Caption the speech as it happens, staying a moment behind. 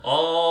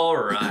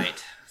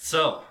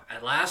So,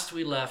 at last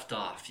we left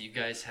off. You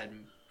guys had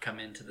come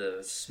into the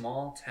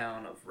small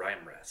town of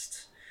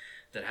Rhymrest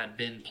that had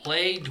been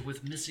plagued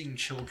with missing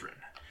children.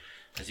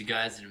 As you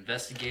guys had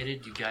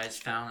investigated, you guys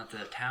found that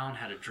the town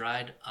had a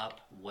dried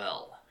up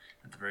well.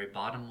 At the very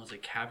bottom was a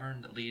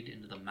cavern that led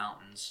into the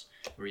mountains,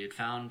 where you had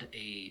found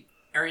a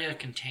area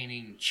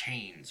containing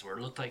chains, where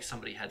it looked like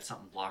somebody had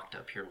something locked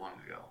up here long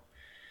ago.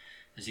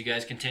 As you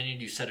guys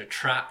continued, you set a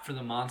trap for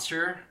the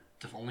monster,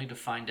 only to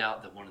find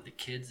out that one of the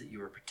kids that you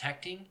were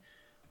protecting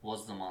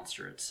was the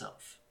monster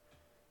itself.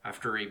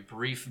 After a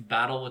brief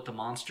battle with the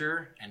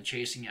monster and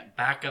chasing it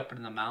back up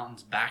into the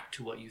mountains, back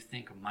to what you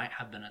think might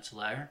have been its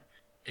lair,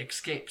 it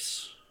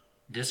escapes,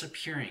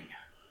 disappearing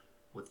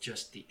with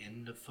just the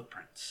end of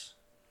footprints.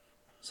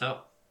 So,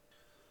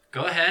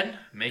 go ahead,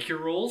 make your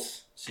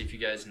rolls, see if you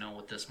guys know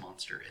what this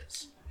monster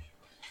is.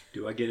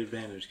 Do I get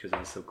advantage because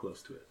I'm so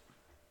close to it?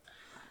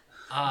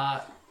 No.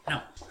 Damn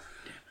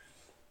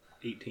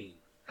it. 18.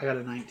 I got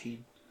a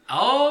 19.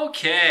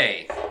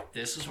 Okay,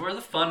 this is where the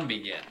fun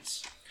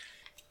begins.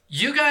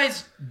 You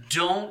guys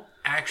don't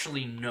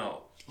actually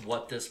know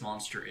what this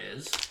monster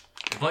is,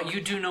 but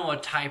you do know a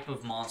type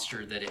of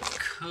monster that it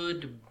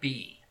could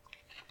be.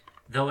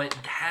 Though it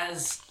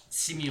has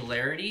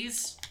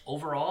similarities,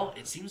 overall,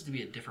 it seems to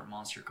be a different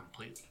monster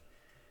completely.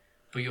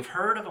 But you've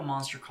heard of a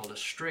monster called a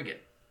Strigan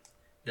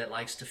that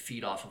likes to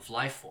feed off of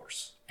life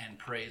force and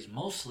preys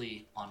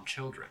mostly on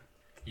children.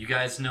 You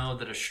guys know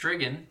that a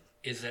Strigan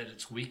is at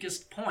its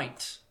weakest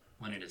point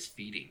when it is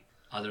feeding.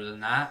 Other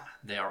than that,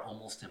 they are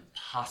almost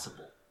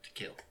impossible to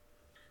kill.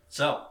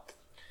 So,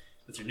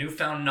 with your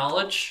newfound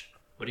knowledge,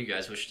 what do you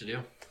guys wish to do?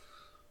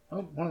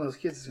 Well, one of those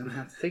kids is going to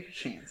have to take a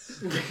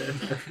chance.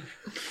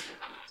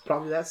 It's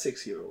probably that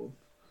 6-year-old.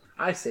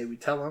 I say we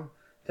tell them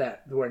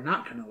that we're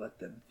not going to let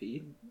them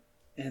feed,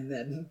 and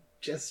then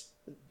just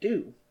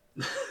do.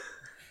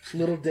 It's a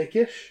little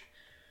dickish,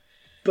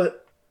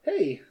 but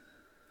hey,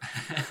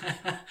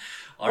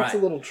 All that's right. a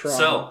little trauma.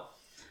 So,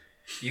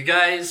 you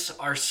guys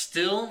are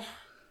still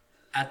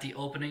at the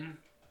opening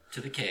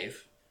to the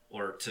cave,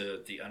 or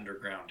to the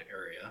underground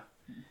area.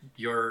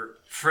 Your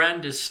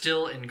friend is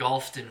still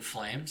engulfed in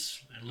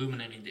flames,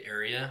 illuminating the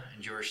area,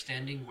 and you are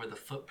standing where the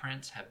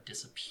footprints have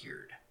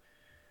disappeared.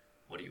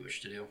 What do you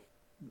wish to do?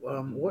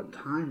 What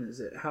time is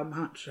it? How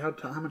much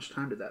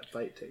time did that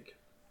fight take?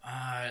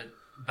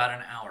 About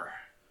an hour.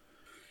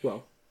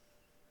 Well,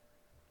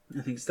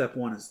 I think step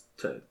one is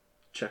to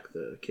check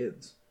the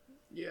kids.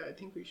 Yeah, I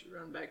think we should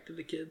run back to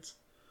the kids.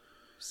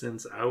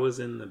 Since I was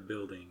in the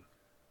building,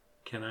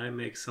 can I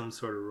make some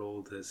sort of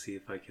roll to see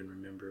if I can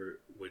remember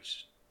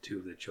which two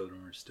of the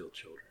children were still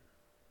children?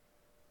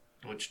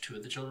 Which two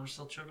of the children were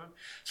still children?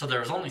 So there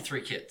was only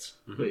 3 kids.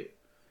 Mm-hmm. Wait,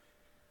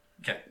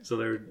 Okay. So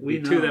there would We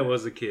be 2 know. that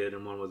was a kid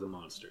and one was a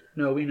monster.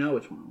 no, we know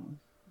which one it was.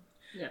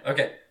 Yeah.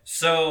 Okay.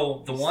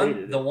 So the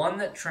Stated it. one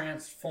that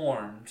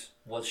transformed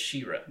was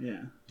Shira.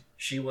 Yeah.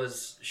 She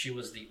was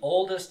the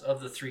oldest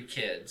of the 3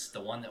 kids,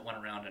 the one that went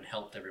around and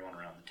helped everyone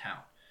around the town.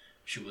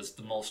 She was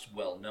the most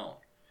well known.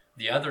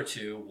 The other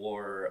 2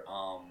 were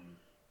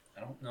I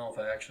don't know if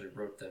I actually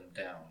wrote them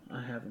down,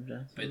 I have them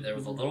down. but there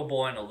was a little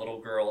boy and a little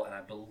girl, and I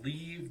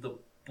believe the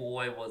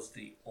boy was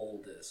the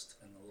oldest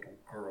and the little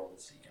girl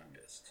was the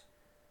youngest.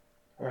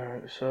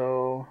 Alright,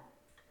 so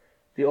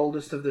the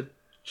oldest of the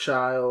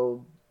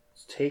child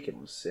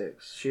taken was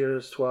 6.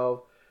 Shira's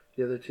 12.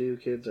 The other 2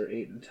 kids are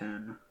 8 and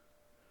 10.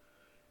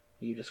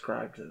 You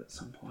described it at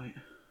some point.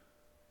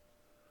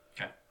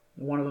 Okay.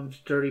 One of them's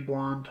dirty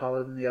blonde,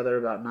 taller than the other,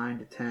 about 9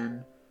 to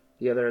 10.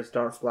 The other has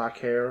dark black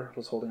hair,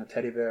 was holding a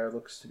teddy bear,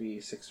 looks to be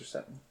 6 or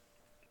 7.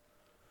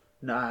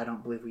 No, I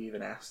don't believe we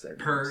even asked their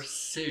names.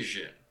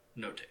 Precision.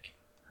 No take.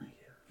 Thank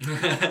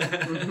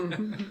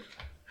you.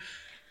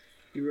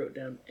 You wrote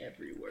down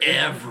every word.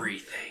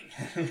 Everything.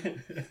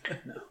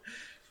 No.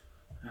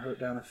 I wrote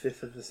down a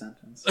fifth of the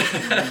sentence.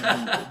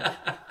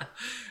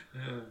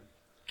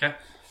 Okay.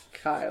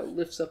 Kyle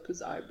lifts up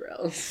his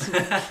eyebrows.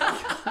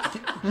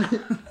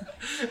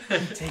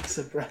 He takes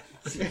a breath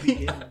as he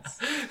begins.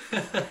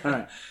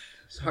 Alright,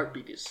 His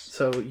heartbeat is...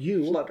 so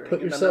you Fluttering put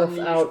at an yourself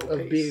unusual out of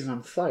pace. being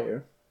on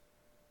fire.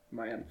 Am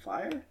I on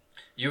fire?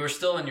 You were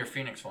still in your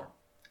phoenix form.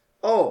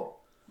 Oh!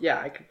 Yeah,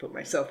 I could put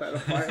myself out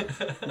of fire.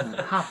 And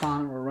then hop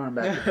on and we're running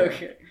back. to fire.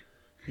 Okay.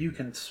 You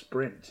can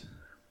sprint,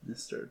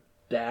 Mr.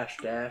 Dash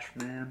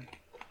Man.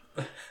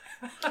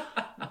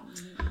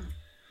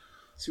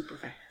 Super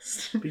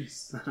fast.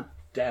 Peace.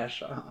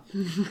 Dash off.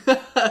 Can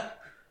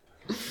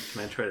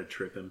I try to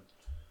trip him?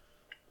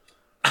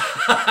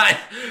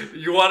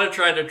 You want to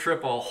try to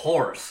trip a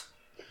horse?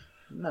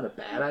 Not a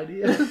bad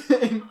idea.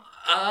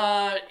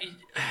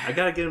 I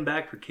gotta get him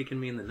back for kicking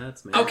me in the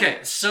nuts, man. Okay,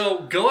 so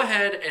go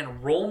ahead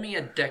and roll me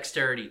a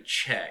dexterity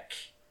check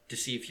to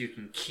see if you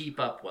can keep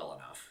up well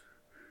enough.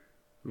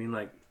 I mean,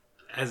 like,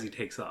 as he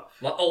takes off.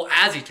 Well, oh,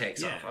 as he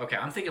takes Yeah. off. Okay,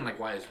 I'm thinking like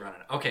while he's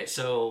running. Okay,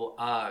 so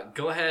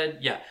go ahead.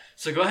 Yeah,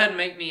 so go ahead and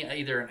make me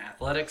either an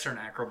athletics or an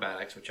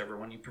acrobatics, whichever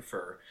one you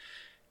prefer.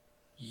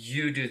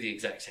 You do the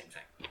exact same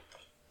thing.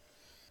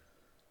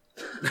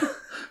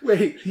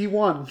 Wait, he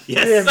won.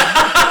 Yes.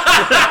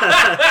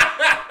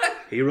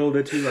 He rolled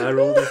a 2, I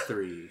rolled a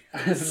 3.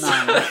 It's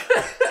 9.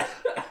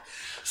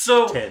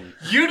 So 10.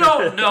 you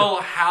don't know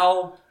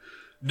how.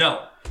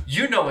 No,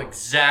 you know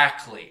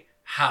exactly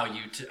how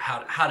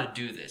how to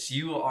do this.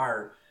 You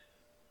are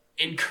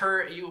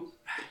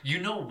you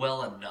know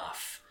well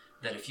enough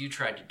that if you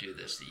tried to do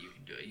this, that you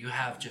can do it. You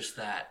have just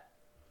that.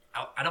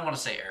 I don't want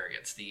to say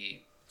arrogance.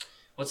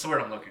 What's the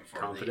word I'm looking for?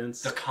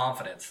 Confidence. The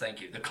confidence.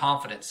 Thank you. The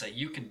confidence that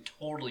you can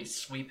totally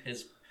sweep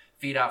his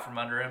feet out from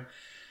under him,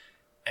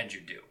 and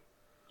you do.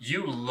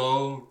 You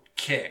low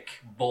kick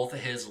both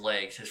of his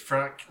legs, his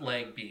front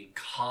leg being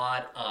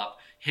caught up,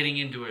 hitting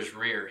into his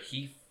rear.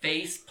 He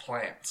face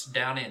plants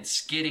down in,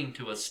 skidding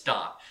to a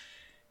stop,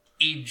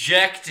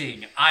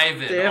 ejecting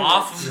Ivan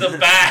off of the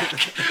back.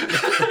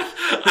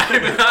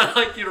 Ivan, I'd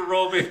like you to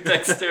roll me a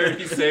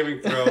dexterity saving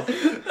throw.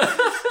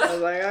 I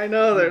was like, I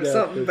know there's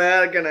something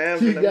bad gonna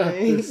happen You to got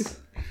me. this.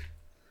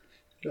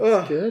 That's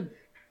Ugh. good.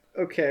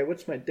 Okay,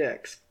 what's my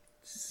dex?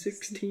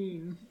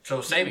 16. So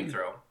saving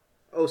throw.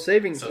 Oh,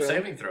 saving So throw.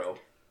 saving throw.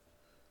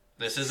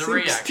 This is a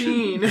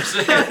 16.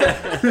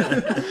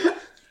 reaction.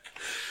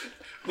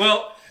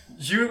 Well,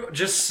 you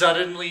just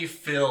suddenly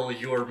feel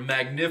your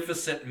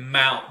magnificent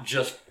mount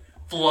just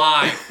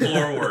fly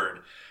forward.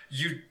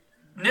 You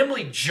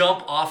nimbly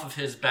jump off of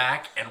his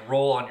back and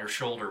roll on your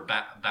shoulder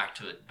back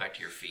to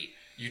your feet.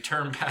 You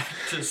turn back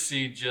to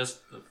see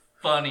just the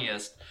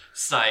funniest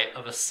sight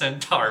of a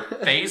centaur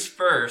face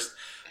first,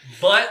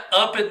 butt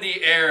up in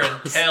the air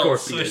and tail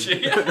Scorpion.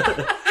 swishing.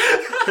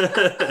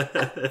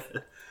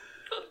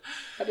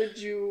 How did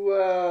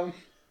you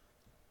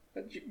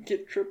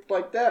get tripped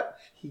like that?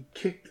 He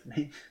kicked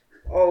me.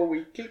 Oh,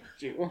 we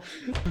kicked you.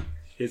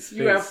 His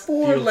You have face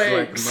 4 feels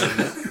legs. Like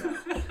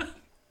mud.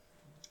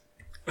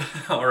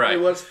 All right.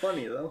 It was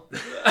funny, though.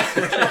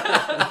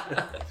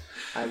 I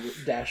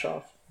would dash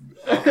off.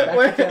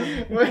 wait.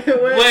 Wait,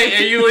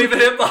 are you leaving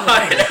him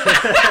behind?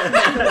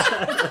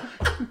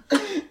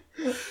 I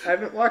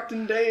haven't walked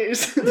in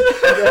days.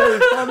 Very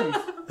funny.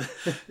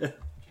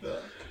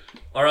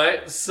 All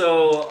right,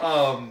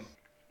 so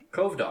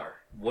Kovdar,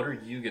 what are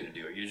you gonna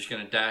do? Are you just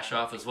gonna dash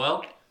off as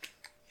well,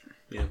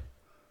 Yeah.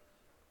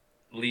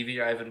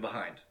 leaving Ivan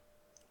behind?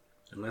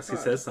 Unless he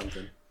says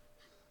something.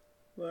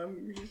 Well,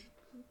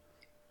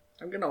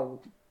 I'm gonna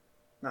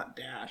not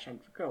dash. I'm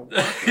gonna walk.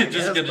 I Just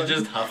guess, gonna but-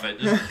 just huff it.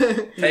 Just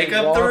take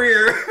up the walks.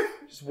 rear.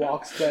 Just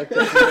walks back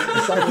up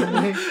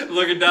suddenly.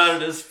 Looking down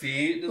at his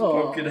feet, his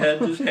Aw. pumpkin head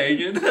just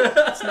hanging.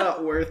 It's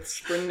not worth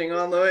sprinting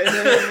all the way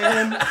there,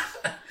 man.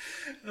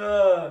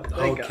 I'll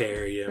God.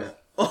 carry him.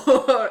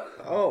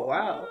 Oh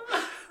wow.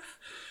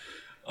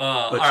 But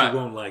all you right.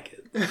 won't like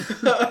it.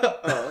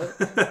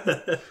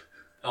 Oh.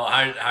 Oh,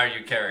 how are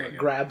you carrying him?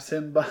 Grabs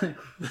him by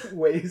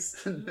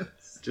waist. And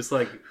Just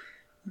like,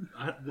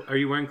 are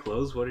you wearing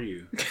clothes? What are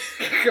you?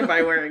 Am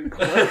I wearing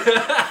clothes?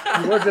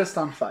 you were just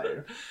on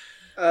fire.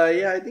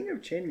 Yeah, I think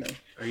I've chainmail.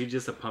 Are you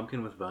just a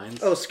pumpkin with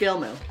vines? Oh, scale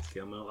mail.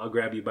 Scale mail. I'll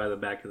grab you by the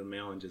back of the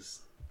mail and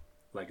just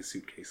like a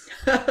suitcase.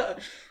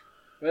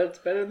 Well, it's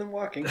better than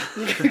walking.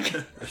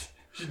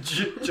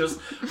 Just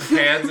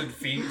hands and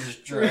feet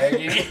just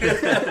dragging.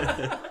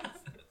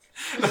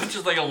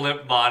 Just like a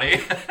limp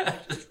body.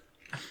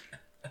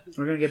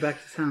 We're gonna get back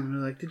to town. And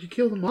we're like, did you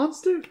kill the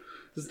monster?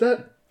 Is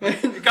that?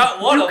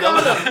 Got one of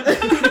them.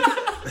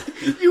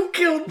 You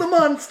killed the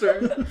monster.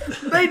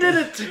 They did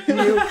it to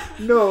you.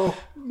 No.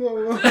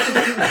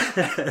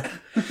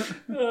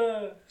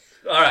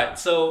 All right,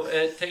 so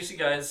it takes you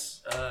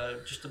guys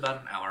just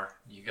about an hour.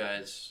 You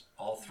guys,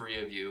 all three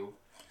of you,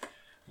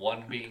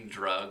 one being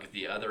drugged,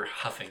 the other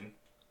huffing,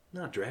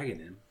 Not dragging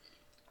him.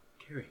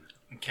 Carrying him.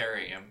 and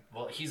carrying him.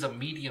 Well, he's a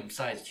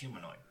medium-sized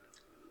humanoid.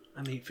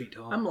 I'm 8 feet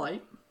tall. I'm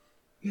light.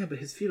 Yeah, but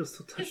his feet will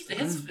still touch the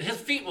His ground.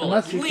 feet will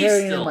Unless at you're least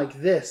carrying still... him like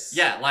this.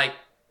 Yeah, like...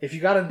 If you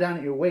got him down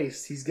at your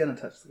waist, he's gonna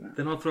touch the ground.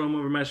 Then I'll throw him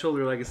over my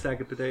shoulder like a sack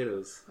of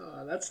potatoes.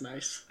 Oh, that's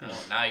nice.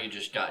 Oh, now you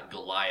just got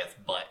Goliath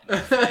butt in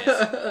your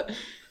face.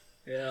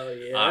 Hell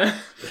yeah. All right.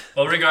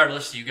 Well,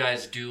 regardless, you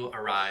guys do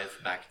arrive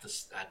back at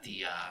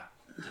the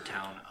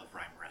town of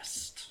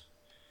Rhymerest.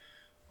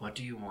 What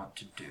do you want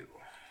to do?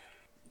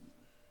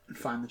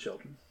 Find the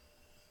children.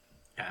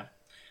 Okay.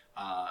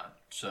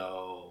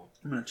 So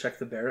I'm gonna check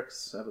the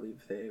barracks. I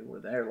believe they were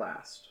there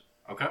last.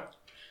 okay.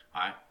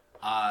 All right.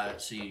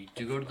 So you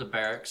do go to the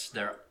barracks.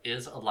 There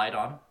is a light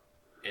on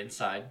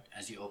inside.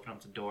 As you open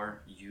up the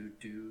door, you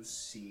do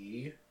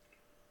see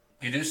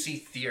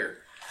Thier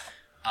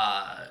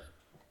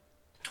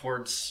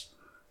towards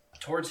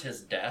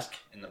his desk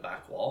in the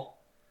back wall,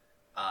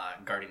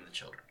 guarding the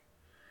children.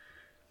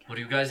 Were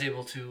you guys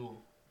able to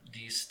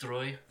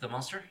destroy the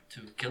monster?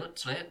 To kill it?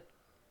 Slay it?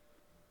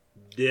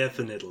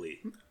 Definitely.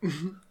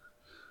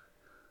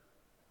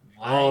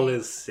 Why? All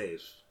is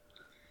safe.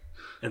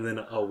 And then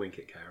I'll wink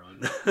at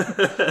Chiron.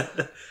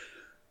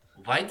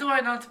 Why do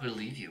I not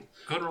believe you?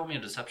 Go and roll me a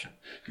deception.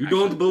 You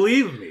don't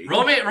believe me.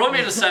 Roll me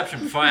a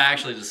deception before I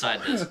actually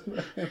decide this.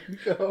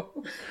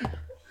 Go.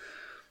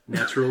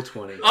 Natural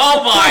 20.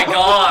 Oh my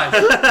god!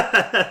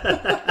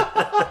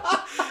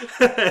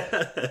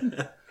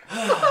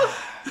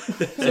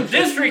 So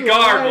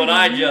disregard what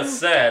I just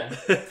said.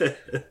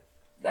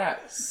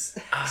 That's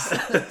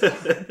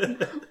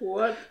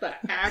What the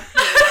heck?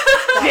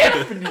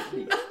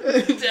 definitely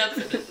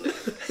Definitely.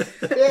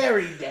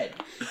 very dead.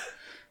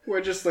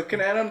 We're just looking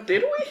at him,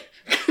 did we?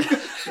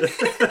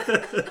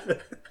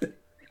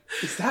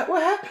 Is that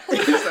what happened?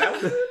 Is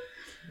that what-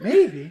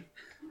 Maybe.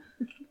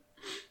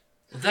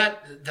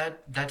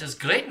 That is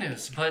great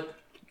news, but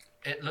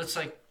it looks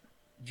like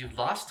you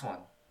lost one.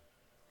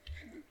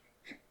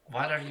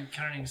 Why are you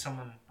carrying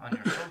someone on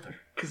your shoulder?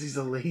 Because he's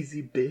a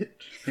lazy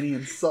bitch and he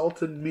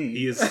insulted me.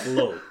 He is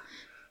slow.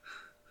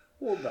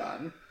 Hold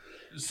on.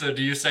 So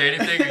do you say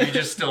anything, or you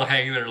just still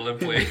hang there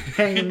limply?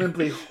 Hanging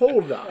limply.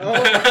 Hold on.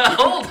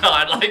 Hold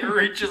on, like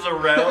reaches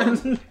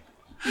around.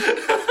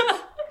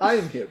 I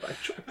am here by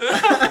choice.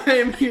 I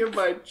am here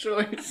by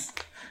choice.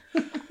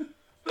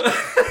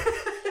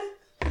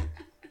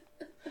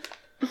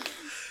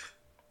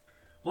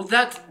 Well,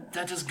 that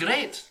is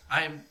great.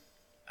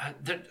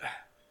 What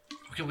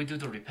can we do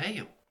to repay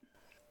you?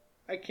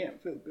 I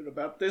can't feel good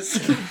about this.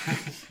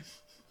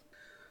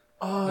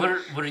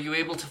 Were you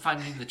able to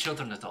find any of the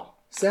children at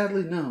all?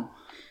 Sadly, no.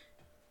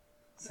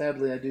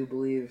 Sadly, I do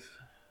believe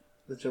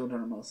the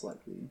children are most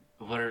likely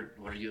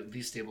Were you at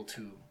least able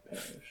to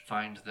perished.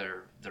 find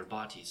their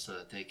bodies so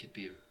that they could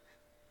be...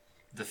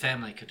 The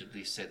family could at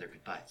least say their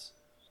goodbyes?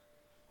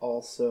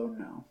 Also,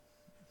 no.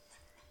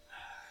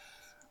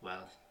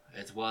 Well,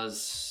 it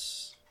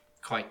was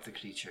quite the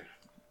creature.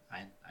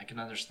 I can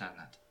understand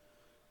that.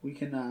 We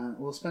can,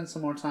 we'll spend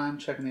some more time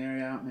checking the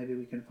area out. Maybe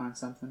we can find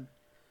something.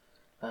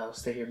 We'll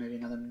stay here maybe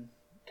another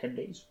 10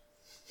 days.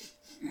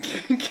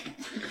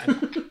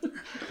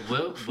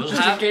 We'll Just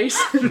in have... case.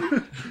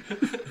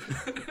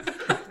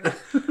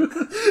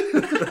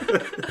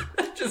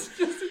 just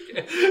in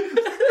case.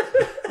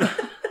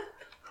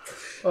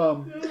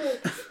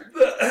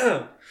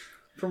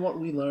 From what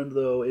we learned,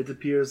 though, it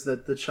appears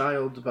that the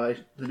child by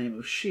the name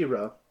of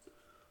Shira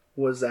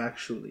was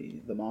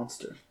actually the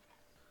monster.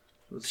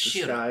 It was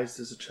Shira? disguised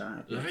as a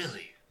child. Yes.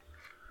 Really?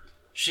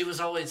 She was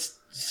always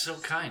so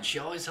kind. She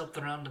always helped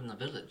around in the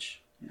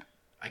village. Yeah.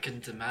 I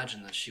couldn't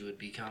imagine that she would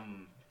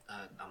become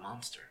a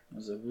monster. It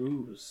was a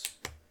ruse.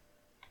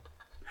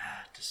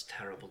 Just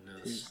terrible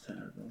It news. is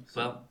terrible.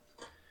 So. Well,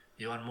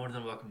 you are more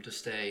than welcome to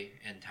stay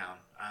in town.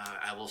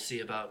 I will see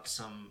about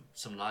some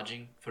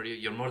lodging for you.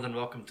 You're more than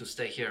welcome to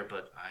stay here,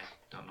 but I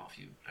don't know if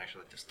you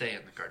actually like to stay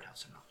in the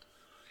guardhouse or not.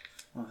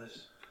 Well,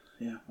 this,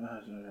 yeah.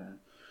 I'm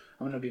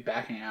gonna be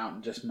backing out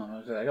and just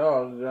moments like,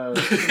 oh, and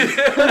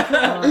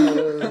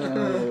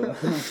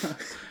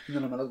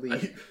then I'm gonna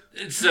leave.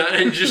 It's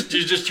and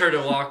you just turn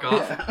and walk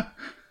off. Yeah.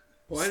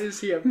 Why does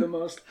he have the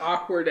most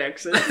awkward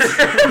exit?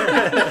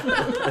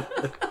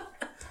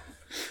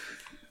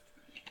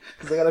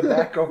 Because I gotta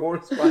back a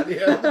horse body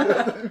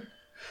up.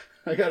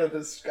 I gotta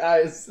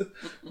disguise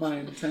my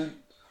intent.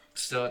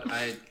 So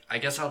I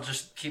guess I'll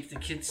just keep the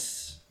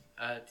kids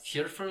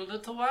here for a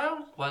little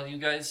while you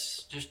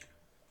guys just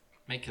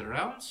make your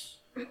rounds,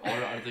 or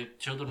are the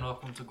children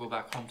welcome to go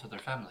back home to their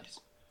families?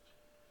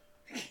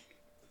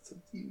 It's up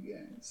to you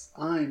guys.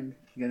 I'm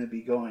gonna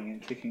be going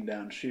and kicking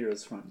down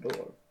Shira's front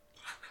door.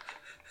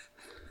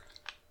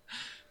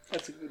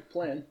 That's a good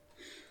plan.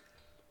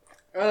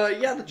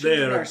 Yeah, the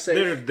children are safe.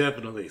 They're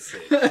definitely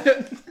safe.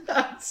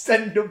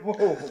 Send them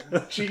home,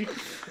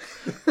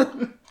 Chief.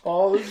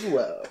 All is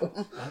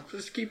well.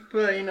 Just keep,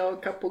 a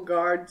couple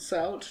guards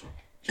out,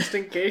 just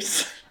in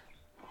case.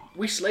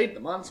 We slayed the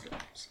monster.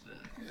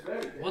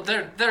 Well,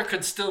 there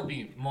could still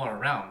be more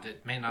around.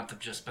 It may not have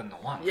just been the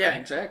one. Yeah, right?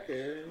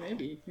 exactly.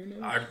 Maybe. Who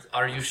knows?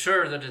 Are you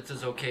sure that it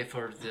is okay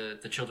for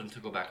the children to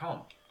go back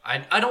home?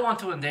 I don't want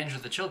to endanger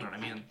the children. I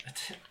mean,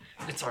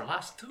 it's our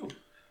last two.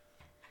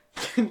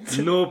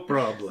 No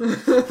problem.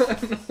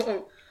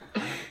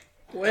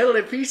 Well,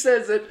 if he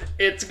says it,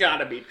 it's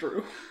gotta be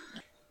true.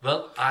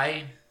 Well,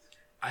 I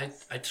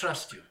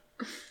trust you.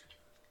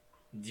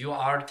 You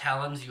are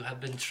Talons. You have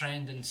been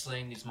trained in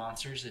slaying these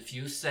monsters. If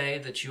you say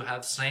that you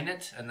have slain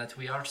it and that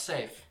we are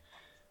safe,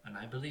 and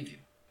I believe you.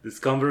 This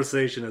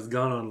conversation has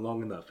gone on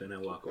long enough, and I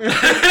walk away.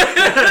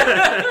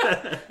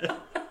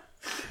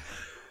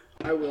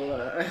 I will,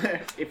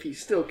 if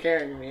he's still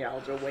carrying me,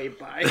 I'll just wave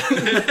by.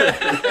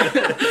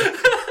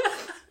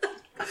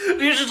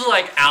 You're just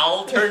like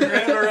owl turned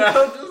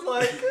around, just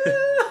like.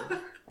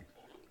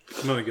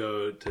 I'm gonna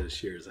go to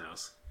Shear's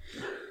house.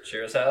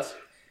 Shira's house.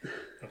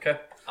 Okay.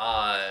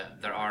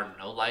 There are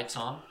no lights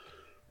on.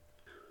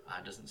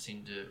 Doesn't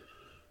seem to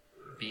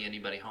be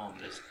anybody home.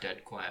 It's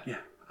dead quiet. Yeah,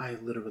 I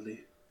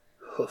literally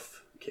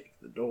hoof kick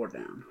the door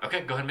down.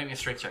 Okay, go ahead and make me a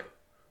straight check.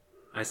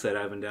 I set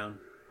Ivan down,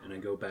 and I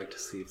go back to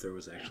see if there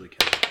was actually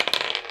Kevin.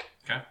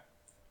 Okay.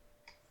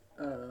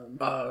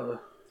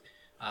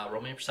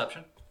 Roll me a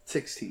perception.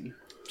 16.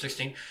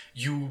 16.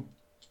 You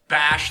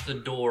bash the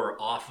door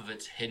off of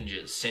its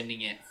hinges,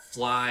 sending it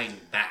flying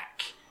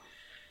back.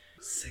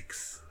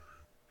 6.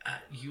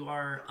 You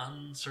are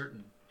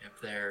uncertain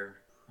if there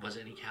was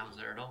any cows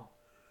there at all.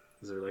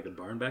 Is there like a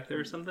barn back there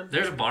or something?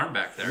 There's a barn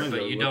back there, I'm gonna but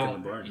go you look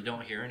in the barn.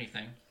 don't hear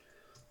anything.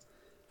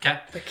 Okay.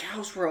 The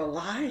cows were a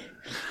lie?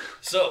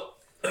 So,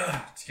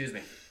 excuse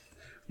me.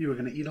 You were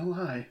gonna eat a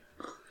lie.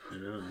 I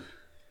know.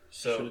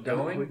 So Should've done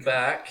it going quicker.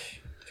 back,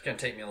 it's gonna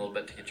take me a little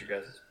bit to get your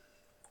guys'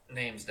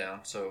 names down.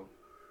 So,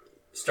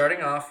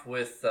 starting off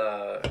with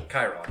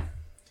Chiron,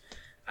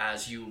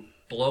 as you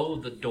blow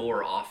the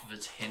door off of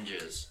its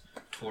hinges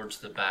towards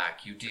the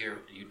back, you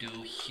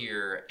do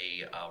hear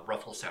a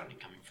ruffle sounding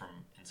coming from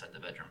inside the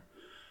bedroom.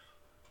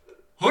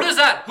 Who is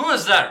that? Who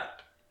is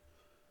that?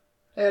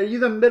 Hey, are you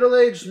the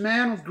middle-aged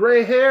man with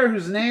gray hair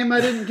whose name I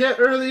didn't get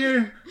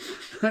earlier?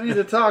 I need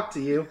to talk to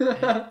you.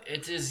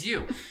 It is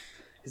you.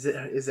 Is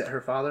it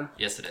her father?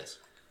 Yes, it is.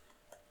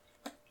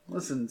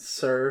 Listen,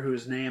 sir,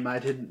 whose name I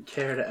didn't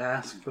care to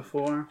ask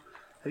before.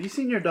 Have you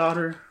seen your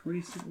daughter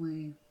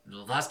recently? The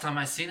last time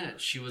I seen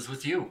it, she was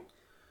with you.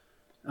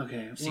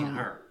 Okay, Seen well,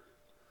 her.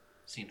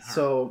 Seen her.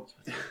 So,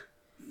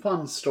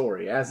 fun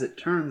story. As it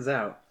turns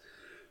out,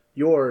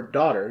 your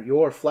daughter,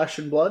 your flesh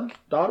and blood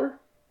daughter,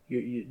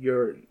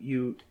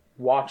 you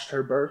watched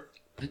her birth.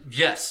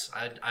 Yes,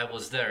 I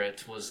was there.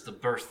 It was the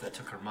birth that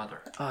took her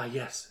mother. Ah,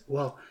 yes.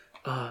 Well,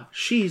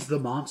 she's the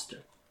monster.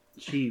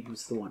 She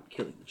was the one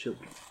killing the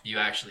children. You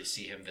actually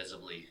see him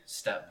visibly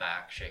step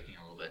back, shaking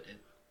a little bit.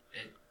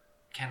 It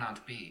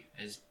cannot be.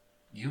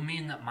 You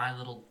mean that my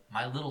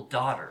little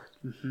daughter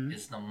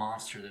is the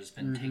monster that's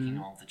been taking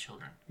all the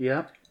children?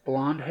 Yep.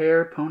 Blonde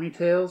hair,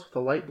 ponytails, with a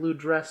light blue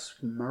dress,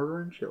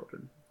 murdering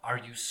children. Are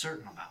you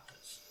certain about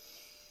this?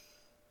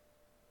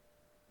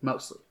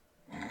 Mostly.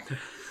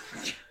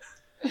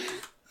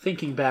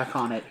 Thinking back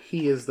on it,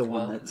 he is the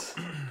one Well- that's...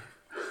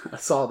 I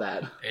saw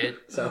that. It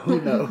So who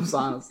knows,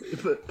 honestly.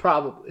 But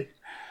probably.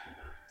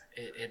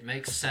 it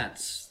makes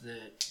sense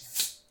that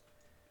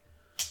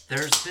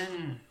there's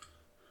been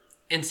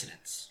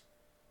incidents.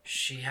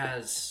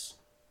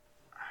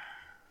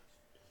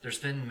 There's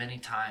been many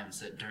times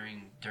that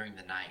during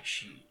the night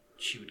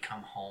she would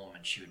come home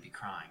and she would be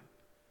crying.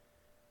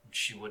 And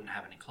she wouldn't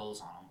have any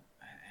clothes on,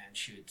 and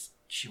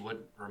she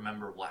wouldn't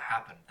remember what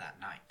happened that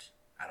night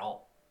at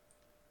all.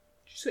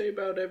 Did you say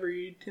about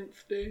every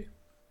 10th day?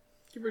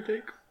 Give or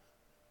take?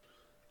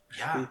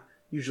 Yeah.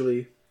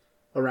 Usually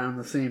around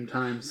the same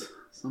times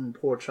some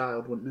poor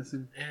child went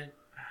missing.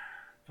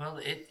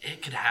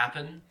 It could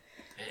happen.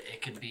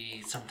 It could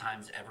be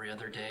sometimes every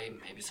other day,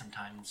 maybe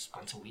sometimes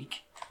once a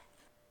week.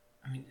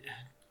 I mean,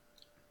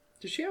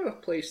 Did she have a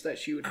place that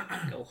she would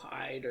go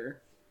hide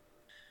or?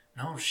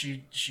 no,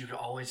 she would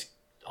always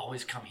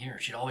come here.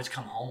 She'd always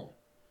come home.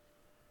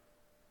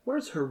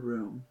 Where's her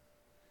room?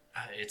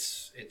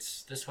 It's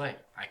this way.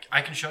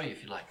 I can show you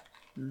if you'd like.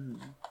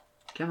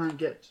 Can I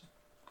get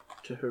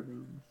to her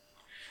room?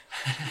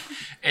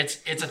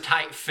 It's a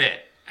tight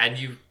fit, and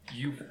you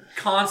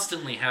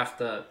constantly have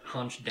to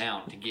hunch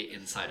down to get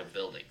inside of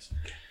buildings.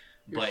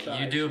 But you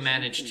size do is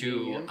manage to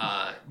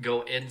inconvenient.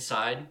 go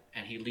inside,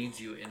 and he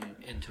leads you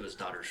into his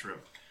daughter's room.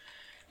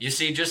 You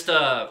see just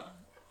a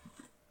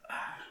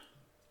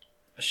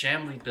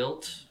shambly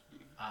built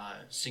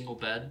single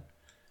bed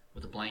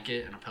with a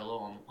blanket and a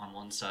pillow on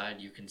one side.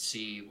 You can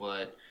see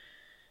what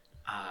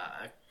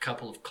a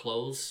couple of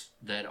clothes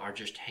that are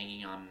just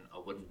hanging on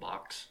a wooden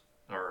box,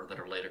 or that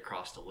are laid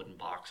across the wooden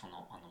box on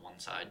the one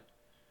side.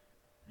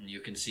 And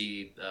you can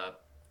see a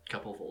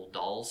couple of old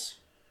dolls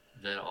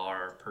that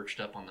are perched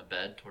up on the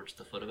bed towards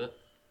the foot of it.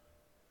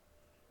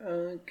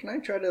 Can I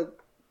try to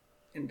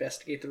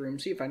investigate the room,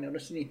 see if I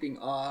notice anything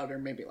odd, or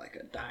maybe like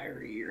a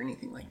diary or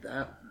anything like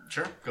that?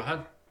 Sure, go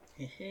ahead.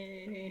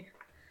 Hey,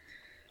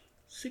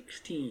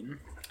 16.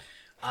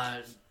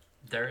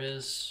 There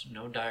is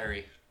no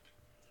diary.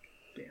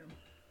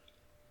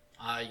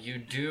 Damn. You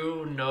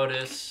do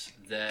notice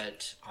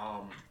that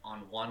on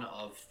one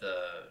of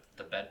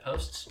the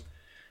bedposts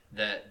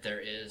that there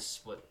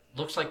is what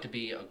looks like to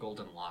be a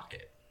golden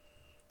locket.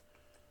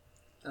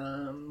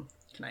 Can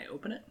I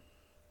open it?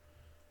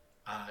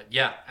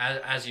 Yeah,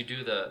 as you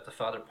do, the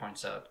father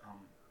points out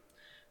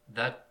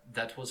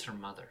that was her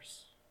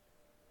mother's.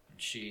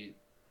 And she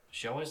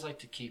always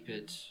liked to keep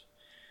it.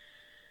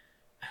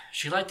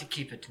 She liked to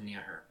keep it near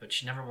her, but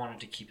she never wanted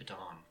to keep it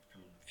on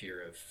from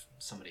fear of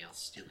somebody else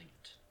stealing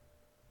it.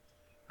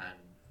 And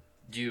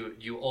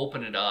you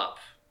open it up,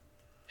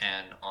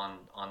 and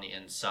on the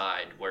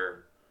inside,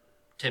 where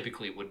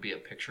typically would be a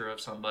picture of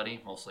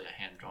somebody, mostly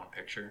a hand-drawn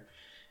picture,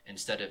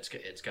 instead it's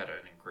got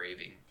an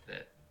engraving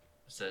that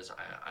says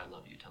I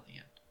love you till the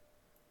end.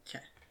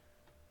 Okay.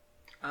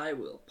 I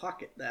will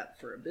pocket that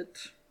for a bit.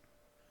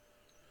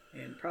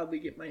 And probably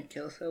get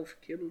myself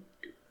killed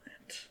doing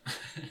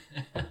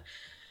that.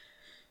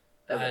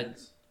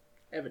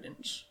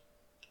 Evidence.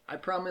 I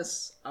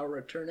promise I'll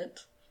return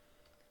it.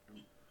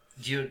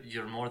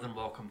 You're more than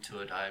welcome to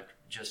it. I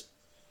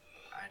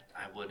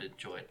would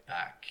enjoy it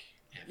back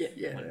when of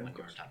you're done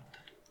course. with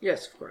it.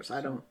 Yes, of course. I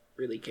don't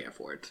really care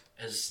for it.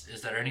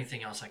 Is there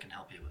anything else I can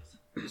help you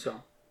with?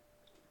 So,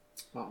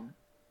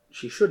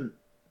 she shouldn't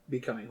be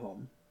coming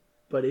home.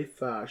 But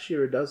if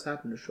Shira does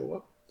happen to show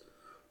up,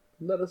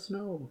 let us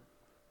know.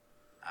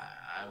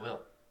 I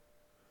will.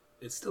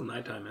 It's still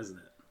nighttime, isn't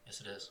it?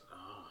 Yes, it is.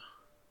 Oh.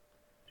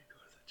 There go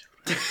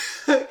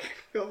the children.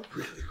 Go.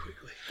 really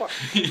quickly. Fuck.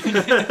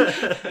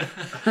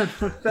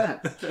 With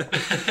that,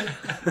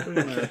 we're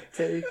gonna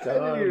take I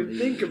our didn't even leave.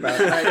 think about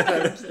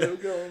nighttime still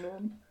going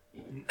on.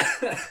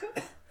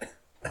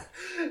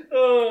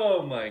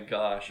 Oh my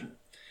gosh.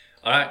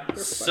 Alright, We're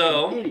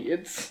so fucking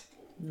idiots.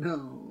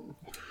 No.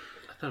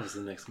 I thought it was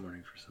the next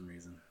morning for some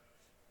reason.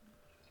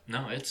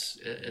 no, it's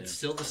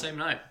still the same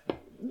night.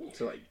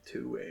 So like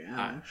 2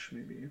 a.m.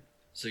 maybe.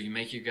 So you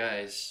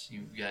guys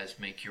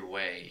make your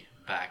way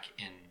back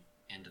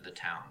into the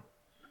town.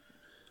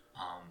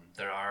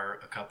 There are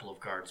a couple of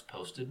guards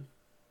posted,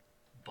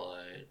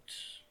 but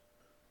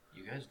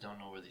you guys don't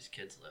know where these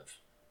kids live.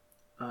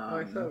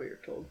 I thought we were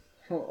told.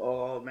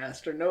 Oh,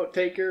 master note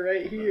taker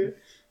right here.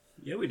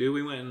 Yeah, we do.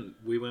 We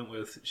went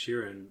with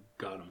Shira and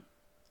got him.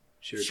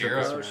 Shira,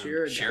 took us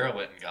around. Shira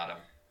went and got him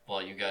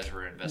while you guys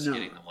were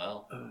investigating the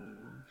well.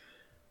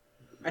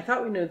 I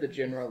thought we knew the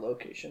general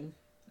location,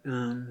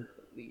 Um,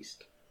 at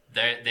least.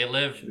 They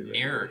live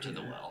nearer to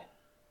the well,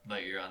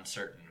 but you're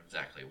uncertain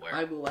exactly where.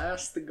 I will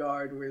ask the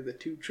guard where the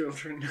 2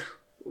 children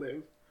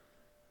live.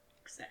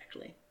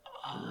 Exactly.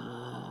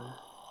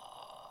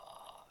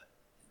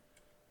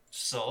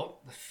 So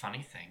the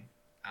funny thing,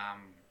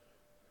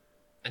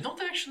 I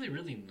don't actually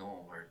really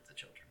know where the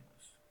children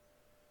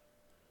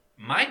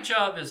live. My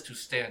job is to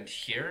stand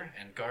here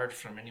and guard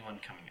from anyone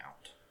coming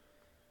out.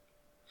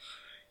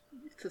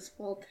 It's a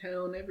small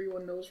town.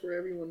 Everyone knows where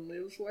everyone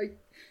lives.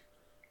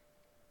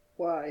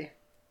 Why?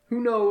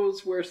 Who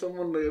knows where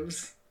someone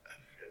lives?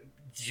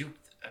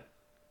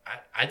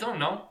 I don't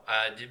know.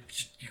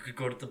 You could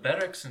go to the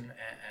barracks and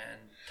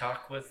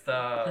talk with.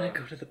 I'm gonna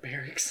go to the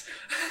barracks.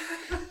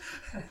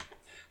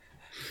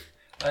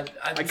 I'm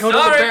I go to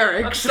the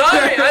barracks. I'm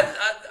sorry.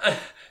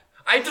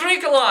 I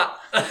drink a lot.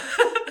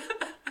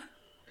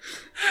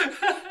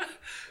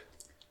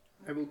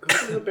 I will go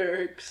to the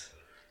barracks.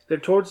 they're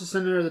towards the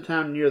center of the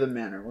town near the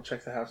manor. We'll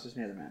check the houses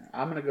near the manor.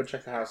 I'm gonna go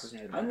check the houses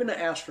near the manor. I'm gonna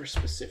ask for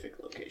specific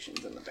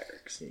locations in the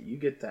barracks. Yeah, you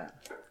get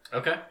that.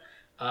 Okay.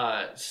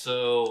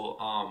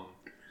 So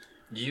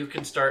you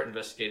can start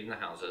investigating the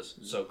houses.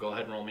 So go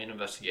ahead and roll me an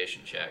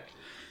investigation check.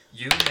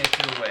 You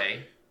make your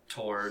way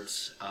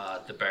towards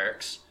the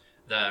barracks.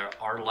 There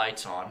are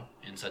lights on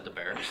inside the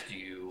barracks. Do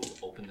you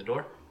open the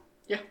door?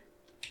 Yeah.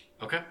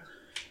 Okay.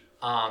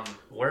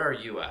 Where are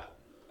you at?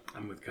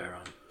 I'm with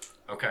Chiron.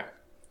 Okay.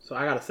 So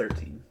I got a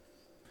 13.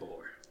 4.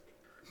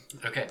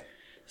 Okay.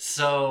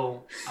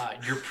 So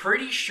you're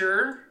pretty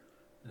sure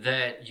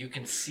that you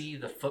can see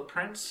the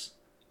footprints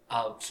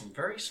of some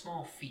very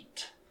small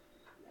feet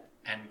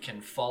and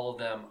can follow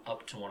them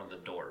up to one of the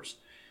doors.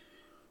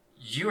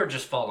 You are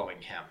just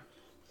following him,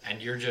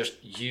 and you're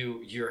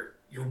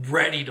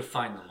ready to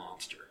find the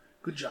monster.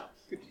 Good job.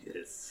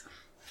 Yes.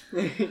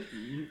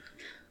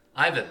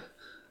 Ivan,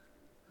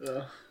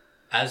 I'm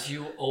as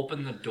you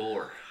open the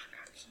door,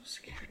 so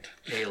scared.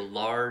 a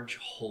large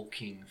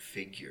hulking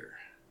figure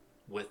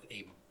with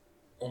a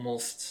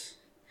almost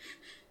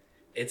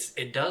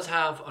it does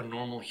have a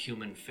normal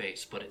human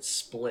face, but it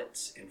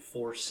splits in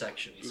 4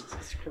 sections Jesus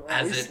as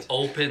Christ. it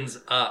opens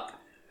up.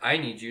 I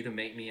need you to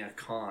make me a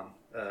con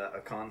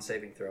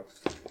saving throw.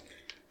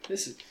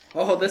 This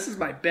is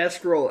my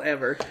best roll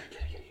ever.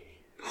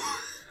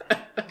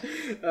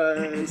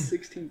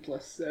 16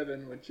 plus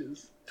 7, which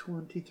is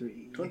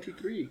 23.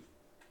 23.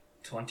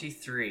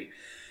 23.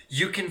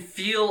 You can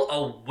feel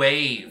a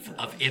wave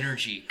of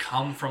energy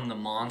come from the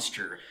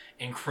monster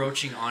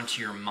encroaching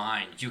onto your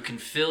mind. You can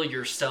feel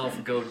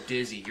yourself go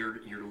dizzy. Your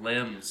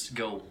limbs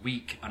go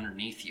weak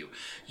underneath you.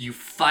 You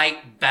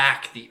fight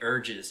back the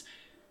urges.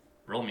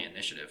 Roll me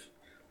initiative.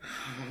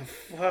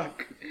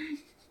 Fuck.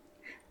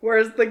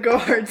 Where's the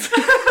guards?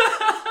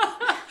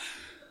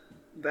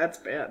 That's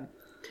bad.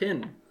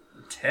 10.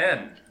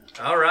 10.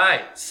 All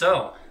right.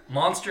 So,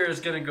 monster is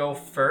going to go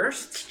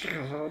first.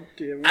 God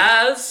damn it.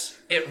 As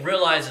it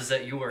realizes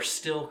that you are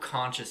still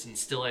conscious and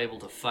still able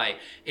to fight,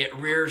 it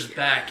rears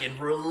back and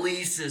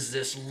releases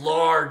this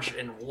large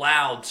and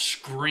loud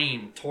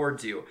scream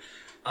towards you.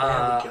 There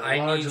we go. I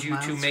Large need and you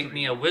loud to make scream.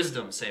 me a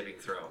wisdom saving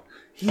throw.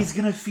 He's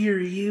gonna fear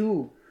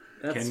you.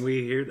 Can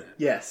we hear that?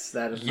 Yes,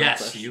 that is my Yes,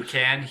 question. you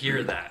can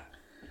hear that.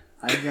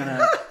 I am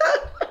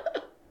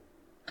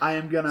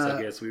So I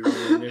gonna guess we roll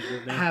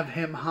initiative now. have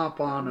him hop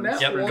on and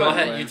Nat Yep, sprint go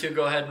ahead. away. You two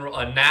go ahead and roll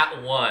a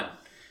nat 1.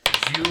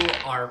 You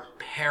are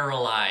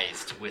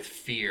paralyzed with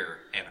fear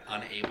and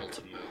unable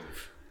to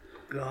move.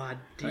 God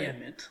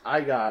damn it.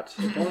 I got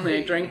If only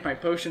I drank my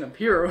potion of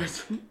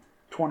heroism.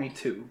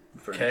 22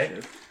 for Okay.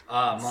 initiative.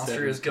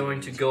 Monster is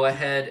going to go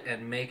ahead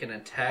and make an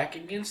attack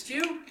against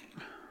you.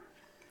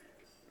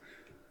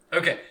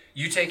 Okay,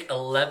 you take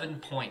 11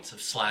 points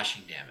of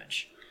slashing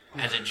damage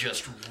as it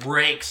just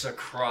rakes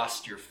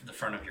across the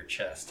front of your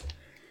chest.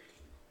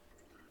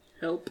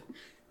 Help.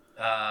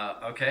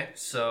 Okay,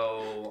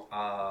 so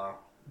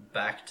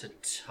back to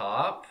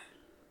top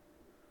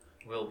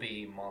will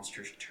be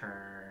Monster's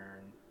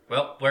turn.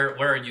 Well, where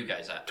are you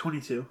guys at?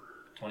 22.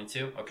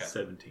 22? Okay.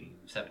 17.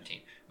 17.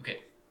 Okay,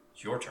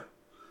 it's your turn.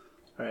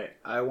 Alright,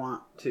 I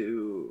want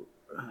to...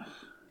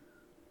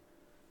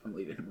 I'm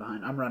leaving him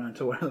behind. I'm running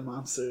to where the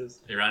monster is.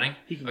 You're running?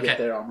 He can Okay. get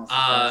there almost as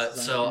fast as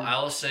I So can.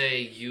 I'll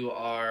say you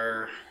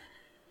are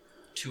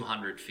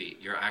 200 feet.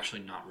 You're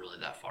actually not really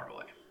that far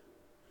away.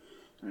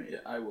 Alright,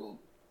 I will.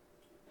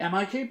 Am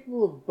I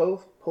capable of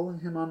both pulling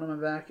him onto my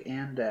back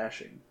and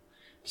dashing?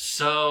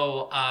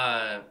 So,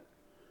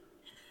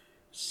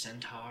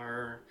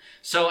 centaur.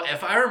 So,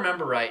 if I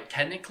remember right,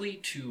 technically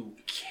to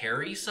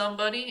carry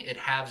somebody, it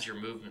halves your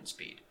movement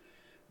speed.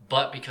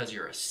 But because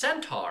you're a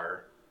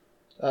centaur,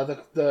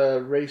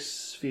 The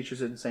race features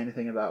didn't say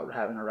anything about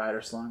having a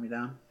rider slowing me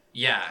down.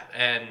 yeah,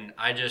 and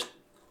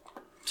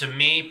to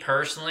me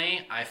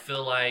personally, I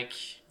feel like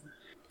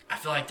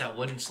that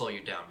wouldn't slow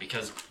you down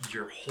because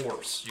you're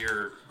horse. You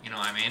know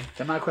what I mean?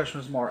 And my question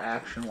was more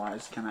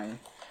action-wise. Can I...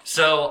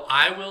 So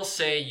I will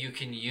say you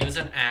can use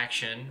an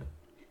action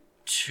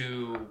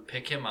to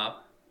pick him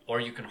up, or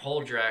you can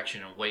hold your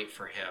action and wait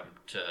for him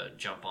to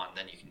jump on.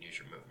 Then you can use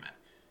your movement.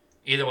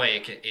 Either way,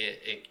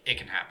 it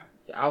can happen.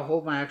 I'll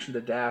hold my action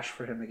to dash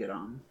for him to get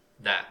on.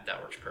 That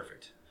works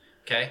perfect.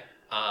 Okay,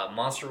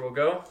 monster will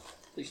go.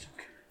 Please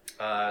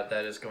don't.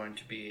 That is going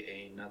to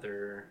be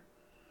another.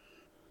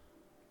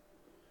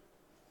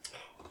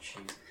 Oh,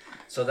 jeez.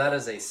 So that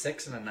is a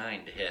 6 and a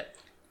 9 to hit.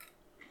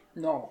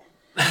 No.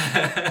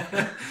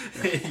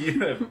 You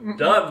have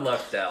done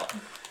lucked out.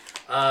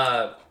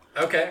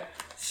 Okay,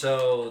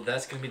 so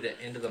that's going to be the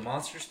end of the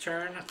monster's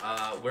turn.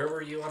 Where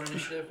were you on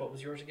initiative? What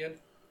was yours again?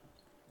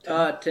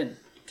 10.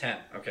 10.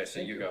 Okay, so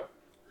you go.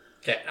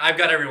 Okay, I've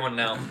got everyone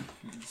now.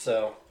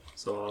 So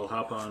I'll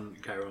hop on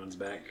Chiron's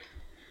back.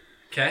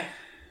 okay,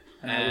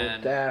 And I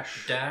will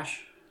dash.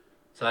 dash.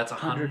 So that's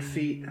 100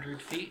 feet.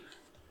 100 feet.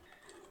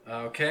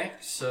 Okay,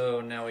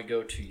 so now we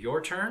go to your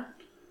turn.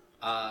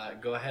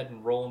 Go ahead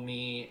and roll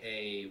me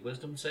a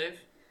wisdom save.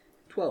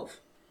 12.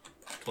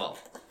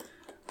 12.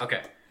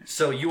 Okay,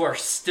 so you are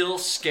still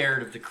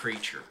scared of the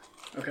creature,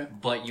 Okay.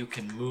 but you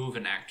can move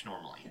and act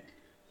normally.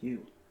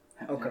 You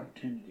have Okay. the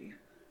opportunity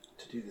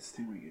to do this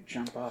thing where you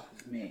jump off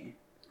of me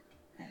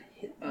and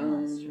hit the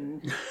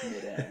monster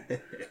midair.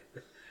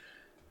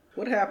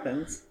 What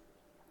happens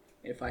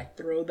if I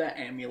throw that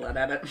amulet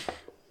at it?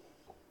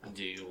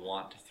 Do you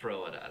want to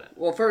throw it at it?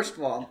 Well, first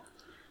of all,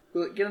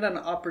 will it get an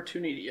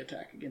opportunity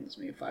attack against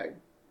me if I...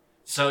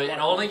 So it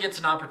only gets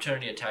an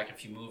opportunity attack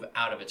if you move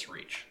out of its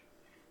reach.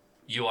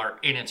 You are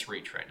in its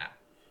reach right now.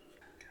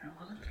 I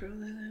want to throw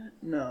that at it?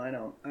 No, I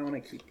don't. I want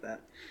to keep that.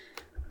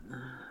 You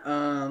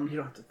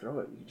don't have to throw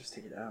it. You can just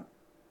take it out.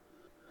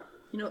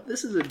 You know,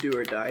 this is a do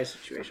or die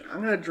situation.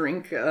 I'm going to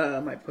drink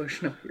my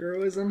potion of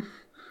heroism.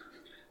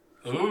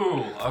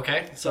 Ooh,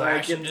 okay. So So I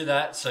action get- do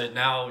that. So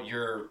now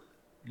you're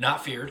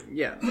not feared.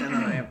 Yeah, and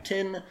I have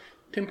 10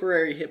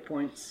 temporary hit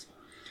points.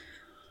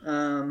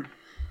 And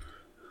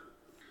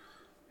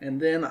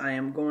then I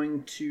am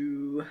going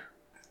to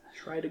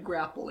try to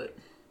grapple it.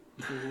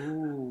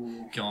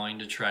 Ooh. Going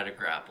to try to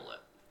grapple it.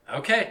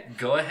 Okay,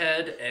 go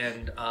ahead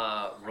and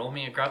roll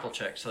me a grapple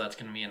check. So that's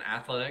going to be an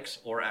athletics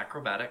or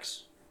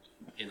acrobatics,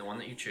 either one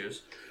that you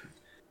choose.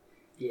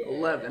 Yeah.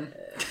 11.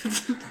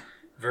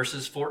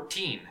 Versus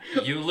 14.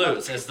 You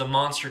lose as the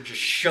monster just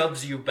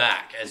shoves you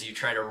back as you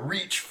try to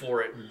reach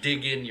for it and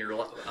dig in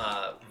your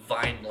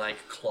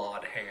vine-like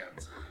clawed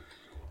hands.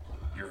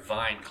 Your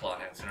vine-clawed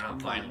hands. They're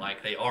not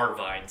vine-like, they are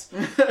vines.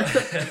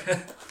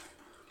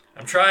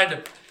 I'm trying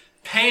to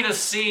paint a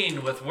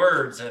scene with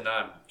words and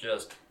I'm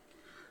just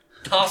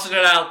tossing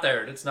it out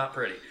there. It's not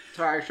pretty.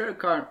 Sorry, I should have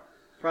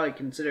probably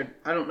considered...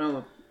 I don't know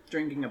if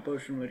drinking a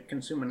potion would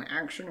consume an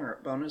action or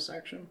a bonus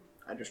action.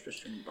 I just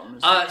assumed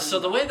bonus action. So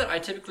the way that I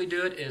typically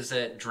do it is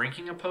that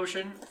drinking a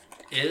potion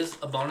is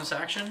a bonus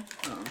action,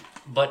 Oh.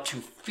 but to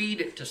feed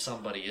it to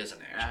somebody is an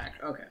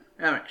action. Okay,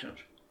 that makes sense.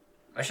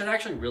 I should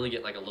actually really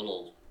get like a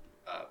little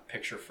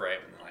picture frame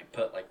and like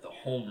put like the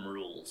home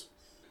rules.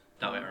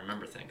 That way I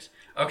remember things.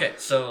 Okay,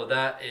 so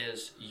that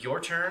is your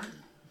turn.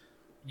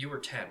 You were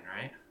 10,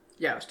 right?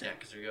 Yeah, it was 10. Yeah,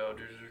 because we go.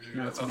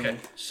 No, it's Okay, me.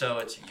 so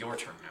it's your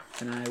turn now.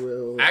 And I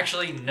will...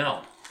 Actually,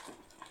 no.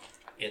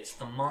 It's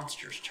the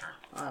monster's turn.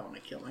 I want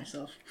to kill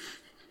myself.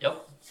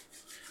 Yep.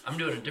 I'm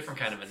doing a different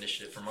kind of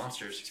initiative for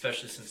monsters,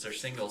 especially since they're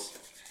singles.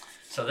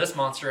 So this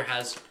monster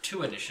has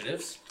 2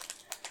 initiatives.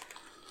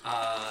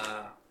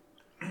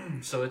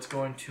 So it's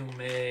going to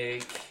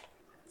make...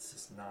 This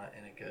is not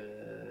in a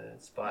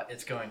good spot.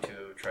 It's going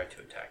to try to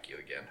attack you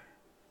again.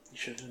 You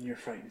should have done your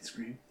frightened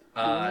scream.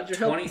 I need your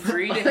help.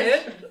 23 to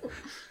hit.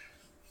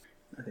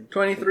 I think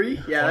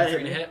 23? Yeah, that 23 hit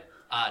to me. hit.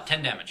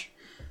 10 damage.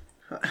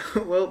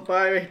 Well,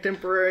 buy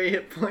temporary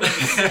hit points.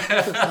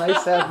 it's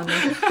nice having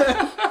you.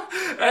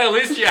 Hey, at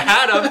least you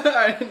had him.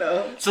 I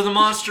know. So the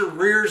monster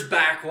rears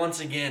back once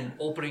again,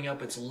 opening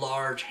up its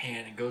large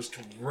hand and goes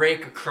to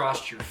rake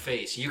across your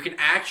face. You can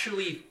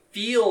actually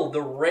feel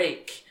the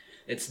rake,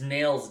 its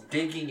nails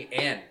digging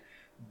in,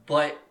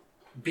 but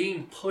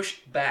being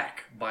pushed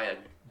back by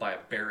a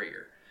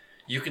barrier.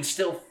 You can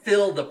still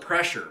feel the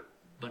pressure,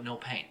 but no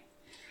pain.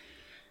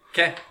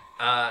 Okay,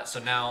 so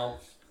now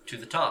to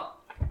the top.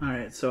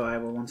 Alright, so I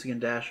will once again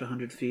dash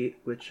 100 feet,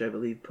 which I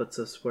believe puts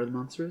us where the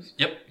monster is.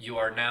 Yep, you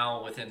are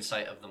now within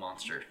sight of the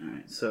monster.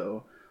 Alright,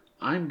 so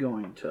I'm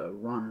going to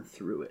run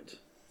through it.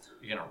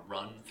 You're going to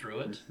run through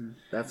it?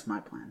 That's my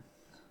plan.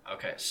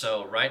 Okay,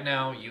 so right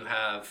now you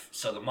have...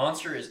 So the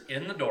monster is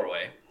in the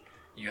doorway.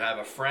 You have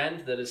a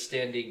friend that is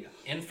standing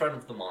in front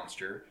of the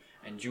monster,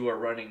 and you are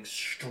running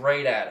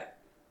straight at it.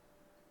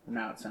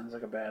 Now it sounds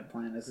like a bad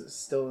plan. Is it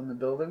still in the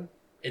building?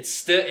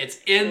 It's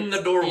in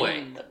the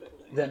doorway.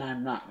 Then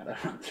I'm not going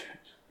to run through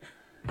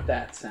it.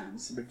 That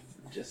sounds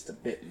just a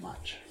bit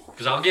much.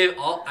 Because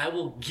I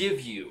will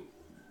give you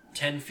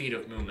 10 feet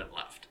of movement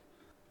left.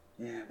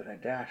 Yeah, but I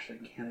dashed. I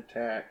can't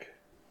attack.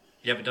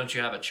 Yeah, but don't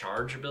you have a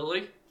charge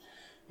ability?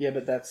 Yeah,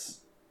 but that's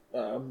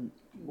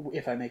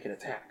if I make an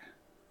attack.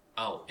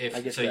 Oh,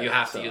 so you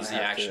have to use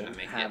the action to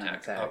make the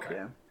attack. Okay.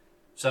 Yeah.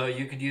 So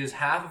you could use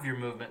half of your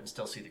movement and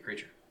still see the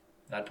creature.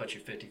 That'd put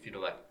you 50 feet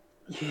away.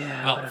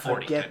 Yeah, Well, but if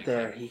 40, I get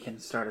there, he can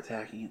start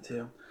attacking it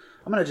too.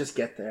 I'm gonna just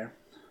get there.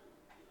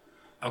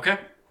 Okay.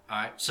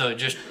 All right. So you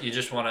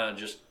just want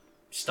to just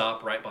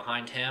stop right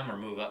behind him or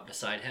move up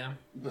beside him?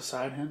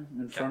 Beside him,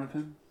 in front of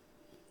him,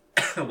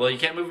 Well, you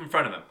can't move in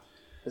front of him.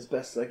 as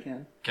best as I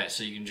can. Okay,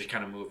 so you can just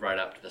kind of move right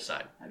up to the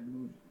side. I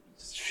move,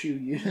 shoo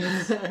you.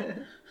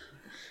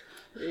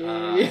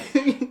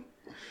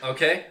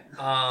 Okay.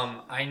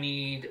 I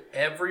need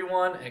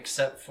everyone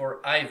except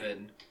for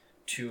Ivan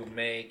to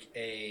make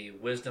a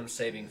wisdom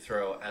saving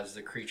throw as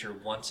the creature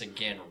once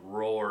again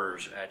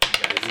roars at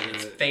you guys.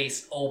 Its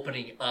face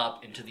opening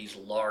up into these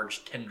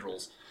large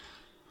tendrils.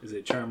 Is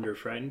it charmed or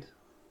frightened?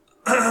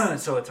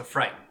 So it's a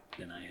frighten.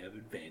 Then I have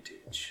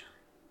advantage.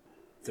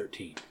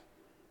 13.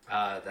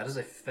 That is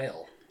a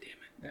fail.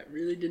 That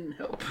really didn't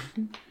help.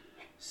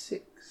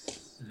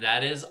 6.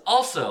 That is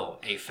also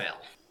a fail.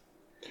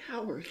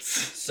 Cowards.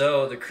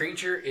 So the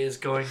creature is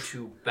going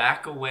to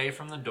back away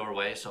from the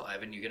doorway. So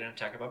Ivan, you get an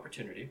attack of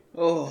opportunity.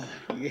 Oh,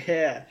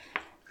 yeah.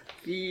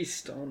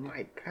 Feast on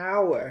my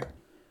power.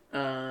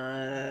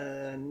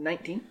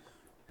 19.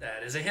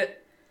 That is a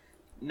hit.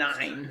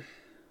 9.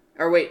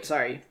 Or wait,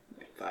 sorry.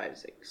 5,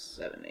 6,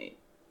 7, 8.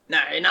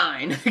 9.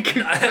 I can't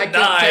 9.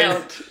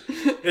 count.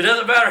 It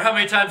doesn't matter how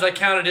many times I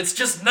counted. It's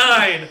just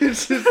 9.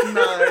 It's just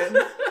 9.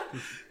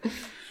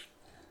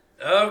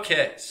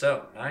 Okay,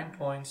 so 9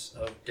 points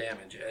of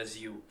damage as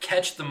you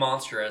catch the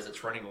monster as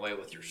it's running away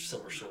with your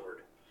silver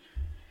sword.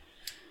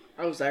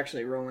 I was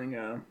actually rolling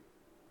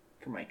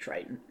for my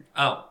trident.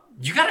 Oh,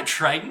 you got a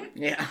trident?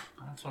 Yeah.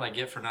 That's what I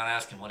get for not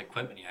asking what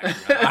equipment you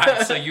actually have.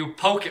 Alright, so you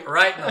poke it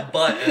right in the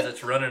butt as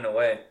it's running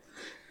away.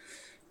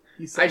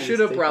 I should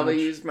have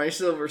probably used my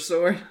silver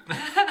sword.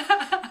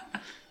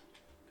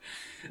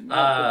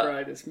 Not the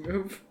brightest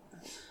move.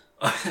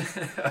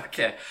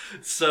 Okay,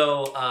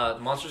 so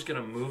the monster's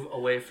going to move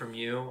away from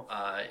you.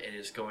 It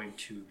is going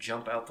to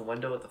jump out the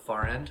window at the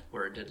far end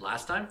where it did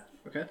last time.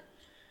 Okay.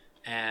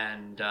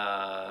 And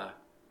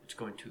it's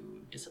going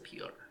to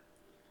disappear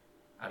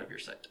out of your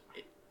sight.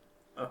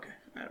 Okay,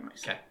 out of my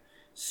sight. Okay,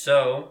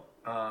 so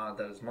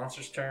that is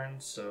monster's turn.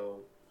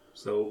 So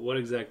what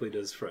exactly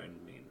does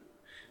frightened mean?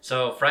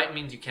 So frightened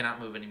means you cannot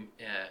move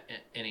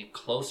any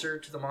closer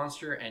to the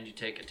monster, and you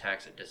take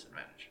attacks at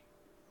disadvantage.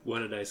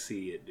 What did I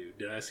see it do?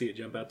 Did I see it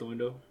jump out the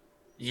window?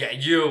 Yeah,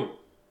 you.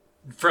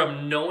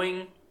 From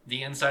knowing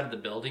the inside of the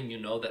building, you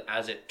know that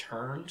as it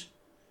turned,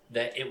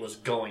 that it was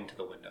going to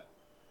the window.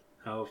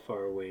 How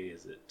far away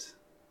is it?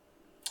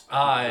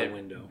 The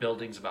window.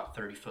 Building's about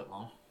 30 foot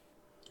long.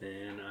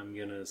 And I'm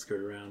gonna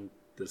skirt around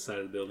the side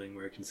of the building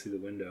where I can see the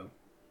window.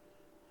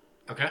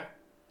 Okay.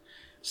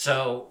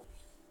 So,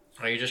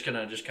 are you just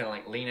gonna kind of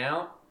like lean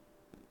out?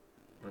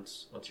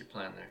 What's your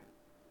plan there?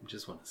 I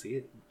just want to see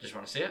it. Just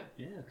want to see it?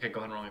 Yeah. Okay,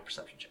 go ahead and roll me a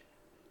perception check.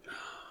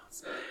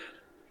 It's bad.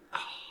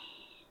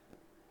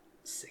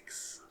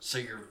 6. So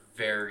you're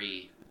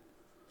very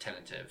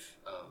tentative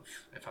of,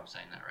 if I'm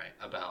saying that right,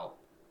 about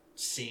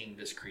seeing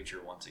this creature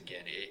once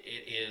again.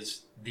 It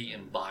is the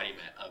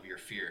embodiment of your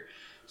fear.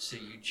 So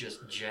you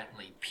just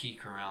gently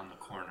peek around the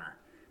corner.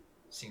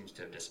 Seems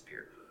to have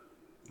disappeared.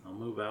 I'll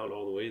move out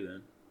all the way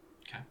then.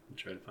 Okay. And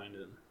try to find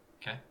it.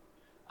 Okay.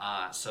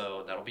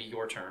 So that'll be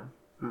your turn.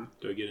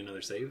 Do I get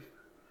another save?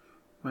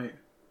 Wait.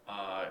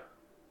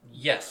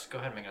 Yes. Go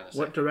ahead and make another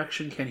What save.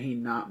 direction can he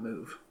not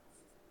move?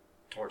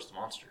 Towards the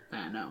monster.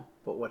 I know,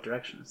 but what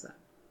direction is that?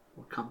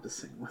 We're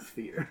compassing with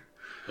fear.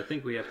 I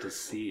think we have to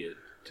see it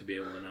to be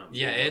able to not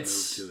Yeah, move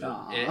it's to it.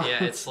 Aw.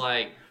 it's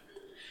like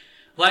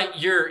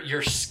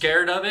you're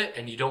scared of it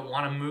and you don't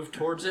want to move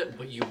towards it,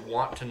 but you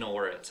want to know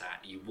where it's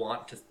at. You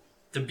want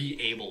to be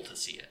able to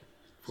see it.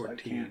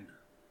 14.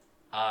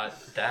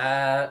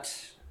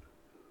 That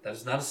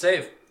is not a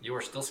save. You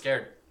are still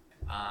scared.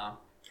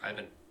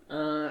 Ivan.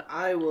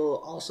 I will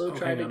also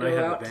try to and I go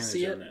have out to advantage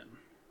see on it. that.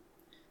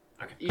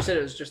 You said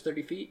it was just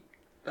 30 feet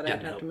that Yeah,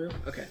 I'd have to move?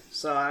 Okay,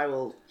 so I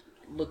will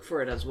look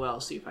for it as well,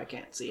 see if I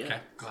can't see it. Okay,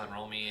 go ahead and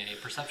roll me a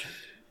perception.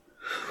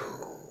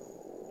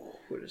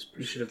 What is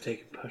You should have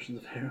taken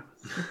potions of heroin.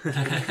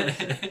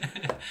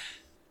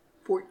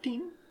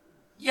 14?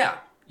 Yeah,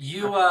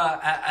 you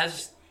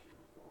as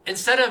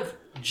instead of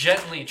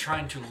gently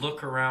trying to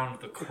look around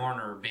the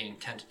corner, being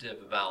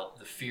tentative about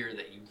the fear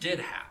that you did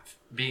have,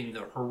 being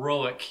the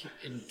heroic,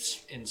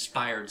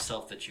 inspired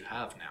self that you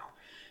have now,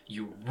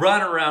 you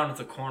run around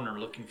the corner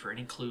looking for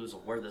any clues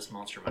of where this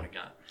monster might have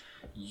gone.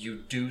 You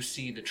do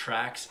see the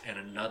tracks and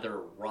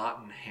another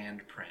rotten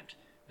handprint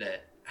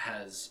that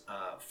has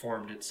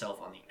formed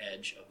itself on the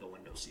edge of the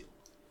window sill.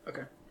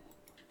 Okay.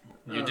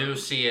 You do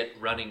see it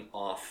running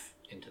off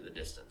into the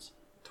distance.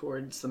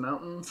 Towards the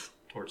mountains?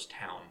 Towards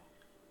town.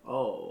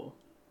 Oh.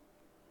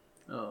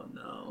 Oh,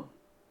 no.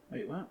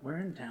 Wait, what? We're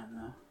in town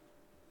now.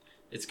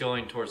 It's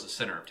going towards the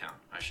center of town,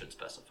 I should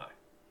specify.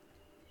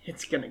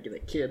 It's gonna get a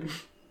kid.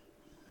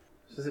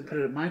 So does it put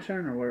it at my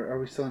turn, or are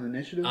we still in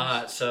initiative?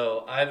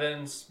 So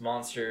Ivan's,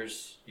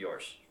 monsters,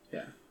 yours.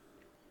 Yeah.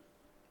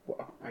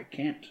 Well, I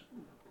can't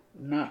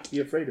not be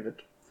afraid of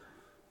it.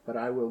 But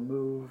I will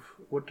move...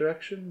 What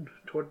direction?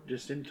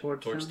 Towards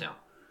Towards town.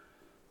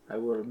 I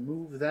will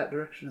move that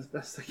direction as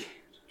best I can.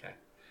 Okay.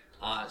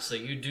 So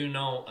you do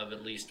know of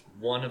at least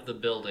one of the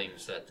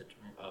buildings that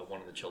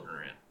one of the children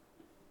are in.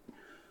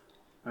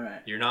 All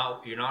right. You're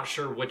not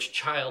sure which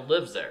child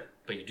lives there,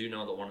 but you do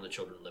know that one of the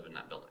children live in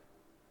that building.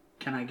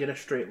 Can I get a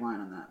straight line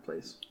on that,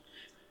 please?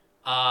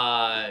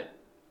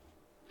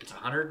 It's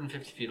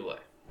 150 feet away.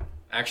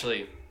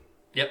 Actually,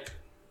 yep.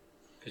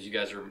 Because you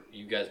guys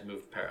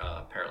moved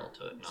parallel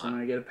to it. So I'm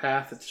going to get a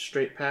path. It's a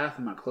straight path.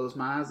 I'm going to close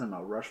my eyes and I'm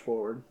going to rush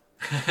forward.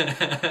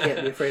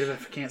 Can't be afraid of it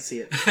if I can't see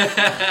it.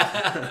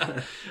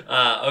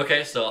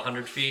 Okay, so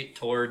 100 feet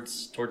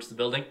towards the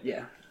building?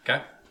 Yeah.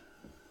 Okay.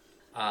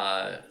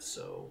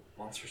 So,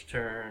 monster's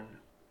turn.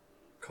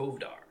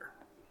 Kovdar.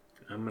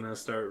 I'm going to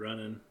start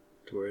running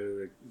to where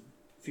the...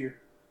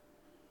 Fear.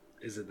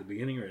 Is it the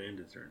beginning or end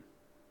of the turn?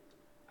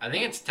 I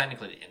think it's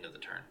technically the end of the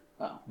turn.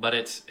 Oh.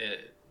 But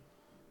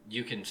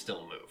you can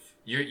still move.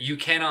 You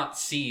cannot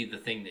see the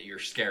thing that you're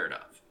scared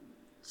of.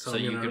 So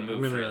you can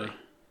move freely.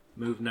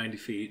 Move 90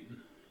 feet.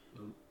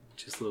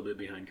 Just a little bit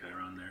behind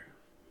Chiron there.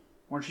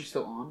 Weren't you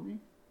still on me?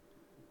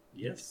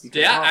 Yes.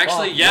 Yeah,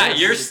 actually, yeah,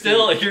 you're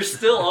still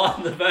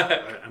on the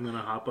back. Right, I'm going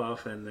to hop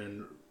off and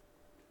then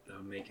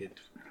make it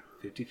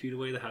 50 feet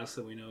away, the house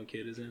that we know a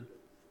kid is in.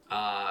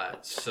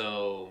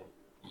 So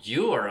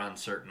you are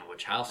uncertain of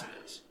which house it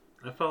is.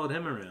 I followed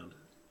him around.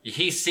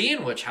 He's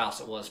seeing which house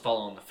it was,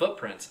 following the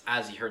footprints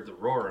as he heard the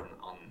roar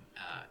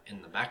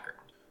in the background.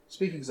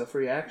 Speaking of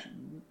free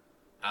action,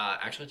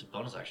 Actually, it's a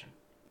bonus action.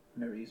 I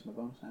never used my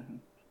bonus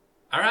action.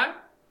 All right.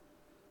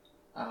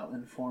 I'll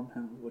inform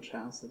him of which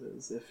house it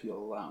is if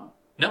you'll allow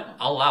it. No,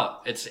 I'll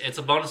allow it. It's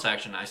a bonus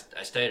action.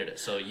 I stated it,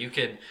 so you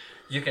can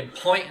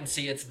point and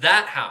see it's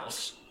that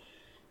house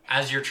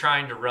as you're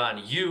trying to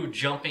run. You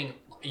jumping,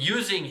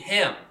 using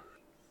him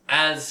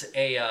as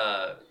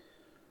a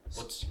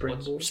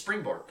Springboard?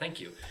 Springboard. Thank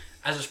you.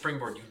 As a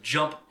springboard, you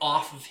jump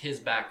off of his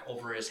back,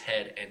 over his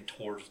head, and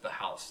towards the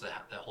house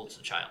that holds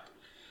the child.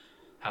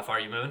 How far are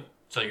you moving?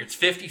 So it's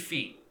 50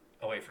 feet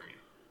away from you.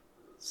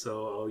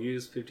 So I'll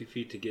use 50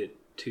 feet to get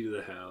to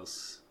the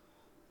house,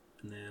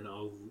 and then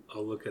I'll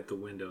look at the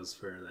windows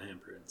for the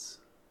handprints.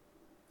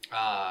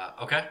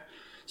 Okay.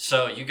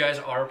 So you guys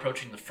are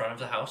approaching the front of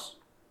the house.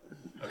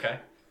 Okay.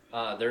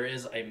 There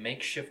is a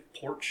makeshift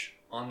porch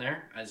on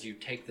there. As you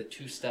take the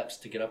 2 steps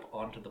to get up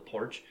onto the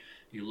porch,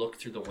 you look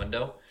through the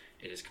window.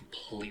 It is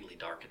completely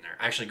dark in there.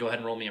 Actually, go ahead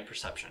and roll me a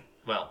perception.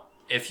 Well,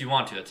 if you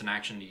want to, it's an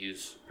action to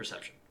use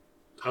perception.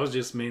 I was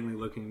just mainly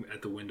looking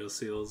at the window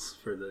seals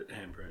for the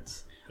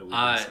handprints.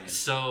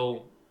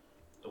 So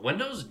the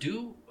windows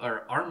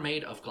are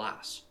made of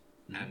glass,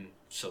 and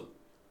so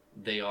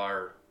they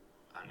are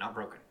not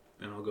broken.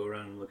 And I'll go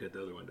around and look at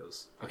the other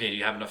windows. Okay, do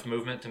you have enough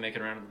movement to make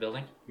it around to the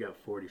building? You got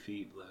 40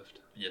 feet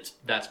left.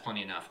 That's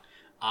plenty enough.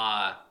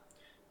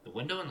 The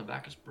window in the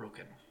back is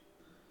broken.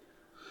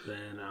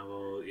 Then I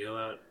will yell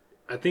out,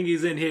 "I think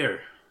he's in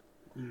here."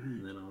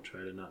 And then I'll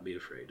try to not be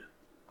afraid.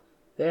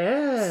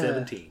 Yeah.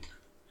 17.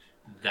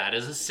 That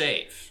is a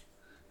save.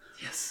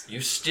 Yes.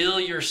 You steel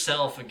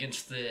yourself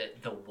against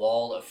the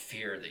wall of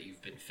fear that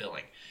you've been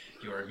feeling.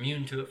 You are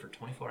immune to it for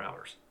 24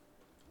 hours.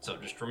 So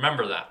just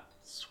remember that.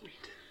 Sweet.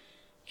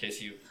 In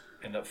case you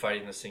end up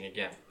fighting this thing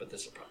again. But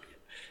this will probably be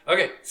it.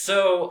 Okay,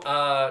 so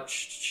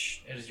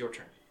it is your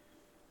turn.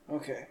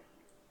 Okay.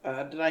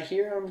 Did I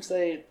hear him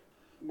say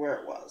where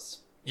it was?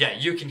 Yeah,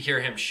 you can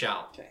hear him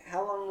shout. Okay.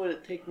 How long would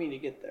it take me to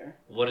get there?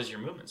 What is your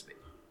movement speed?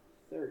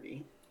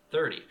 30.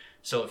 30.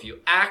 So if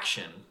you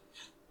action,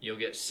 you'll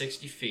get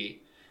 60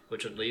 feet,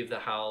 which would leave the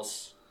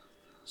house.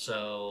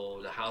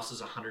 So the house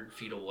is 100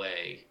 feet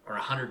away, or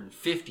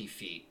 150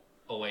 feet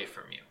away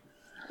from you.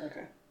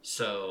 Okay.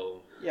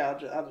 So yeah,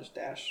 I'll just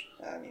dash.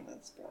 I mean,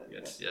 that's probably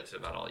that's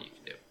about all you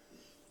can do.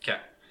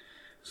 Okay.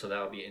 So that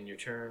would be in your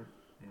turn.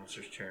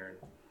 Monster's turn.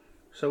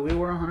 So we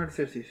were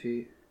 150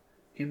 feet.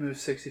 He moved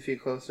 60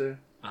 feet closer.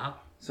 Uh-huh.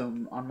 So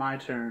on my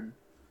turn,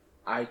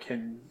 I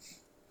can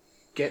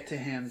get to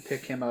him,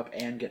 pick him up,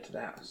 and get to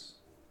the house.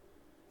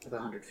 With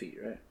 100 feet,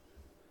 right?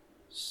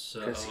 So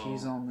Because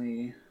he's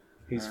only...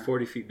 He's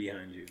 40 feet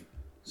behind you.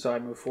 So I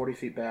move 40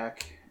 feet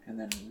back, and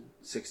then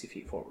 60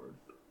 feet forward.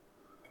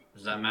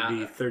 Does that Be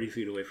matter? 30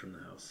 feet away from the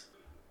house.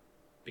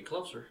 Be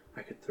closer.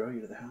 I could throw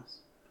you to the house.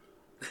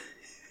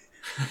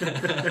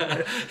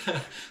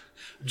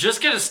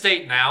 Just gonna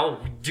state now,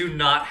 we do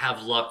not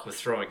have luck with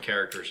throwing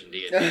characters in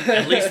D&D.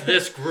 At least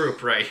this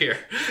group right here.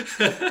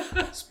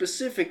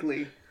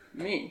 Specifically,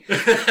 me.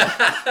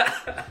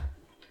 But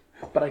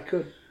I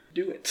could.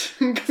 Do it.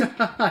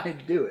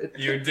 I'd do it.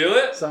 You do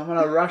it? So I'm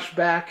going to rush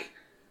back,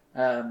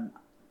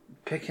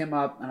 pick him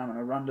up, and I'm going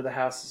to run to the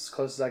house as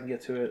close as I can get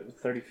to it with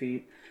 30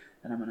 feet,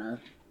 and I'm going to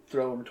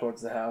throw him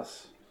towards the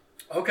house.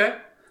 Okay.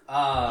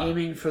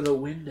 Aiming for the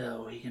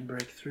window he can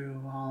break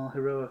through all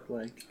heroic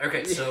like.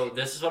 Okay, so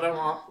this is what I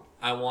want.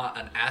 I want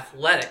an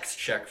athletics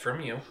check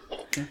from you,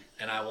 Okay.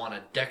 and I want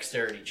a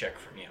dexterity check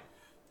from you.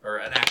 Or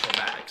an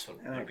acrobatics would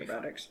be fine.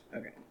 Acrobatics.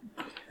 Okay.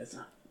 That's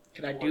not.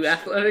 Can I do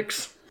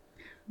athletics?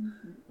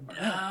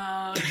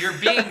 You're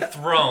being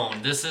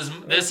thrown. This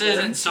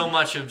isn't so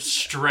much of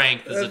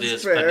strength as it That's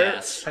is fair.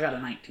 finesse. I got a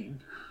 19.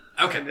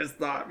 I Okay. just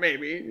thought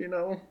maybe,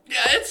 Yeah,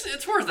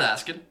 it's worth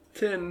asking.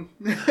 10.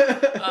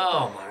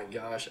 Oh my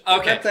gosh.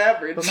 Okay. That's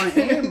average. But my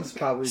aim's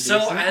probably So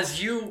decent.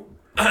 as you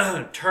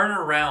turn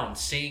around,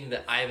 seeing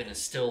that Ivan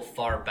is still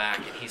far back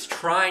and he's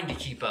trying to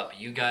keep up,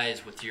 you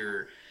guys with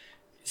your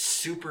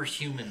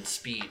superhuman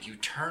speed, you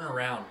turn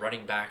around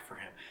running back for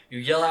him. You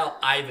yell out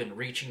Ivan,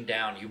 reaching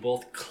down. You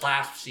both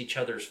clasp each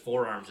other's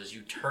forearms as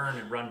you turn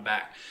and run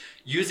back.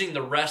 Using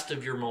the rest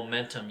of your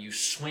momentum, you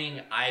swing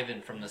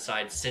Ivan from the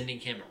side, sending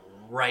him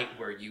right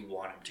where you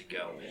want him to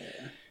go.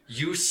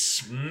 You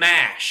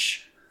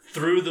smash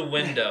through the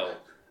window.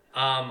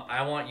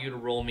 I want you to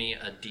roll me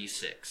a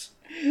d6.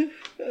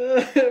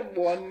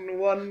 1,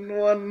 1,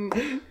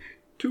 1,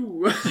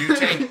 2. You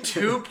take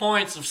 2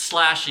 points of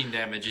slashing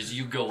damage as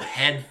you go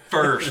head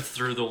first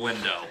through the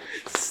window.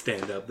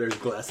 Stand up. There's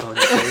glass on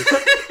your face.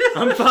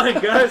 I'm fine,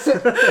 guys.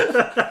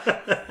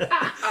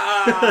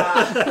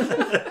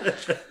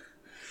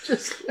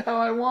 Just how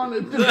I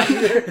wanted to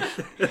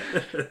be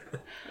there.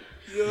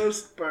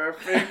 Just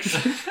perfect.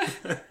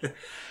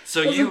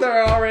 So Wasn't you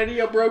there already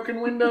a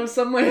broken window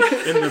somewhere?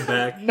 In the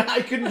back. No,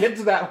 I couldn't get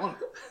to that one.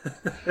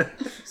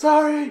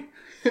 Sorry.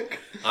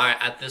 Alright,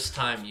 at this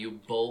time you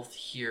both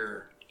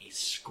hear a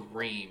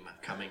scream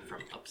coming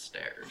from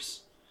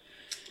upstairs.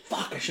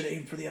 Fuck, I should have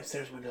aimed for the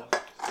upstairs window.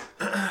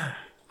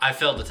 I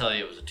failed to tell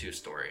you it was a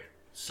 2-story.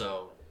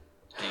 So,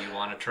 do you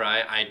want to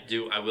try?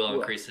 I will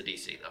increase the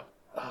DC though.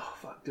 Oh,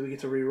 fuck. Do we get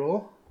to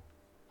reroll?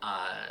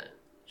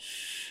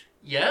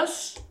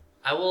 Yes,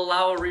 I will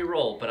allow a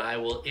reroll, but I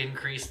will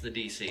increase the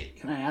DC.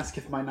 Can I ask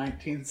if my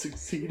 19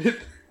 succeeded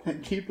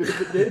and keep it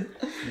if it did?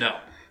 No.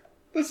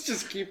 Let's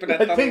just keep it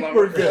at I the think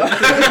level. we're good.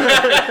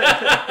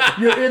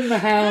 You're in the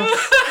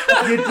house.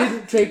 You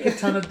didn't take a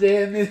ton of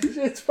damage.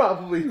 It's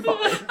probably fine.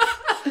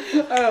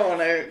 I don't want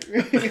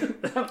to.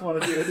 I don't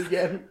want to do it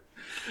again.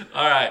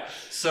 All right.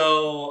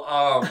 So,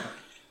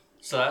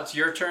 so that's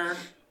your turn.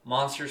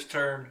 Monster's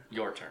turn.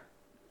 Your turn.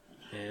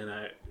 And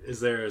is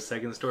there a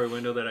second story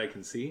window that I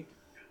can see?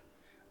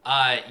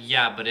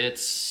 Yeah, but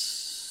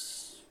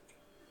it's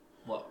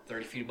what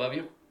 30 feet above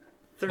you.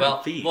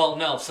 30 feet. Well,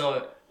 no.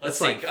 So let's That's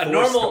see. like A 4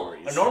 normal,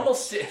 stories. a normal.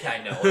 I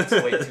know it's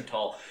way too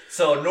tall.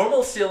 So a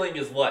normal ceiling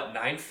is what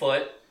 9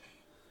 foot.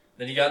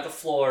 Then you got the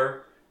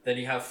floor. Then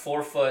you have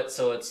 4 foot.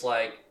 So it's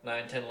like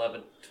 9, 10,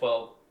 11,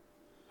 12.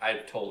 I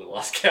totally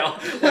lost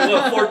count.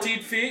 What,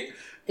 14 feet?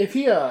 If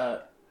he's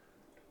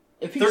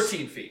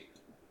 13 feet.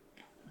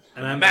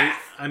 And I'm Math.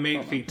 I'm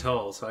 8 feet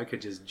tall, so I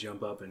could just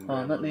jump up and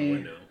grab let on me- the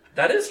window.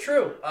 That is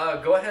true.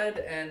 Go ahead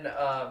and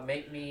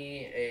make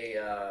me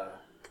a.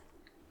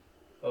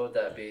 What would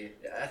that be?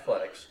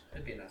 Athletics.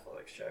 It'd be an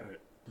athletics check.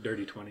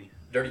 Dirty 20.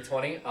 Dirty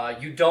 20.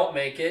 You don't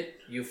make it.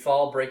 You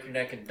fall, break your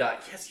neck, and die.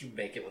 Yes, you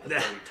make it with a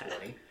dirty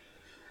 20.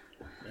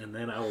 And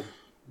then I will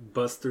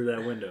bust through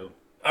that window.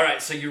 All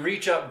right, so you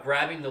reach up,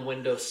 grabbing the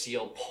window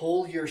seal,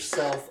 pull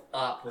yourself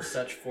up with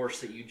such force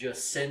that you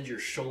just send your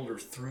shoulder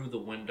through the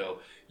window.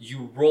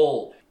 You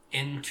roll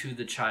into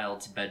the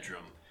child's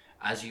bedroom.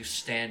 As you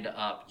stand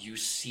up, you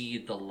see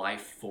the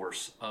life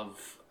force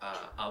of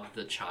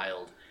the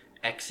child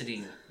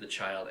exiting the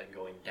child and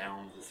going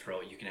down the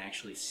throat. You can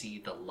actually see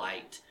the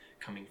light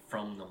coming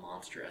from the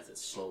monster as it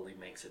slowly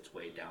makes its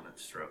way down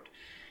its throat.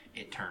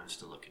 It turns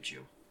to look at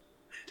you.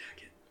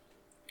 Attack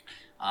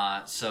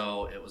it.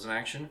 So it was an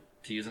action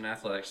to use an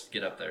athletics to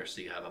get up there, so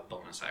you have a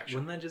bonus action.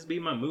 Wouldn't that just be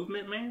my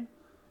movement, man?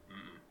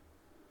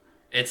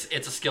 It's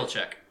a skill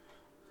check.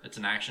 It's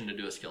an action to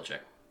do a skill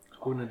check.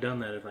 I wouldn't have done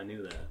that if I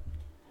knew that.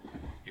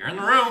 You're in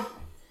the room.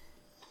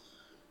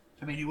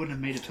 I mean, you wouldn't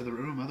have made it to the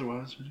room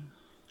otherwise, would you?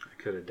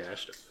 I could have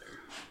dashed up there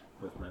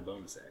with my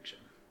bonus action.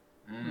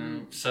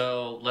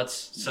 So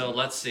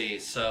let's see.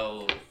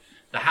 So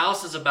the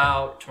house is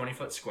about 20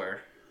 foot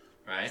square,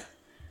 right?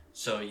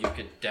 So you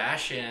could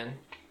dash in.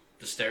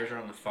 The stairs are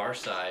on the far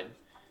side.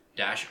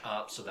 Dash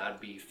up, so that'd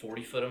be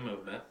 40 foot of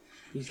movement.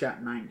 He's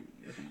got 90,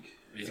 I think.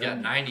 He's got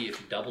 90 if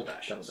you double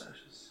dashes. Double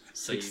dashes.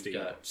 So 60.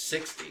 you've got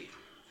 60.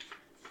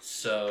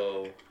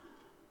 So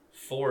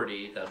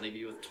 40, that'd leave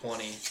you with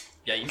 20.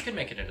 Yeah, you can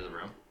make it into the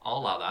room. I'll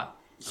allow that.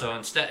 So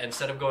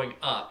instead of going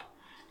up,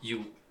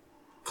 you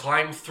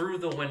climb through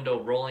the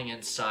window, rolling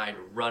inside,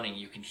 running.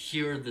 You can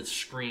hear the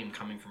scream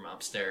coming from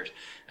upstairs.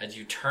 As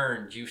you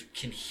turn, you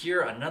can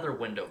hear another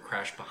window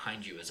crash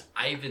behind you as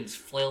Ivan's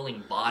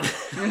flailing body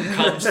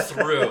comes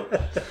through.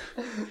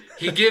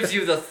 He gives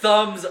you the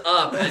thumbs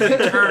up as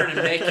you turn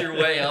and make your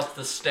way up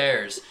the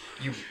stairs.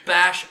 You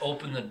bash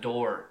open the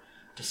door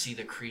to see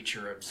the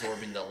creature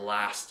absorbing the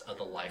last of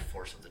the life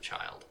force of the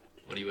child.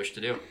 What do you wish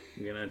to do?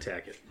 I'm gonna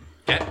attack it.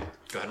 Okay,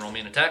 go ahead and roll me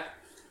an attack.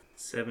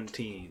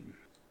 17.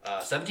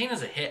 17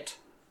 is a hit.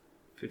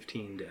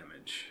 15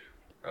 damage.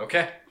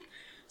 Okay.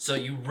 So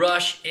you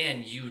rush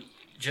in, you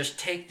just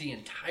take the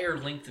entire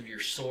length of your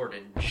sword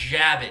and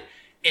jab it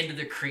into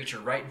the creature,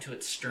 right into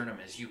its sternum,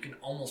 as you can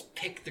almost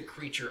pick the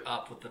creature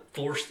up with the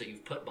force that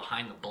you've put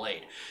behind the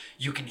blade.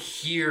 You can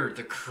hear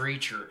the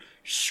creature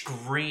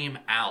scream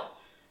out.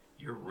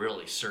 You're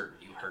really certain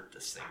you hurt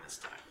this thing this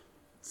time.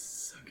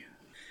 So good.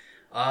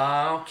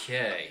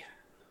 Okay.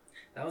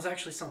 That was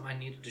actually something I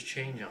needed to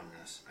change on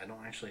this. I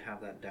don't actually have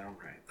that down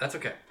right. That's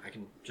okay.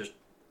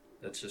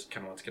 That's just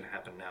kind of what's going to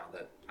happen now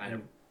that I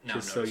have now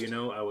Just noticed. so you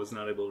know, I was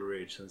not able to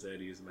rage since I had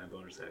to use my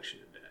bonus action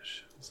to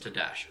dash. To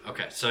dash.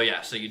 Okay, so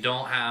yeah, so you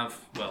don't have,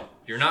 well,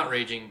 you're not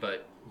raging,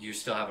 but you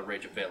still have a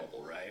rage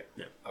available, right?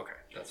 Yeah. Okay,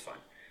 that's fine.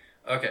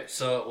 Okay,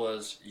 so it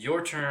was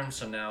your turn,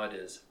 so now it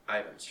is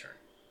Ivan's turn.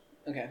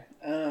 Okay.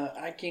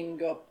 I can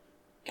go up.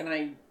 Can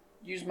I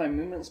use my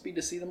movement speed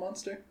to see the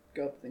monster?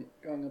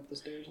 Going up the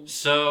stairs?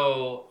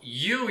 So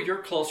you're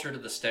closer to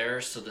the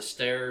stairs, so the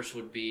stairs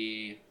would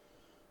be,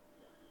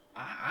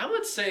 I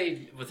would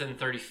say within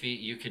 30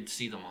 feet you could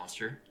see the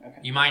monster. Okay.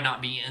 You might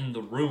not be in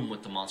the room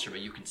with the monster,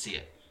 but you can see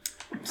it.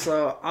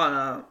 So,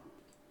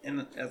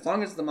 and as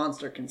long as the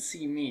monster can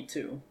see me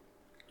too.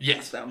 Yes.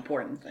 That's the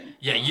important thing.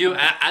 Yeah, you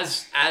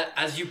as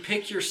you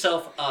pick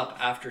yourself up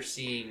after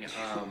seeing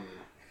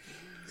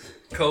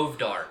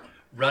Kovdar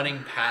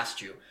running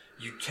past you,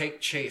 you take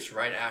chase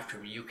right after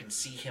him. You can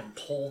see him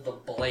pull the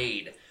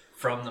blade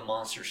from the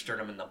monster's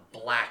sternum and the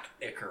black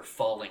ichor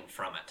falling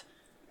from it.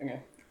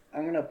 Okay.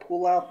 I'm gonna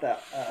pull out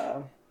that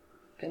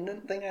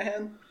pendant thing I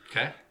had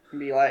Okay. and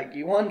be like,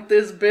 "You want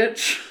this,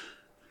 bitch?"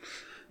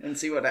 and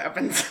see what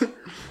happens.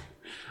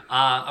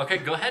 Okay,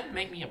 go ahead and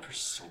make me a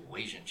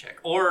persuasion check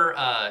or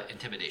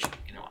intimidation.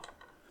 You know what?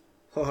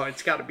 Oh,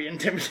 it's got to be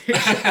intimidation.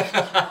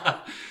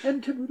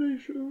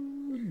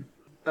 Intimidation.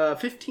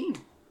 15.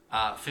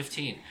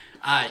 15.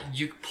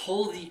 You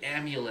pull the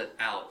amulet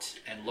out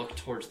and look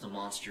towards the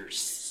monster,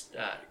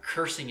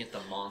 cursing at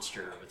the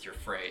monster with your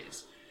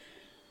phrase.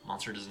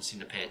 Monster doesn't seem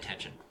to pay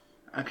attention.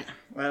 Okay.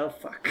 Well,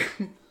 fuck.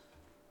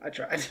 I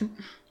tried.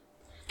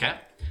 Okay.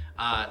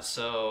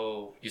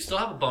 So you still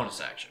have a bonus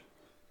action.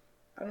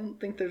 I don't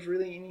think there's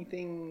really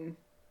anything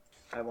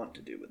I want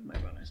to do with my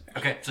bonus action.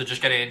 Okay, so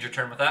just gotta end your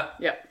turn with that?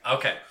 Yeah.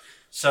 Okay.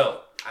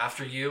 So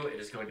after you, it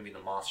is going to be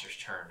the monster's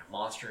turn. The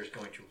monster is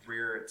going to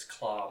rear its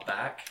claw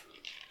back.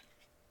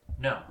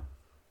 No.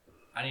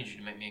 I need you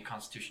to make me a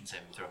Constitution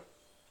saving throw.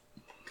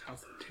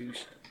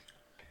 Constitution.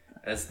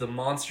 As the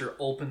monster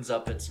opens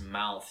up its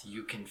mouth,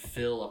 you can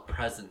feel a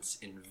presence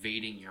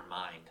invading your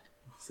mind.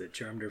 Is it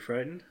charmed or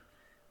frightened?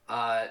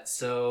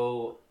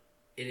 So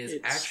it is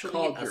It's actually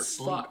called You're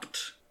asleep.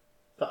 Fucked.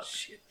 Fuck.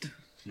 Shit.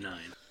 9.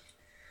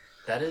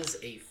 That is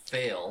a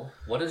fail.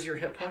 What is your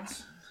hit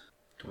points?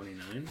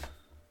 29.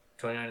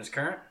 29 is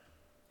current.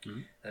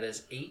 Mhm. That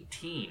is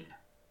 18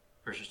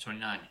 versus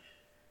 29.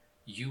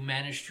 You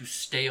manage to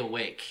stay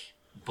awake,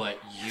 but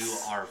you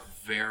are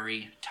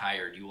very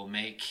tired. You will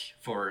make,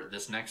 for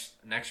this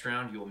next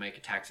round, you will make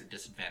attacks at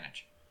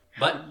disadvantage.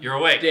 But you're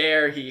awake,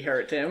 Dare he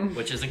hurt him.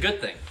 which is a good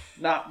thing.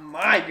 Not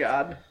my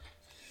god.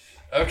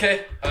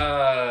 Okay,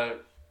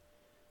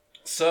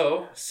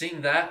 so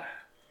seeing that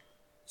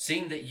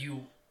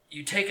you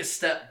take a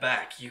step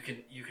back, you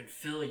can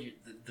feel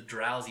the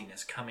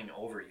drowsiness coming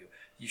over you.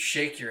 You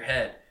shake your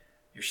head.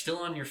 You're still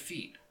on your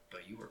feet,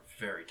 but you are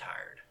very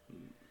tired.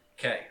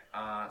 Okay,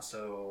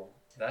 so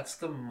that's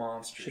the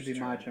monster's Should be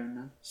my turn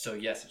now. So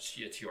yes,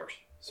 it's yours.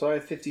 So I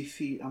have 50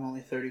 feet. I'm only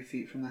 30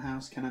 feet from the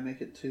house. Can I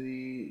make it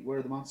to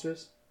where the monster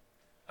is?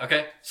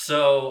 Okay,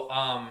 so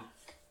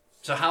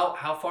so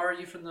how far are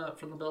you from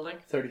the building?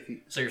 30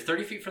 feet. So you're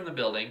 30 feet from the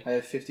building. I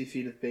have 50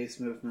 feet of base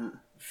movement.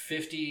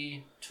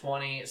 50,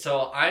 20.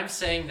 So I'm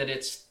saying that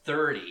it's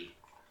 30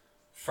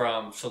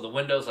 from, so the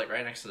window's like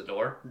right next to the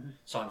door. Mm-hmm.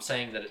 So I'm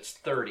saying that it's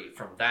 30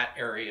 from that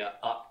area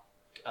up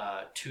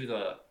to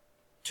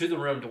the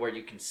room to where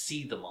you can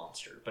see the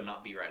monster, but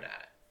not be right at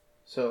it.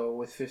 So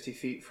with 50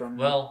 feet from...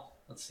 Well,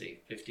 let's see,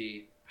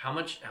 50. How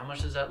much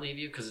does that leave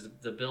you? Because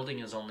the building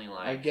is only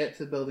like... I get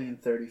to the building in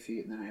 30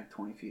 feet, and then I have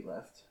 20 feet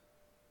left.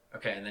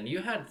 Okay, and then you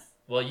had,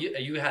 well,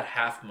 you had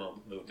half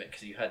movement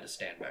because you had to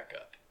stand back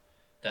up.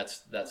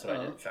 That's what I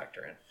didn't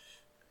factor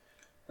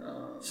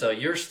in. So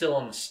you're still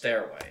on the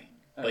stairway,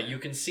 but you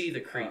can see the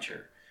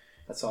creature.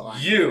 That's all I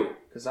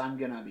Because I'm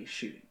going to be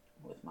shooting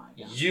with my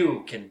gun.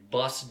 You can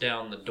bust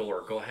down the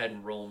door. Go ahead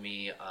and roll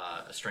me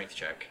a strength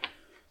check.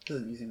 This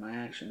isn't using my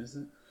action, is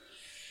it?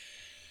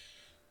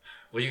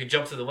 Well, you can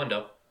jump through the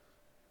window.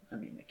 I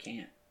mean, I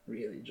can't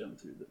really jump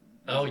through the...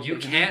 Oh, you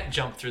can't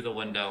jump through the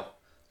window.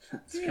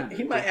 That's kinda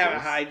He might have a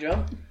ridiculous. high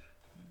jump.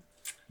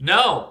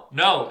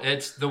 No,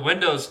 it's the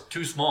window's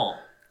too small.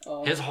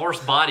 Oh. His horse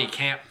body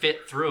can't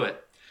fit through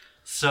it.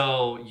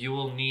 So you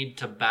will need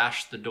to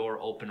bash the door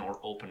open or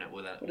open it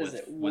with What is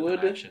it? with Wood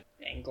an action.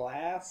 and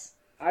glass?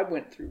 I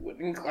went through wood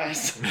and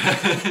glass.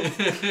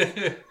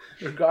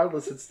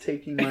 Regardless, it's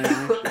taking my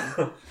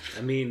action.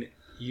 I mean,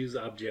 use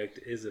object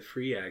is a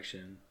free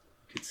action.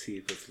 You could see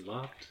if it's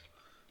locked.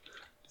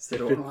 Is the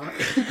door locked?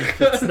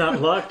 If it's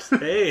not locked,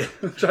 hey.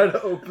 Try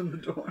to open the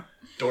door.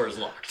 Door is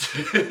locked.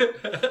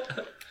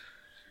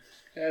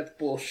 That's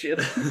bullshit.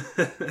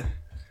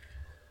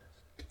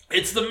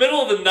 It's the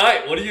middle of the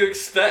night. What do you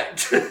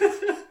expect?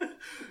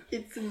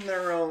 It's in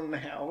their own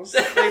house.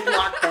 They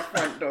locked the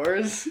front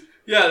doors.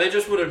 Yeah, they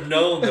just would have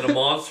known that a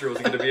monster was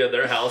going to be at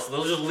their house.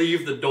 They'll just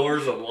leave the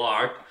doors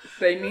unlocked.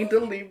 They need to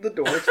leave the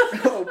doors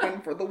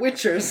open for the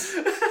witchers.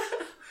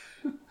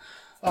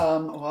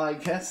 Well, I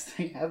guess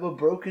they have a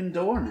broken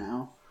door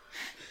now.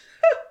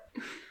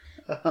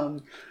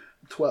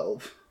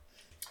 12.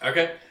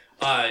 Okay.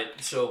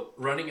 So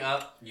running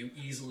up, you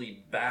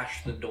easily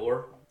bash the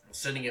door,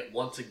 sending it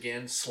once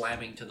again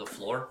slamming to the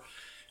floor.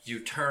 You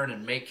turn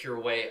and make your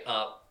way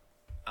up.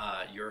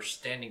 You're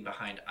standing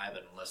behind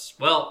Ivan, unless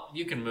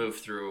you can move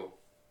through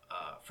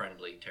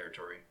friendly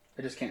territory.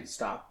 I just can't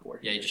stop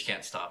working. Yeah, you just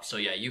can't stop. So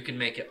yeah, you can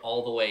make it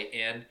all the way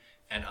in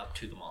and up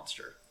to the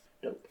monster.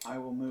 Dope. I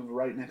will move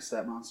right next to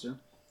that monster.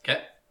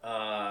 Okay.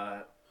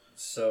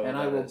 So And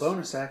I that will is-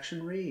 bonus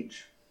action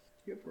rage.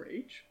 You have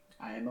rage?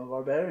 I am a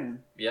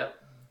barbarian. Yep,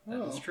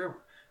 that is Oh. true.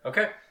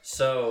 Okay,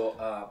 so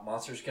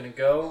monster's gonna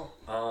go.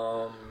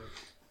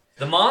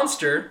 The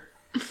monster,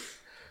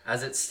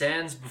 as it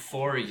stands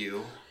before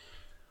you,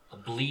 a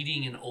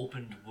bleeding and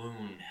opened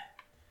wound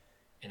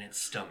in its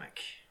stomach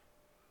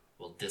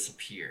will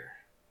disappear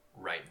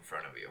right in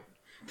front of you.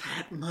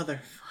 That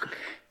motherfucker.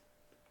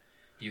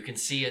 You can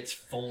see its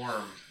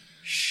form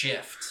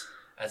shift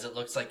as it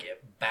looks like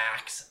it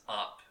backs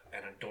up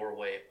and a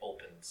doorway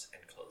opens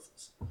and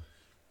closes.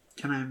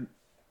 Can I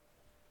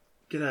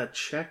get a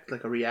check,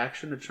 like a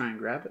reaction to try and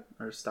grab it?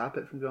 Or stop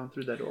it from going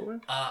through that doorway?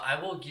 I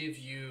will give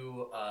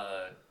you,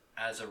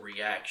 as a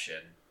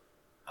reaction,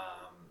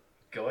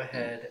 go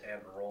ahead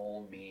and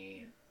roll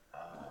me,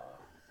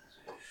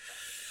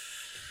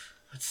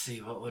 let's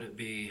see, what would it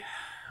be?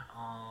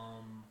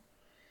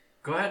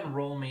 Go ahead and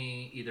roll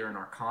me either an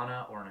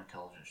Arcana or an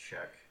Intelligence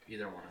check.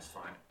 Either one is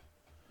fine.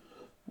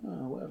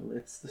 Oh, well,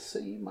 it's the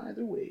same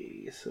either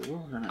way. So we're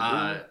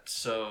gonna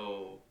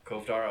So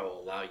Kovdara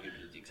will allow you to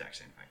do the exact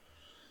same thing.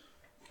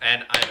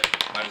 And Ivan,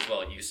 might as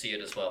well. You see it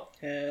as well.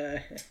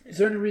 Is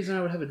there any reason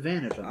I would have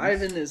advantage on this?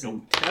 Ivan is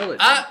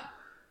intelligent.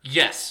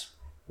 Yes.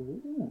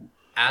 Ooh.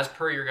 As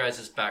per your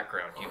guys'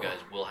 background, you guys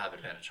will have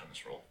advantage on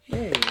this roll.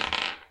 Yay.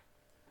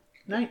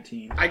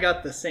 19. I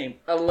got the same.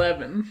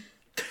 11.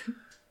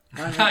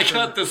 I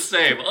got the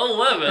same.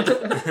 11.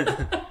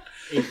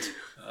 8.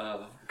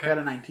 Okay. Got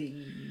a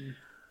 19.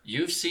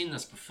 You've seen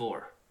this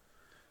before.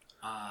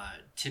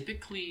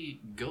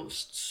 Typically,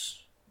 ghosts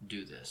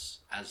do this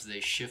as they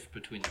shift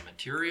between the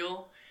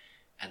material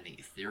and the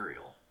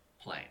ethereal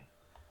plane.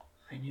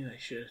 I knew I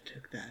should have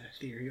took that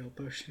ethereal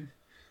potion.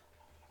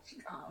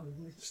 Oh,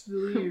 it's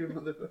still here,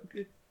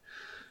 motherfucker.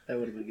 That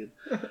would have been good.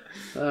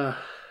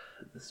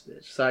 This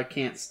bitch. So I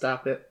can't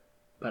stop it,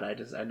 but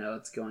I know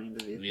it's going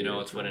to be. You know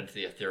it's went into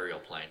the ethereal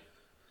plane.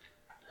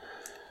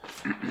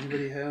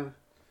 Anybody have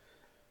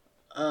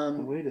a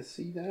way to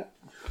see that?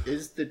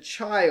 Is the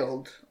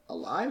child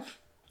alive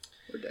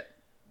or dead?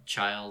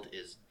 Child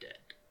is dead.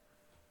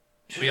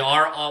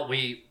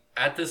 We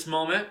at this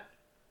moment,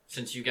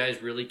 since you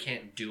guys really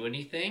can't do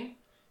anything,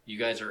 you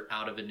guys are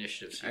out of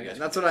initiative. So you Okay, guys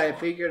that's can what I move on.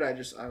 figured. I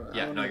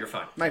Yeah, don't no, know. you're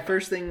fine. My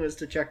first thing was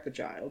to check the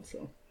child,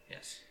 so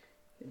Yes.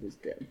 it was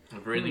dead. The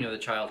breathing of the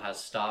child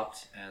has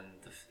stopped, and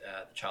the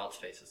child's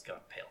face has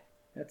gone pale.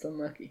 That's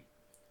unlucky.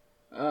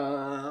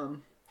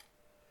 I'm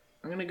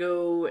gonna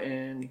go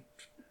and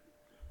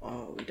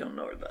we don't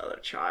know where the other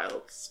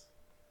child's.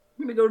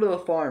 I'm gonna go to the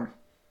farm.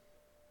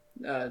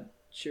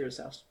 Shira's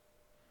house.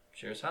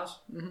 Shira's house?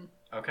 Mhm.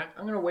 Okay.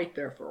 I'm gonna wait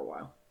there for a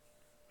while.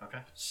 Okay.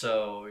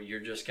 So you're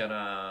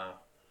gonna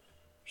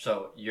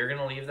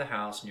leave the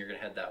house and you're gonna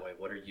head that way.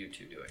 What are you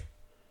two doing?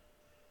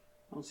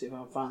 I'll see if I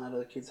can find that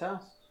other kid's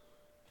house.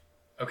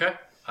 Okay.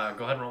 Go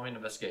ahead and roll me an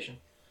investigation.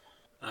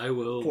 I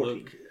will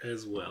 14. look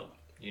as well.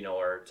 You know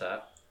where it's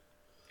at.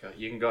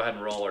 You can go ahead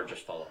and roll or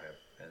just follow him.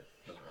 It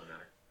doesn't really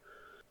matter.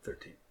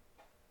 13.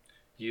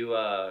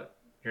 You're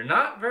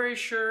not very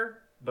sure,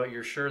 but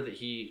you're sure that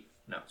he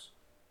knows.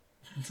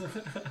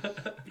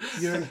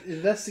 Your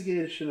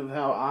investigation of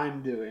how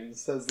I'm doing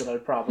says that I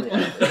probably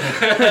have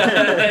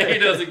it. He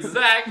knows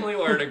exactly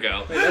where to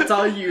go. Wait, that's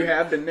all you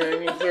have been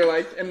doing. You're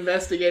like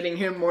investigating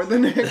him more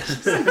than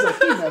Seems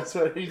like he knows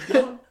where he's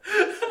going.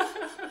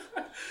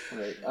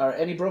 Right. Are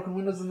any broken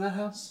windows in that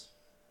house?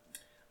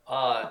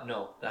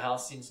 No. The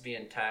house seems to be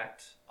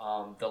intact.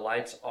 The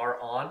lights are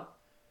on,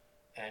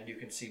 and you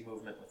can see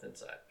movement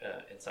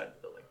inside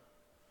the building.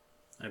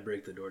 I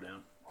break the door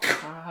down.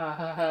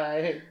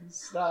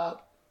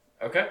 Stop.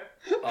 Okay.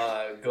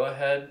 Go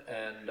ahead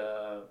and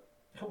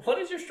what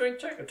is your strength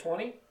check? A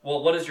 20?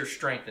 Well, what is your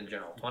strength in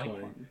general? 20?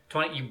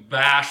 20. You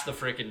bash the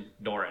freaking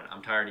door in.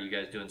 I'm tired of you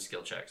guys doing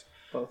skill checks.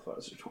 Both of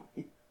us are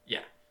 20.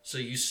 Yeah. So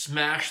you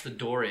smash the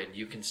door in.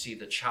 You can see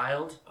the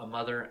child, a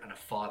mother, and a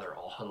father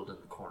all huddled in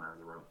the corner of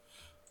the room.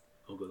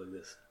 I'll go like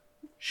this.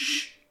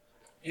 Shh.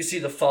 You see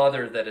the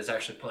father that has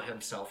actually put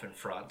himself in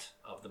front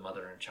of the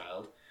mother and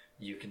child.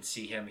 You can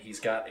see him. He's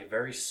got a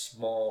very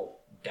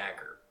small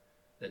dagger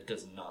that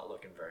does not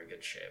look in very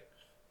good shape.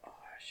 Oh,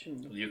 I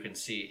shouldn't. You can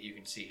see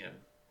him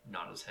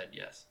nod his head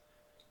yes.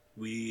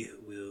 We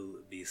will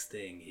be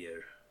staying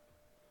here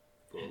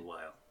for a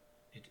while.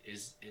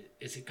 Is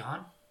it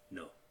gone?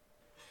 No.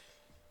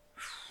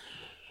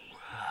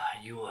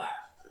 You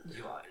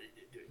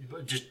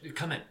just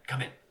come in.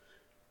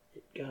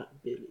 It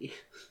got Billy.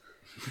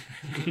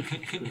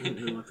 I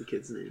don't know what the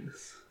kid's name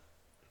is.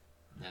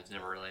 I've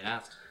never really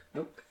asked.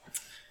 Nope.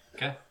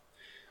 Okay.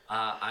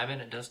 Ivan,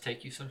 it does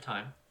take you some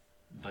time,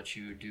 but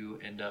you do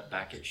end up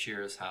back at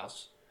Shira's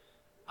house.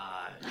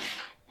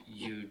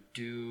 You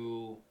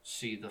do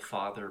see the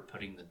father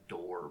putting the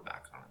door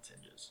back on its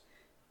hinges.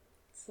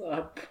 What's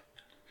up?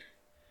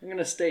 I'm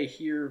gonna stay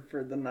here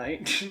for the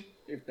night,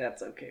 if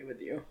that's okay with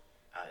you.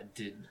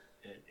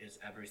 Is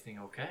everything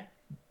okay?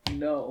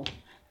 No.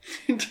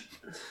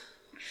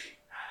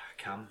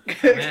 Come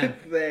in.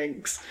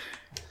 Thanks.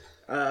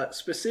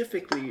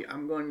 Specifically,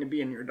 I'm going to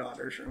be in your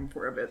daughter's room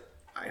for a bit.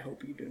 I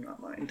hope you do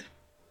not mind.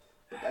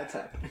 But that's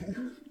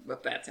happening.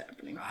 But that's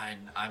happening.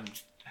 I'm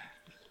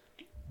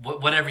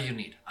whatever you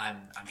need.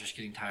 I'm just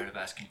getting tired of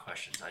asking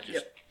questions.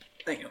 Yep.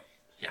 Thank you.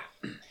 Yeah.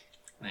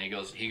 And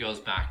he goes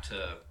back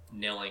to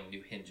nailing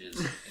new hinges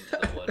into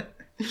the wood.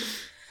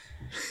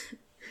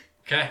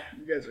 Okay.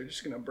 You guys are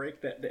just gonna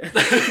break that down.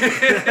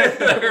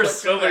 There are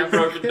so many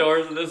broken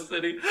doors in this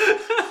city.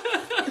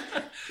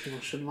 People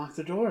shouldn't lock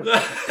their doors.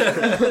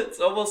 It's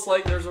almost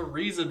like there's a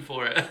reason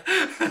for it.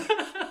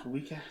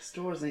 Weak ass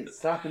doors ain't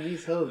stopping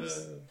these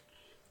hooves.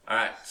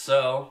 Alright,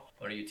 so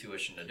what are you two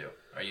wishing to do?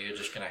 Are you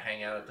just gonna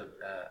hang out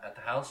at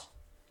the house?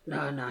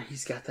 Nah,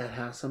 he's got that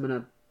house.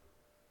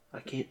 I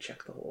can't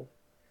check the hole.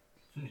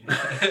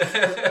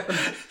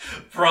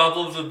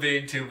 Problems of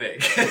being too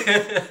big.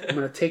 I'm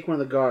gonna take one of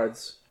the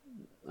guards.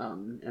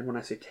 And when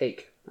I say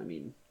take, I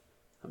mean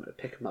I'm gonna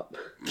pick him up.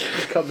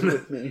 You're coming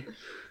with me.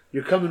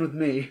 You're coming with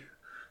me.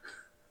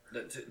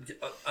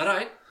 All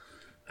right.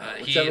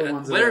 Whichever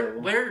one's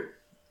available. Where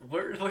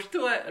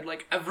do I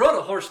like? I've rode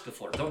a horse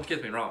before. Don't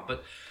get me wrong,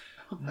 but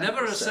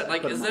never said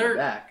like. Put Is him on there?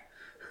 my back.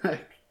 I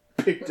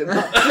picked him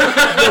up.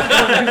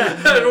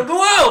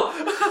 Whoa!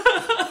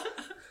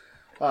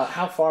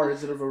 How far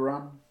is it of a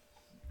run?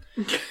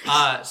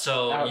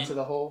 So Out to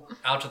the hole.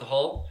 Out to the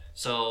hole.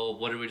 So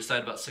what did we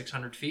decide about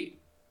 600 feet?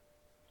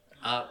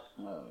 Up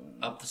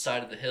the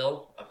side of the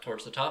hill, up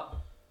towards the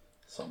top.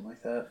 Something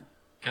like that.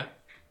 Okay.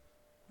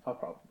 I'll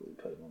probably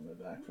put him on my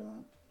back for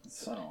that.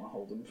 So I don't want to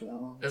hold him for that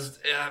long.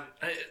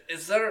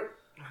 Is there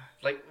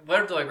like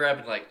where do I grab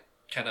it? Like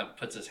kind of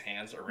puts his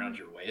hands around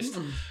your waist.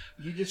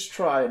 You just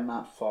try and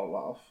not fall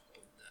off.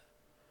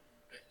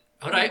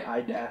 All right.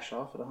 I dash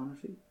off at 100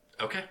 feet.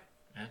 Okay.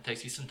 It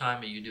takes you some time,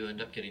 but you do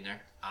end up getting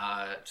there.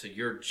 So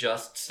you're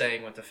just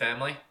staying with the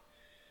family.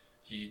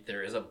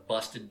 There is a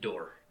busted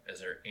door. Is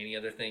there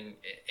anything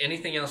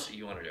else that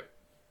you want to do?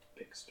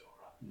 Big store.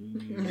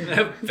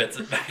 Fits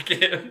it back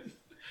in.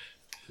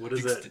 What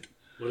does it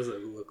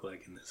look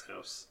like in this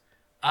house?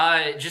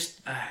 I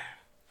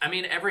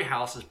mean, every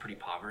house is pretty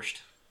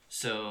impoverished.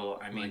 So,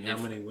 I mean... Like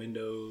how many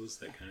windows,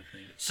 that kind of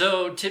thing?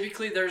 So,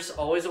 typically there's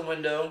always a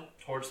window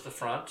towards the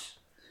front,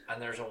 and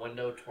there's a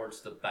window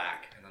towards the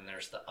back, and then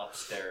there's the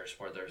upstairs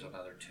where there's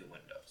another 2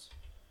 windows.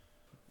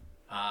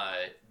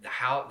 The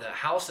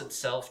house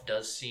itself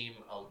does seem...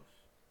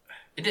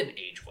 It didn't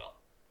age well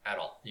at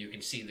all. You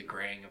can see the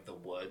graying of the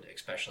wood,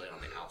 especially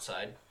on the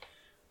outside.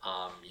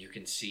 You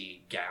can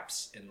see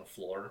gaps in the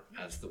floor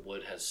as the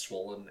wood has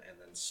swollen and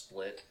then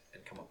split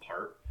and come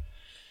apart.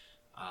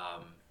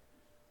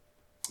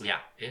 Yeah,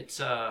 it's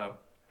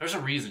there's a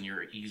reason you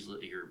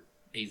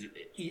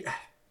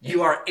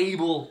are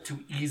able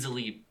to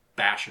easily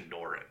bash a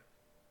door in.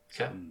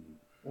 Okay.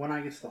 When I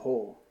get to the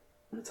hole,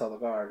 I'm gonna tell the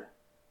guard,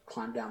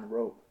 climb down the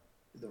rope.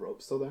 Is the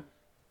rope still there?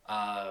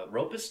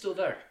 Rope is still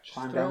there.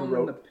 Climb Throw down him the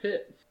rope. in the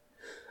pit.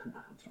 I'm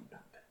not gonna throw him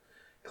down the pit.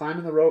 Climb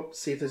in the rope.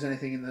 See if there's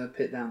anything in the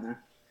pit down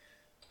there.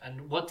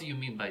 And what do you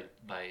mean by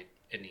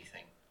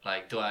anything?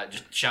 Like, do I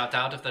just shout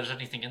out if there's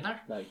anything in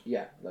there? I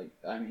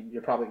mean,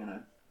 you're probably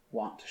gonna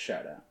want to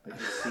shout out. Like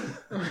you see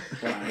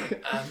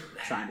when I'm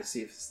trying to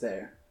see if it's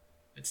there.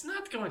 It's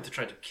not going to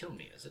try to kill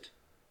me, is it?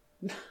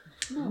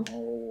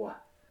 No,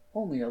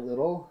 only a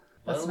little.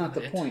 That's Well, not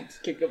the point.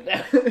 Kick him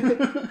down.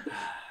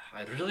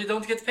 I really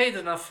don't get paid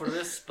enough for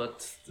this,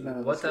 but None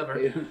of us get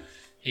whatever.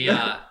 paid.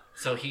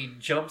 So he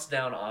jumps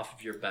down off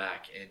of your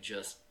back and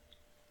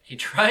he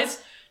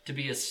tries to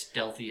be as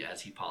stealthy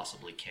as he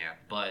possibly can,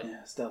 but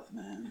Yeah, stealth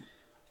man.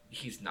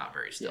 he's not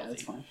very Yeah,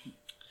 that's stealthy.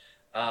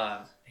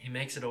 fine. He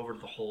makes it over to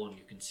the hole, and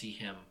you can see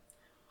him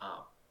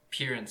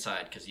peer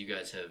inside because you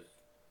guys have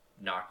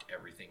knocked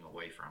everything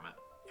away from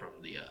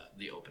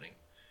the opening.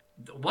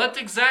 What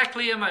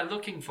exactly am I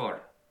looking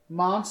for?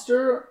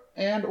 Monster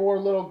and or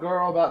little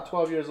girl about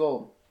 12 years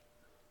old.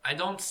 I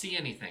don't see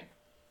anything.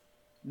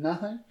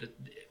 Nothing?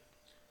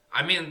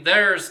 I mean,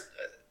 there's...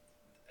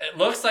 It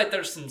looks like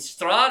there's some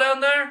straw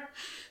down there.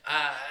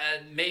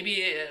 And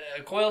maybe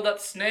a coiled up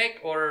snake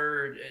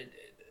or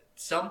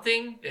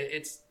something.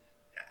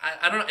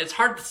 I don't know. It's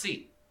hard to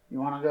see. You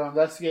want to go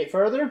investigate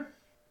further?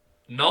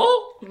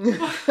 No?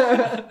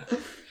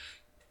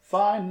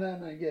 Fine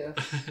then, I guess.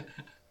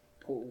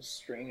 Pull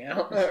string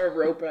out, or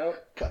rope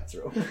out. Cut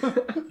through.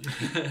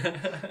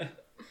 Could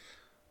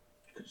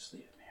just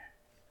leave him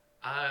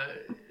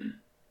here.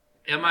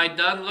 Am I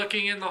done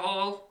looking in the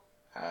hole?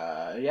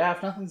 Yeah,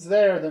 if nothing's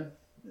there, then,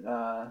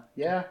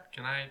 yeah.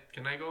 Can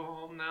I go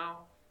home now?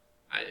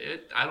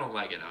 I don't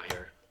like it out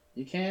here.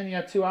 You can. You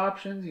have two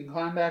options. You can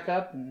climb back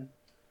up and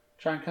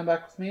try and come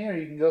back with me, or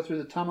you can go through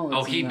the tunnel.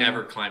 Oh, he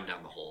never climbed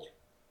down the hole.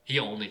 He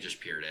only just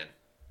peered in.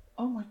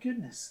 Oh my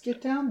goodness.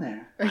 Get down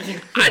there.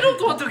 I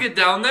don't want to get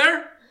down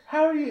there.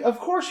 How are you? Of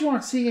course you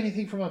aren't seeing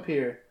anything from up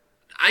here.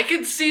 I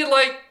can see,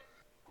 like,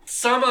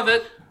 some of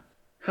it.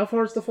 How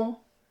far is the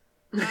fall?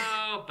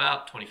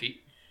 About 20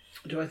 feet.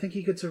 Do I think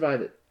he could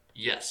survive it?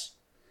 Yes.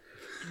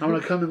 I'm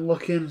going to come and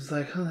look in. It's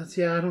like,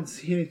 I don't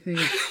see anything.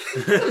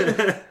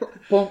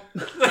 Well,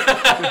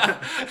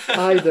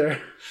 either.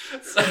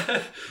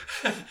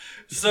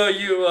 So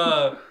you,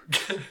 Oh,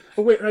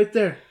 wait, right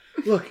there.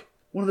 Look,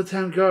 one of the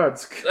town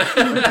guards.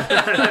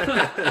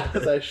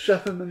 As I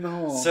shove him in the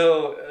hole.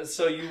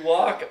 So you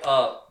walk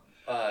up,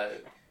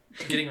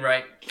 getting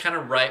kind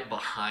of right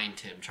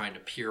behind him, trying to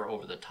peer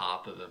over the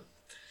top of him.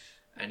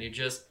 And you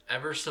just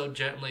ever so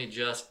gently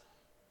just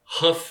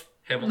hoof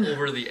him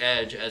over the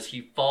edge as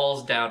he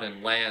falls down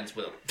and lands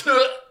with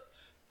a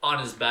on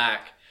his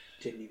back.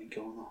 Didn't even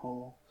go in the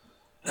hole.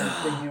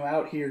 I bring you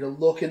out here to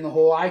look in the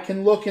hole. I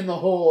can look in the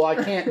hole. I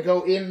can't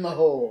go in the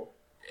hole.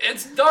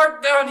 It's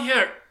dark down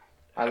here.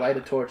 I light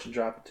a torch and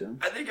drop it to him.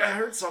 I think I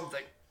heard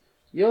something.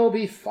 You'll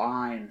be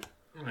fine.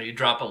 You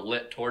drop a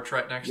lit torch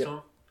right next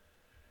to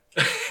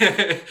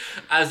him.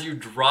 As you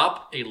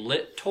drop a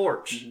lit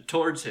torch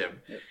towards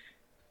him. Yep.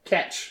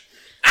 Catch.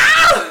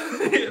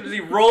 He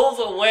rolls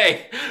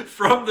away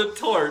from the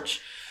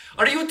torch.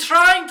 Are you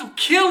trying to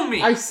kill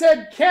me? I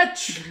said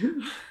catch.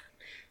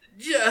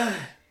 Yeah.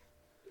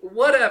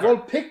 Whatever. Well,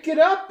 pick it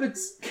up.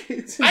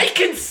 It's I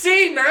can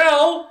see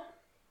now.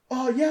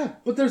 Oh, yeah,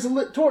 but there's a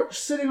lit torch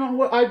sitting on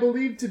what I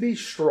believe to be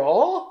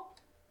straw?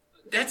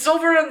 It's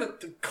over in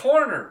the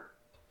corner.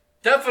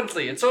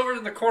 Definitely, it's over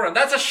in the corner.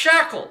 That's a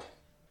shackle.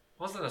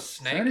 Wasn't a Is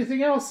snake. there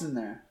anything else in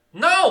there?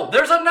 No,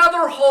 there's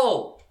another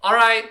hole. All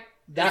right.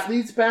 That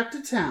leads back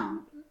to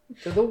town.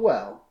 To the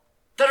well.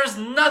 There's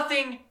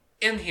nothing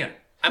in here.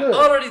 I've Good.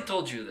 already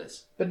told you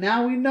this. But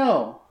now we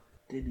know.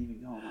 Didn't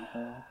even go in the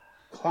hole.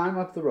 Climb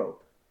up the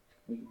rope.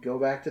 We can go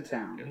back to You're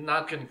town.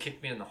 not going to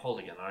kick me in the hole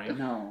again, are you?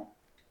 No.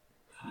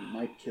 He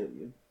might kill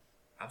you.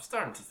 I'm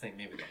starting to think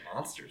maybe the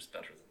monster is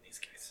better than these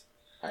guys.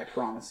 I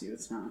promise you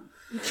it's not.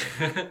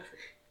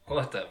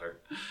 Whatever.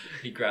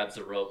 He grabs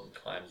a rope and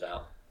climbs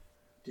out.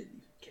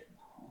 Didn't even get in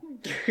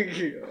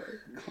the hole.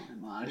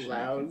 Climb on. I should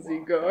Lousy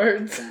make you walk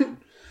guards. back to town.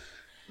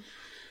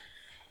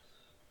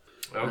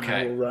 And I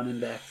Okay. will run him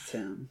back to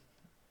town.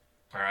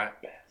 All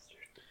right.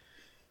 Bastard.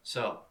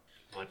 So,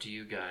 what do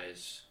you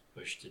guys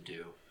wish to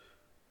do?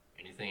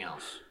 Anything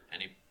else?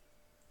 Any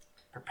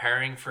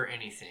preparing for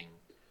anything?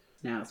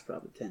 Now it's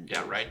probably 10.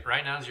 Yeah,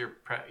 right now is your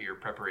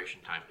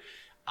preparation time.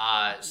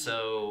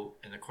 So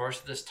in the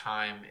course of this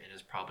time, it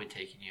is probably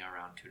taking you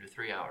around 2 to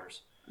 3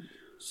 hours.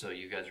 So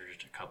you guys are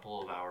just a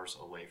couple of hours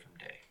away from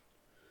day.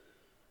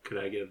 Could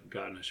I have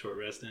gotten a short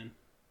rest in?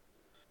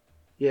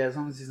 Yeah, as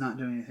long as he's not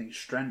doing anything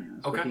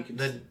strenuous. but Okay, he can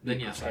then be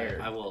yes,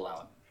 prepared. I will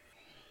allow it.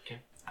 Okay,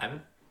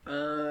 Ivan?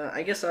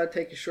 I guess I'd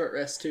take a short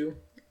rest too.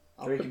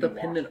 I'll Or you put can the walk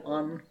pendant over.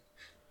 on.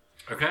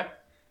 Okay.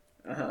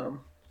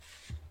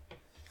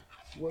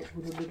 What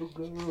would a little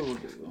girl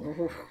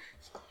do?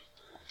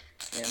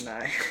 And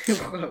I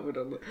would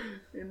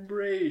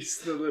embrace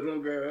the little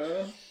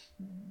girl.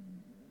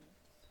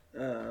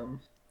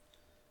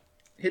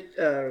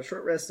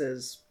 Short rest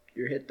is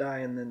your hit die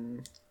and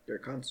then your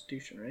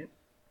constitution, right?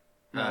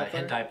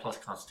 Hit die plus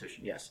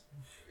constitution, yes.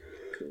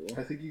 Cool.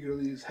 I think you can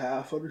only use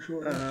half on a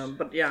short rest.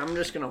 But yeah, I'm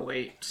just gonna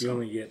wait. You So.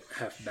 only get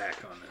half back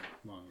on a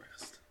long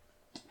rest.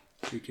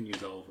 You can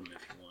use all of them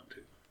if you want to.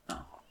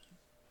 Oh.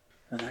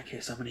 In that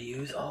case, I'm going to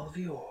use all of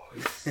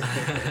yours.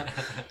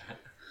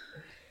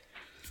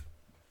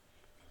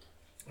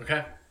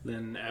 Okay.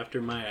 Then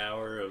after my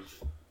hour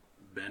of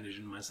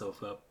bandaging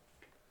myself up,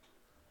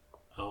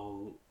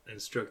 I'll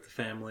instruct the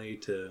family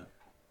to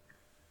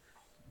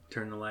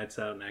turn the lights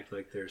out and act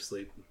like they're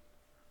asleep.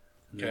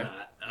 And then Okay.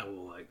 I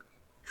will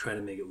try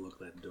to make it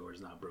look like the door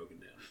is not broken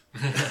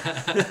down.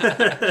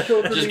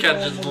 Just kind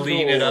of just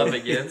lean it up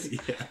against.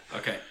 Yeah.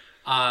 Okay.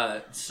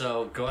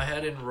 So go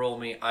ahead and roll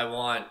me.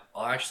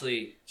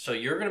 So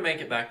you're going to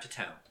make it back to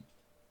town.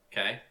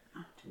 Okay.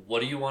 What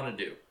do you want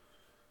to do?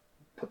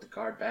 Put the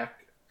guard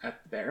back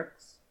at the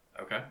barracks.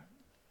 Okay.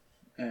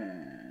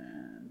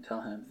 and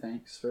tell him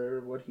thanks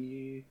for what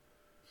he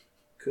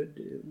could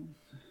do.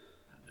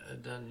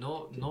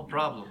 No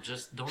problem.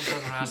 Just don't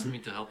ever ask me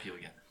to help you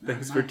again.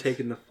 Thanks for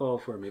taking the fall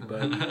for me,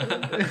 bud.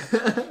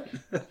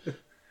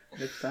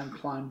 Next time,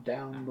 climb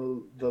down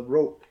the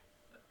rope.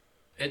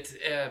 It's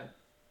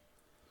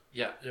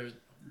yeah. There's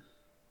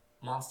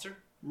monster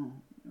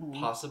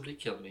possibly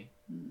killed me,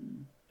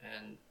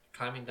 and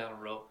climbing down a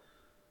rope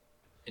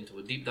into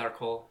a deep dark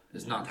hole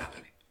is not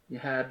happening. You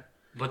had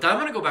But I'm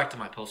gonna go back to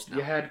my post now.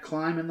 you had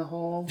climb in the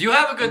hole. You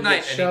have a good and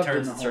night, get and he shoved in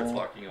turns the and starts hole,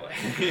 walking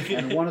away.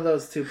 and one of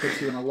those two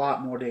puts you in a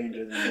lot more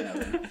danger than the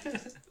other.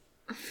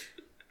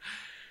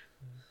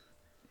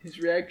 His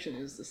reaction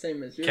is the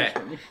same as yours. Okay,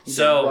 When you... You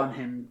so run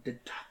him,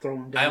 throw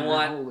him down I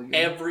that hole want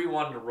again.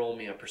 everyone to roll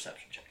me a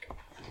perception check.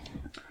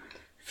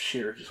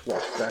 Shearer just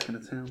walks back into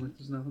town like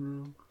there's nothing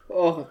wrong.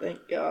 Oh,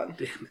 thank God.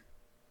 Damn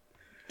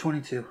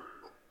 22. it.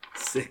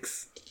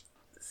 6.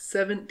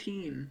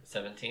 17.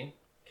 17?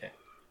 Okay.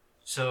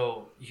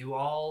 So you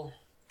all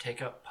take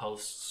up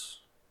posts,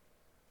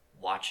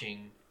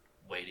 watching,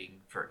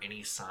 waiting for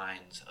any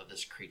signs of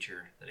this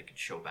creature that it could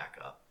show back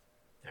up.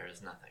 There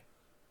is nothing.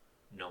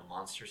 No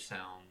monster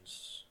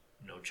sounds,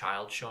 no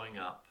child showing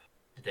up.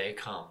 The day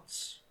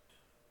comes.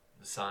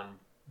 The sun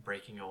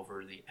breaking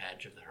over the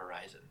edge of the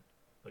horizon.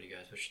 What do you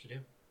guys wish to do?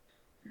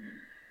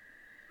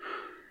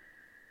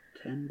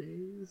 10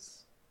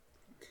 days?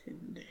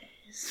 10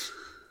 days.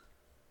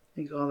 I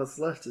think all that's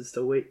left is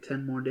to wait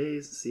 10 more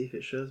days and see if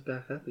it shows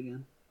back up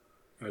again.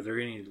 Are there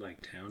any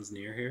like towns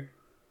near here?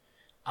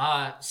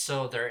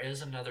 So there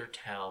is another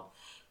town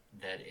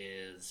that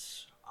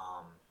is,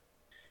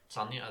 it's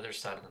on the other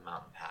side of the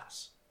mountain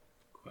pass.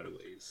 Quite a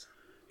ways.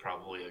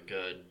 Probably a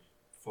good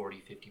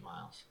 40, 50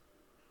 miles.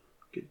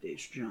 Good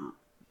day's jaunt.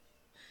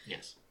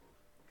 Yes.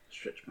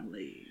 Stretch my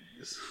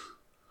legs.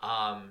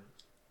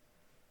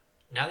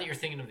 Now that you're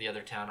thinking of the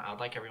other town, I would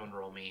like everyone to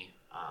roll me,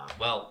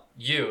 well,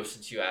 you,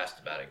 since you asked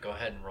about it, go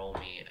ahead and roll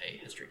me a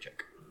history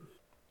check.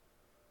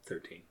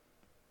 13.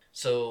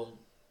 So,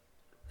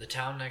 the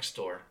town next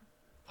door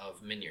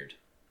of Minyard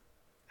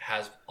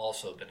has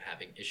also been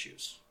having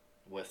issues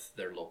with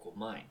their local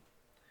mine.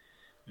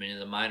 Many of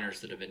the miners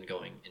that have been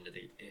going into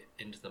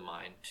the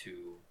mine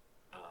to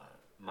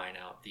mine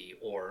out the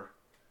ore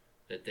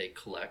that they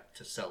collect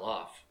to sell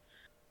off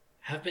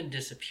have been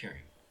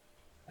disappearing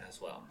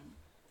as well.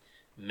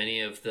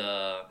 Many of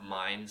the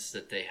mines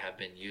that they have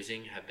been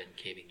using have been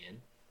caving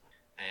in,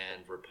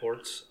 and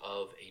reports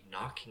of a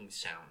knocking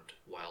sound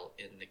while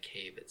in the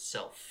cave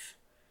itself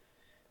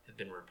have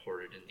been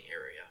reported in the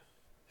area.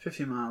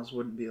 50 miles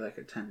wouldn't be like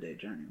a 10-day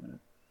journey, would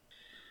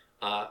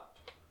it?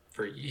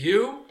 For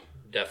you,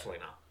 definitely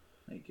not.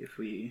 Like if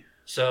we...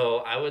 So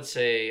I would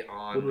say Would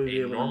on we be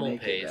a able to normal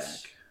make it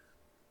pace.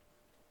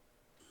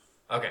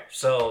 back? Okay,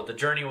 so the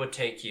journey would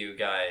take you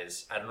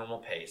guys at a normal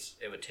pace.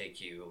 It would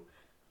take you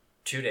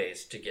 2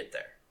 days to get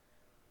there,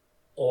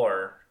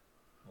 or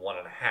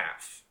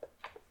 1.5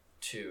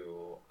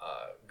 to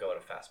go at a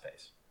fast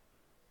pace.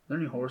 Are there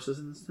any horses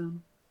in this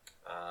town?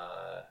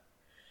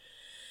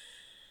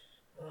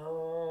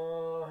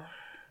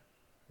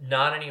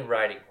 Not any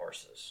riding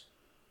horses.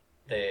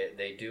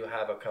 They do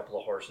have a couple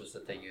of horses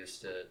that they use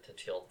to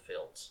till the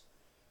fields.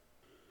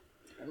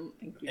 I don't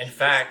think we In should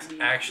fact, just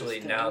leave actually,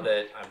 this now town.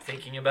 that I'm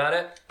thinking about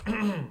it,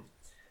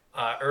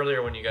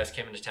 earlier when you guys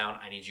came into town,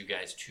 I need you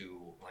guys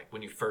to, like,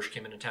 when you first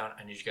came into town,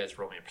 I need you guys to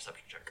roll me a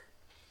perception check.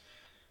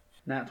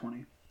 Nat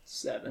 20.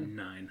 7.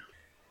 9.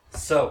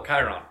 So,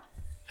 Chiron,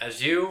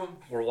 as you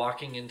were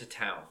walking into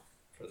town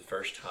for the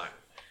first time,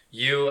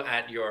 you,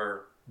 at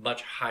your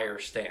much higher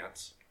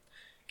stance,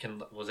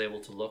 was able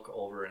to look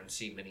over and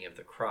see many of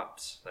the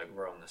crops that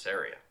grow in this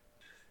area.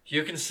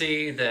 You can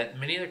see that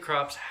many of the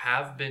crops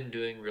have been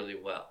doing really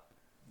well.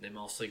 They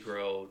mostly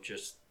grow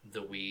just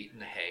the wheat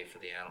and the hay for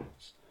the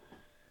animals.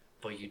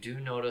 But you do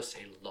notice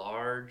a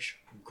large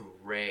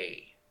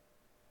gray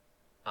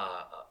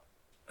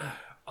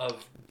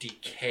of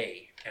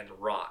decay and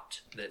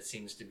rot that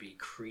seems to be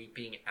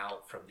creeping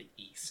out from the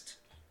east.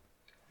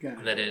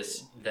 Gonna That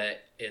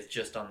is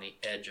just on the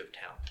edge of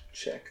town.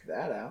 check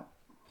that out.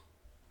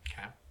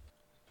 Okay.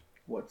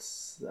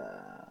 What's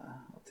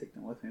I'll take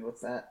them with me.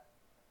 What's that?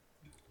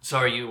 So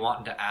are you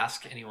wanting to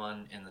ask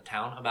anyone in the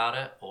town about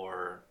it,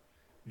 or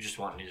just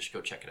wanting to just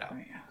go check it out?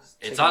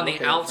 It's on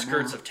the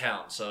outskirts of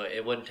town, so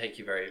it wouldn't take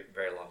you very,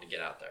 very long to get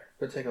out there.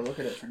 But take a look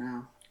at it for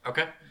now.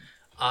 Okay.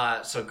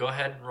 So go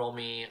ahead and roll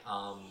me.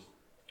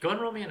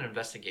 An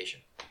investigation.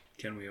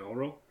 Can we all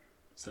roll?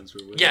 Since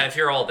we're with Yeah, them? if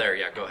you're all there,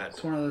 yeah, go ahead.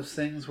 It's one of those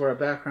things where a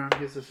background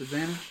gives us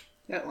advantage.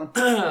 That one.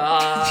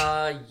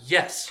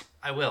 Yes,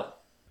 I will.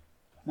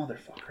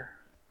 Motherfucker.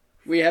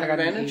 We have I got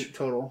an advantage? 8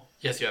 total.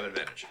 Yes, you have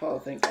advantage. Oh,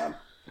 thank God.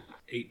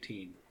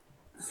 18.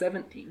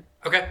 17.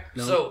 Okay,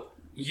 No. so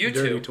you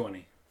Dirty two.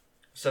 20.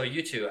 So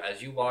you two,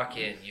 as you walk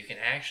in, you can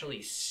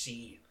actually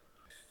see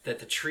that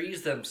the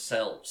trees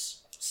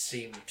themselves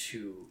seem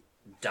to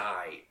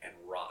die and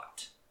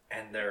rot,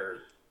 and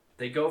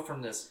they go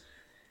from this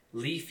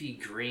leafy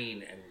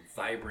green and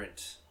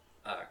vibrant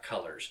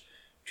colors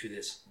to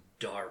this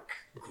dark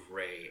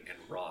gray and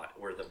rot,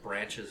 where the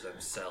branches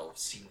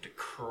themselves seem to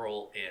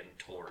curl in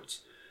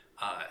towards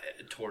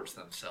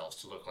themselves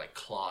to look like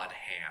clawed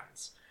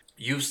hands.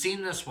 You've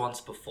seen this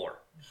once before.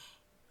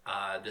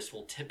 This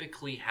will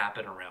typically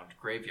happen around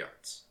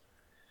graveyards,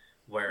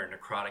 where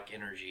necrotic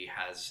energy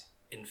has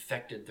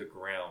infected the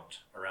ground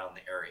around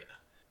the area.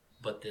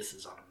 But this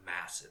is on a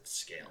massive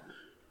scale.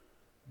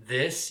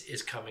 This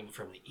is coming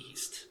from the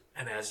east.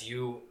 And as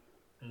you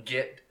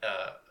get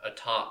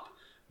atop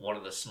one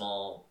of the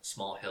small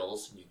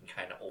hills, and you can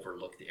kind of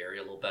overlook the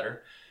area a little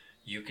better,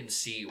 you can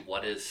see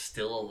what is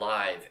still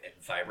alive and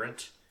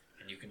vibrant,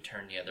 and you can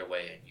turn the other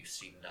way and you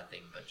see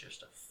nothing but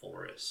just a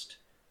forest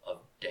of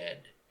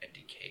dead and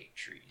decayed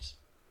trees.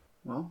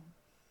 Well,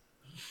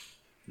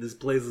 This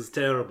place is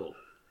terrible.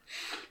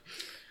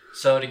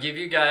 So to give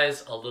you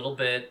guys a little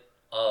bit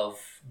of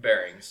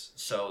bearings,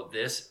 so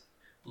this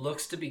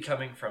looks to be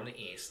coming from the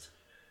east.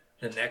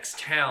 The next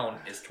town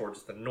is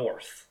towards the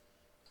north,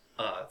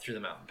 through the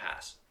mountain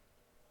pass.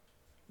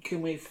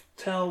 can we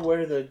tell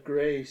where the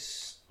gray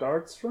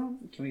starts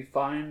from? Can we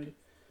find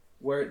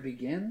where it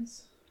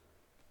begins?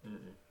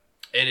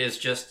 It is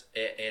just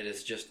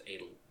a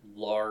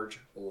large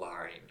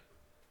line.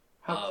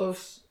 How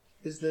close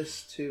is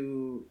this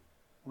to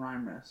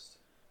Rhyme Rest?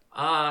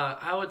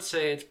 I would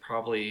say it's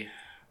probably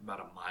about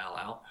a mile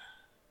out.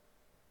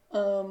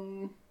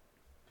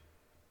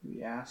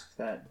 We asked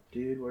that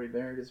dude where he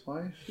buried his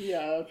wife,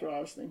 Yeah, that's what I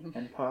was thinking.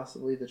 and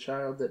possibly the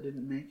child that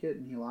didn't make it,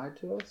 and he lied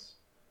to us.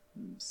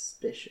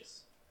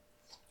 Suspicious.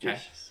 Okay.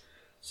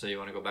 So you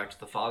want to go back to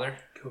the father?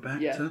 Go back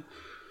Yeah. to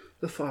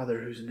the father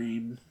whose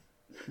name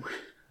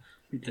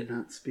we did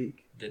not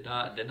speak. Did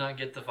not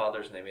get the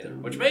father's name either,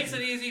 which makes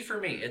it easy for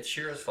me. It's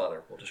Shira's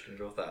father. We'll just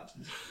go with that.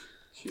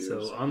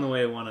 So on the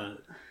way, I want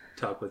to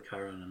talk with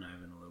Chiron and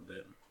Ivan a little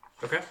bit.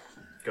 Okay,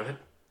 go ahead.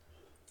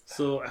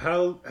 So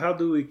how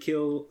do we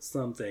kill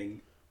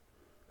something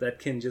that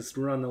can just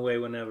run away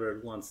whenever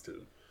it wants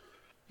to?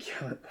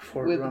 Kill it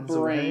before it With runs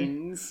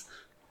brains.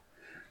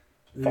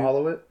 away.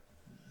 Follow it.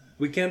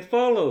 We can't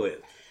follow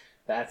it.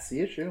 That's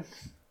the issue.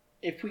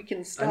 If we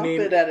can stop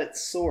mean, it at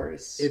its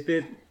source.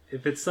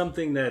 If it's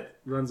something that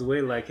runs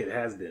away like it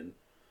has been,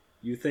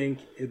 you think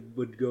it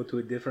would go to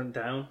a different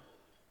town?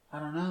 I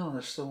don't know.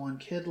 There's still one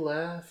kid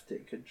left.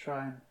 It could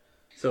try and...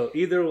 So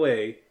either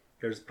way,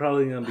 there's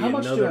probably going to be How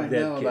much another do I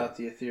dead know kid. about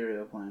the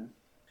ethereal plane?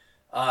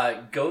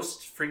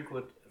 Ghosts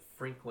frequent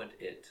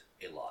it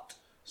a lot.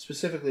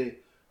 Specifically,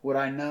 would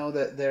I know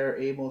that they're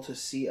able to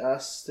see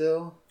us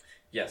still?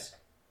 Yes.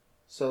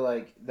 So,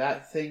 like,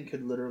 that thing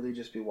could literally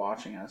just be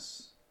watching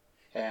us,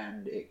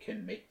 and it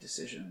can make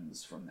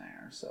decisions from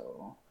there.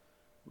 So,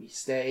 we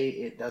stay,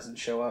 it doesn't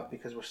show up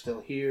because we're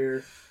still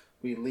here.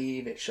 We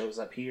leave, it shows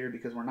up here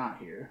because we're not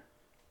here.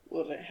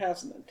 Well, it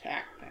has an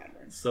attack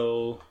pattern.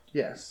 So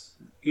Yes.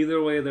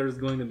 either way, there's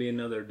going to be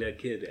another dead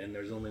kid, and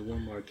there's only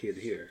one more kid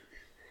here.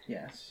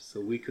 Yes. So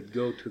we could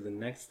go to the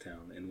next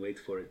town and wait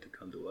for it to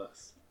come to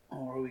us.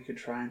 Or we could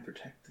try and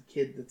protect the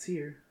kid that's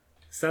here.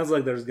 Sounds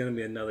like there's going to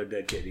be another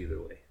dead kid either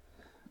way.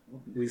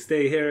 We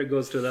stay here, it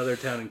goes to the other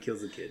town and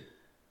kills the kid.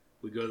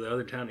 We go to the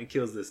other town, it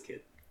kills this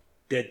kid.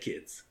 Dead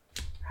kids.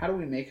 How do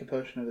we make a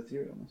potion of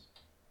etherealness?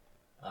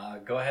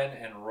 Go ahead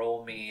and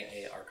roll me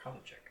a Arcana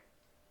check.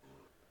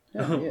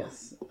 Oh,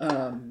 yes.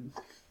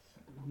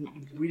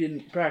 We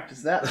didn't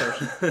practice that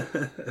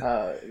potion.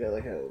 Got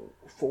like a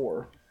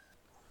 4.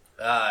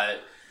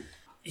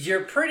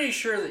 You're pretty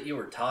sure that you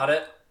were taught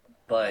it,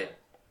 but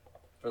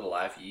for the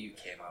life of you, you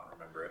cannot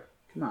remember it.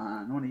 Come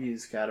on, one of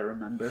you's gotta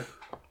remember.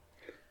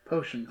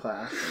 Potion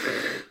class.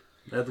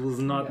 That was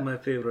not Yeah. my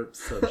favorite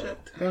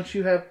subject. Don't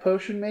you have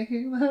potion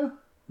making though?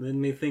 Made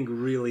me think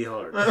really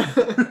hard.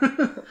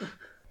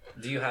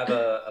 Do you have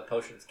a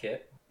potions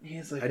kit? He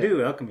has like I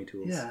do, alchemy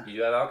tools. Yeah, You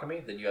do have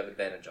alchemy? Then you have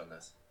advantage on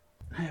this.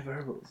 I have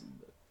herbalism.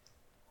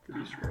 But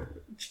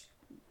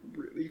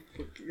Really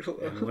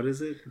fucking And what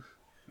is it?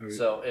 Or-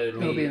 So it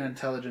it'll would be be... an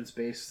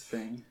intelligence-based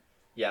thing.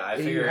 Yeah, I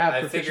You figure have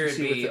it'd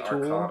proficiency be with the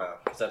tool. Arcana,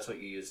 because that's what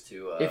you use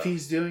to... If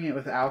he's doing it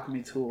with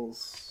alchemy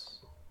tools,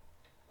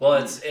 Well,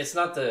 it's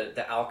not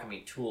the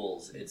alchemy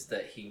tools, it's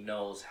that he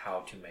knows how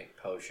to make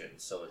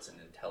potions, so it's an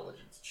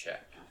intelligence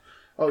check.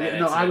 oh yeah, And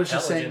no, it's an I was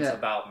just saying intelligence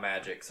that about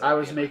magic. So I it'd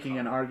was be making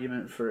an Arcana.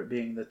 argument for it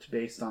being that's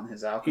based on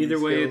his alchemy. Either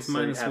way, skills, it's so he'd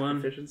minus have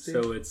 1, proficiency.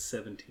 so it's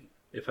 17.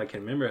 If I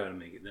can remember how to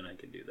make it, then I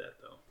can do that,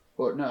 though.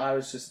 Well, no, I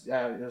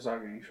was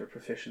arguing for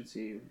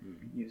proficiency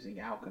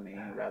using alchemy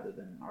rather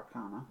than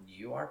arcana.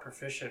 You are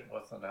proficient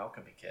with an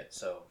alchemy kit,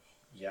 so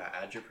yeah,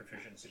 add your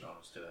proficiency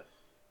bonus to it.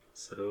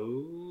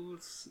 So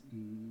it's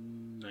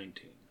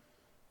 19.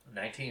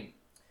 19.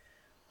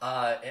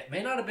 It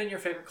may not have been your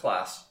favorite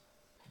class,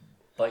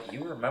 but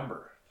you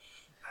remember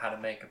how to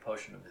make a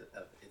potion of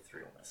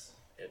etherealness.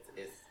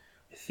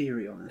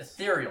 Etherealness.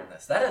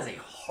 Etherealness. That is a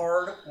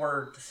hard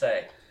word to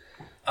say.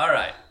 All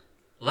right.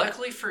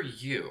 Luckily for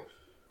you,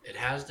 it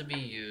has to be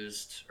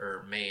used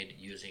or made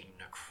using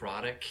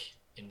necrotic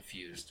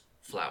infused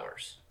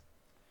flowers.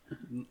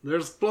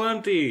 There's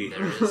plenty!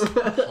 There is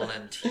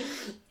plenty.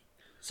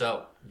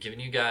 So, giving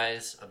you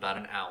guys about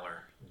an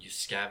hour, you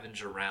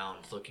scavenge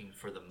around looking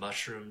for the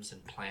mushrooms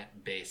and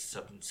plant-based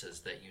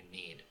substances that you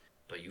need,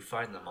 but you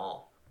find them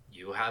all.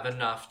 You have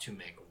enough to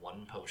make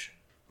one potion.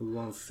 Who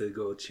wants to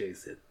go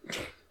chase it?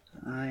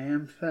 I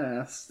am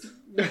fast.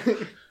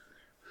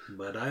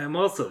 But I am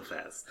also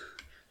fast.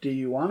 Do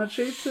you want to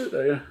chase it?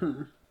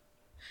 Or...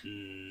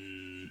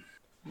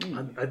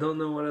 I don't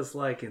know what it's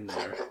like in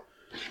there.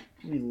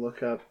 Let me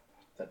look up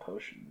that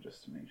potion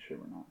just to make sure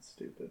we're not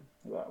stupid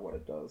about what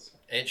it does.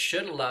 It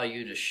should allow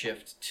you to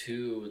shift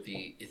to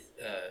the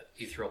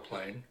ethereal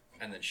plane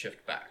and then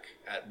shift back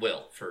at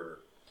will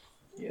for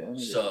Yeah, let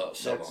me so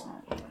that's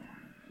long. not,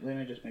 let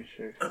me just make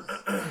sure,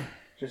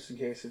 just in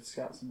case it's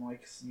got some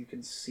like you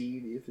can see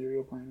the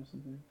ethereal plane or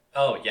something.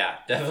 Oh yeah,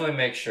 definitely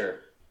make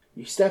sure.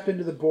 You step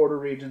into the border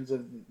regions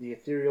of the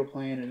ethereal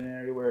plane in an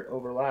area where it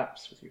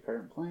overlaps with your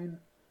current plane.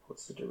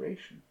 What's the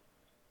duration?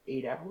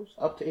 8 hours?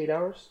 Up to 8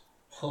 hours?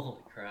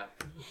 Holy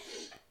crap.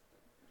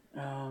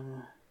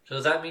 Um, So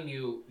does that mean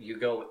you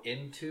go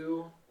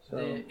into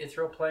the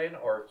ethereal plane,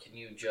 or can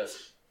you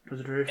just... for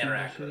the duration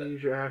Interact until with you it.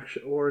 use your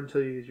action, or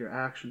until you use your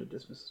action to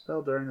dismiss a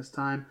spell. During this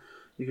time,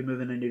 you can move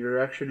in any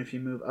direction. If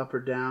you move up or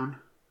down,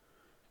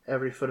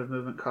 every foot of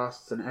movement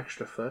costs an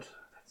extra foot.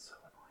 That's so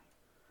annoying.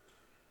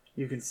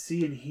 You can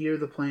see and hear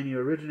the plane you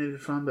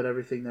originated from, but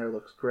everything there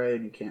looks gray,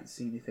 and you can't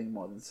see anything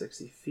more than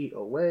 60 feet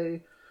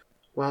away.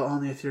 While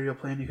on the ethereal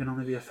plane, you can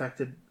only be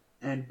affected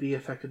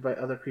by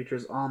other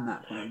creatures on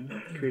that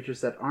plane.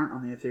 Creatures that aren't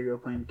on the ethereal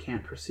plane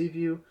can't perceive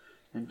you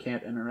and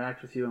can't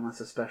interact with you unless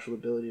a special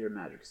ability or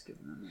magic is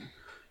given them.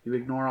 You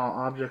ignore all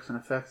objects and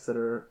effects that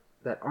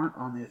aren't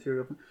on the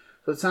ethereal plane.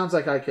 So it sounds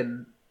like I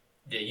can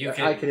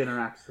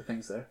interact with the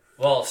things there.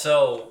 Well,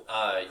 so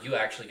you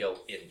actually go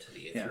into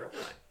the ethereal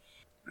plane.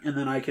 And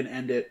then I can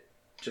end it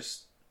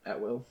just at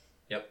will.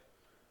 Yep.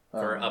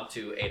 For up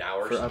to 8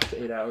 hours. For up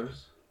to 8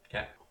 hours.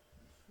 Okay.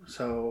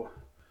 So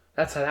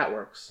that's how that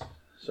works.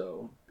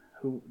 So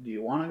who do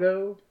you want to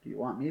go? Do you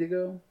want me to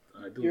go?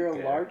 I do You're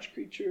care. a large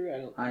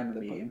creature? I am a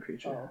medium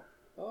creature.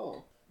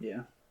 Oh.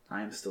 Yeah.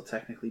 I am still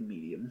technically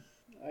medium.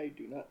 I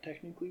do not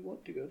technically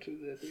want to go to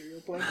the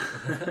ethereal plane.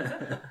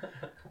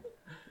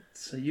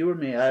 So you or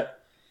me,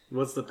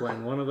 What's the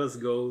plan? One of us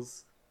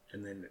goes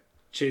and then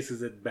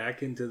chases it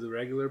back into the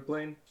regular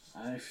plane?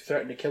 I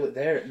threaten to kill it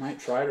there. It might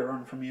try to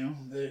run from you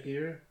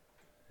here.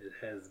 It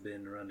has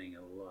been running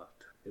a lot.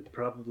 It'd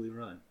probably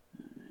run.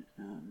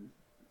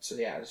 So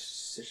yeah,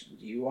 decision.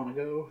 Do you want to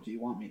go? Do you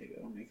want me to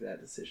go? Make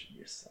that decision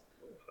yourself.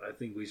 I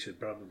think we should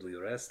probably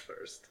rest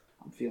first.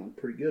 I'm feeling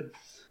pretty good.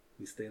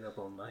 We stayed up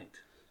all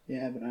night.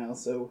 Yeah, but I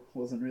also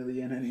wasn't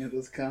really in any of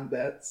those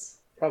combats.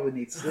 Probably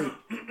need sleep.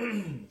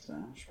 So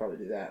I should probably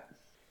do that.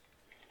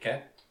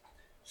 Okay.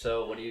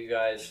 So what do you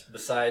guys,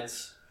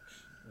 besides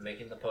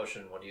making the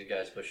potion, what do you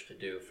guys wish to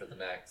do for the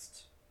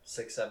next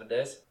 6-7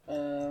 days?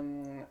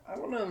 I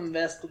want to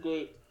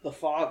investigate the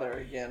father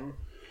again.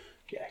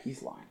 Yeah,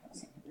 he's lying about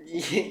something.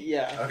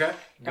 Yeah. Okay.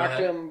 Go Talk to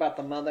ahead. him about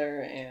the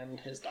mother and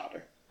his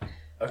daughter.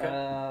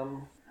 Okay.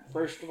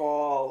 First of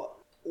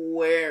all,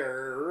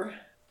 where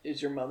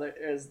is your mother?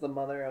 Is the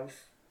mother of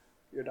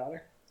your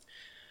daughter?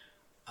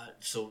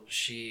 So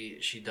she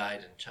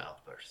died in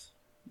childbirth.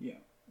 Yeah,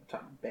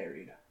 I'm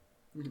buried.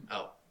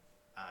 Oh.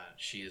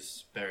 She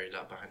is buried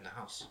out behind the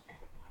house.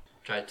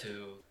 Tried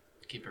to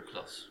keep her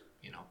close,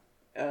 you know.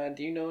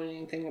 Do you know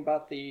anything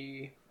about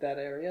that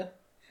area?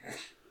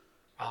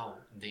 Oh,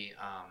 the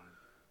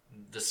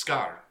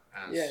scar,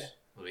 as Yeah.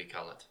 we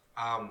call it.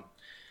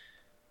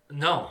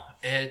 No,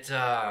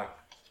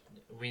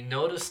 we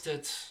noticed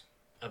it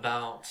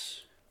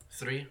about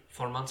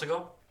 3-4 months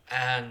ago,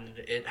 and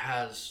it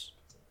has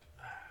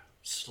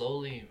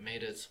slowly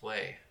made its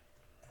way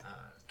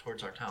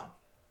towards our town.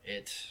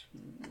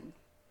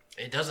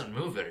 It doesn't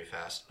move very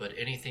fast, but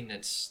anything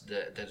that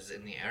is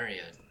in the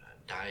area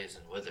dies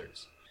and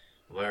withers.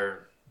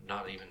 We're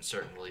not even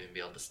certain we'll even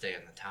be able to stay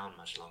in the town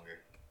much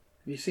longer.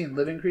 Have you seen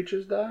living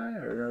creatures die,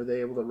 or are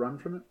they able to run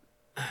from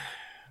it?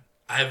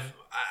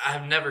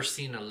 I've never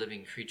seen a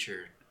living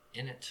creature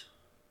in it.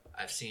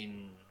 I've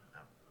seen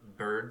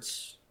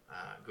birds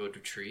go to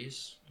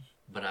trees,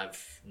 but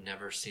I've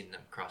never seen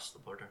them cross the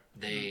border.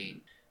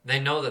 They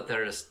know that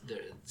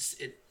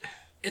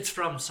it's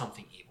from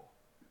something evil.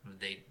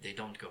 They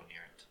don't go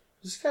near it.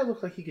 Does this guy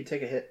look like he could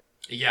take a hit?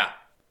 Yeah,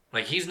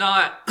 like he's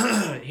not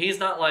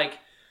like,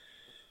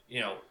 you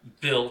know,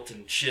 built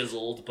and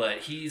chiseled, but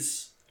he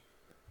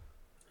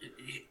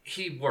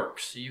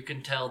works. You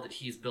can tell that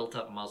he's built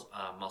up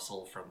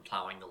muscle from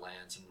plowing the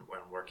lands and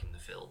working the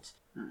fields.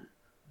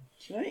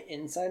 Can I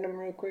insight him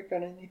real quick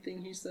on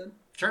anything he said?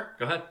 Sure,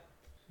 go ahead.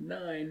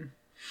 9.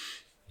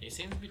 He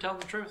seems to be telling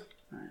the truth.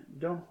 Alright,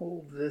 don't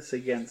hold this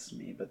against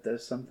me, but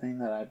there's something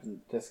that I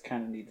just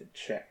kind of need to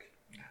check.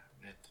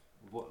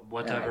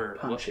 Whatever. And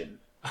I punch him.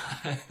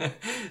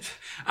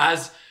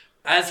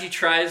 As he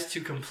tries to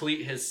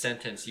complete his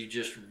sentence, you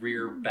just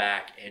rear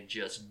back and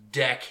just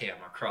deck him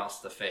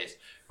across the face.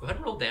 Go ahead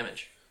and roll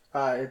damage.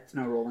 It's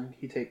no rolling.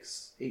 He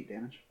takes 8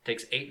 damage.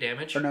 Takes 8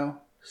 damage. Or no,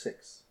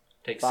 6.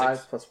 Takes 5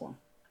 6. plus 1.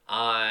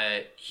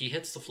 He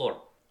hits the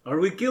floor. Are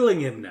we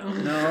killing him now?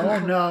 No,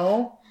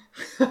 no.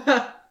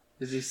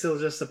 Is he still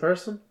just a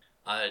person?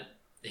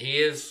 He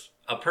is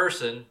a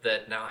person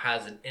that now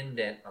has an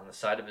indent on the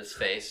side of his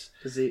face.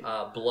 Does he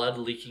Blood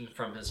leaking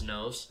from his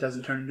nose.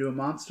 doesn't turn into a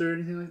monster or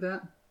anything like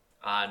that?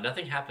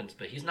 Nothing happens,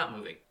 but he's not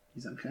moving.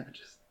 He's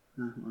unconscious.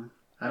 Oh, well.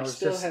 I was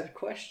still just have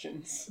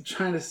questions.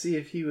 trying to see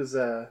if he was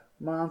a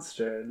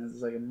monster and it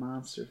was like a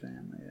monster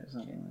family or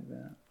something like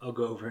that. I'll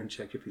go over and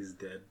check if he's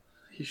dead.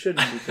 He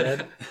shouldn't be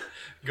dead.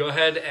 Go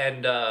ahead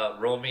and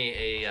roll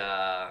me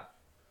a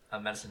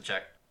medicine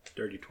check.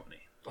 Dirty 20.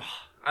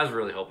 I was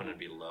really hoping it'd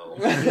be low.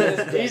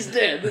 He's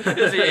dead.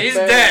 He's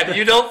dead.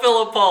 You don't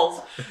feel a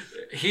pulse.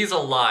 He's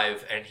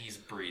alive and he's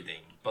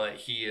breathing, but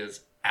he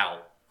is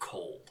out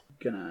cold.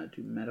 Gonna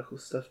do medical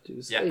stuff to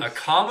his Yeah, face. a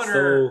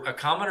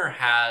commoner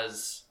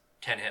has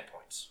 10 hit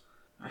points.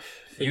 I You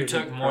figured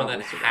took he'd more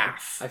than probably survive.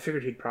 half. I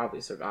figured he'd probably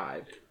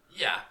survive.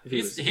 Yeah, If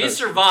he was he thirsty.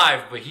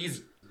 survived, but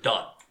he's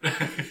done.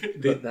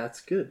 But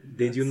that's good.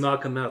 Did you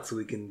knock him out so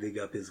we can dig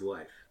up his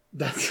wife?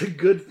 That's a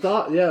good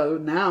thought. Yeah,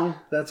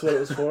 now that's what it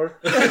was for.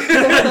 Wait,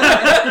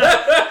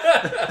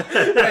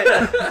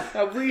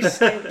 have we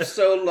stooped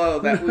so low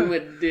that we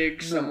would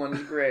dig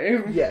someone's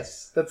grave?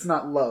 Yes, that's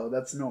not low.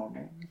 That's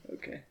normal.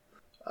 Okay.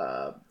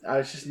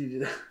 I just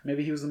needed.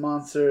 Maybe he was a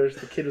monster.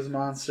 The kid was a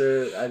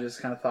monster. I just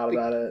kind of thought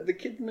about it. The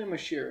kid's name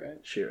was Shira, right?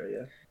 Shira,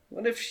 yeah.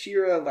 What if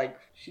Shira,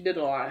 she did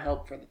a lot of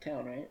help for the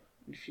town, right?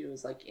 And she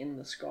was, in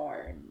the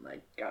scar and,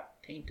 got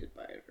tainted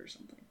by it or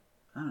something.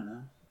 I don't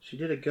know. She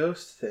did a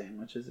ghost thing,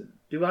 which is.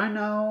 Do I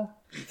know?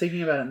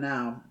 Thinking about it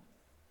now,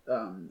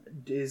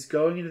 is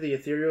going into the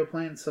ethereal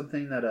plane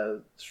something that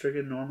a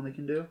Strigan normally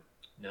can do?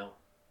 No.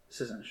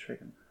 This isn't a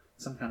Strigan.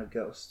 Some kind of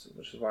ghost,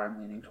 which is why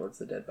I'm leaning towards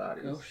the dead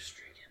bodies. Ghost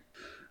Strigan.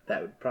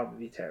 That would probably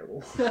be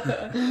terrible.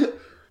 I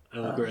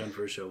look around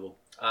for a shovel.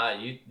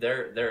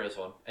 There is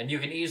one, and you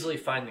can easily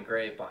find the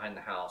grave behind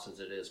the house,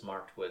 as it is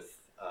marked with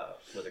a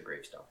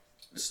gravestone.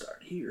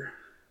 Start here.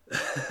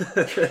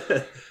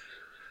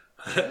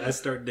 I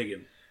start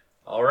digging.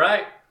 All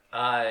right.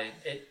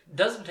 It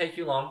doesn't take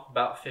you long,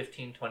 about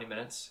 15-20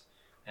 minutes,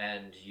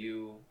 and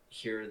you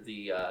hear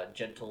the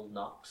gentle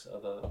knocks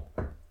of a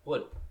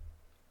wood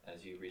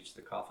as you reach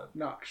the coffin.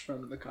 Knocks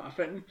from the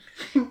coffin.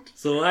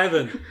 So,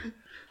 Ivan,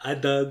 I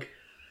dug.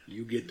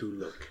 You get to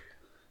look.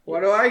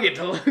 What do I get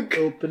to look?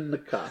 Open the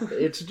coffin.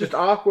 It's just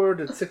awkward.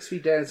 It's 6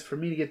 feet down. For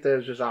me to get there,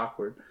 it's just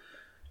awkward.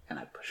 And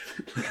I push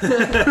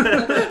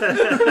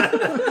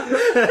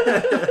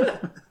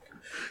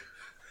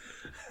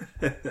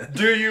it.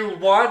 Do you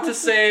want to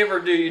save, or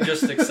do you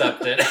just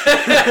accept it?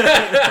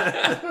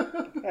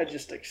 I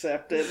just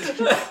accept it.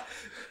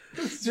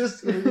 It's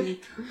just going to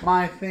be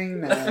my thing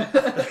now.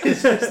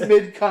 It's just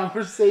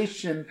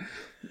mid-conversation,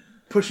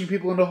 pushing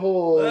people into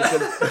holes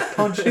and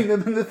punching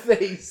them in the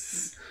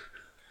face.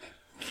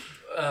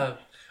 I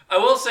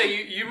will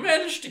say, you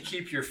managed to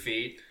keep your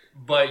feet,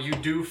 but you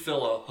do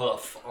feel a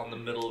hoof on the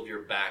middle of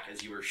your back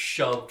as you were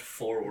shoved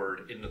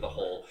forward into the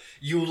hole.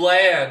 You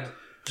land,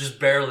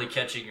 just barely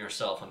catching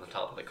yourself on the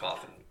top of the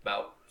coffin,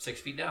 about 6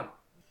 feet down.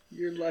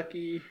 You're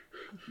lucky.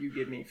 You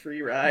give me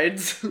free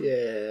rides.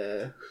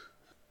 Yeah.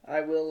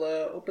 I will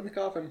open the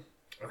coffin.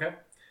 Okay.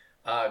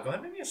 Go ahead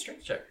and make me a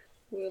strength check.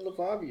 Well, if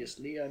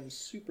obviously I'm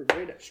super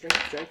great at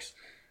strength checks.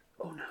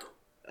 Oh, no.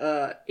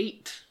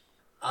 8.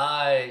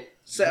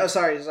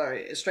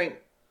 Sorry. Strength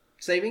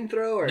saving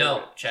throw or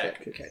No,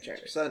 check. Okay,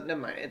 check. So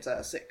never mind. It's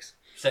 6.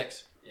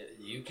 6.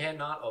 You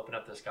cannot open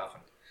up this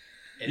coffin.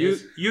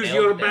 Use nailed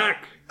your down.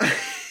 back.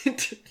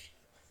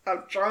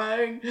 I'm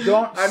trying.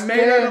 I'm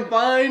made out of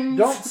vines.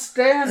 Don't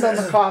stand on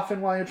the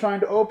coffin while you're trying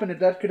to open it.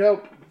 That could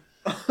help.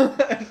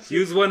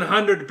 Use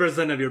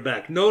 100% of your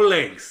back. No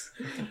legs.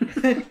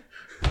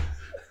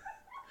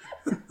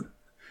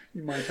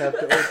 You might have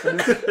to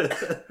open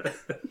it.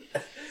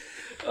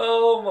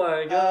 Oh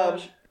my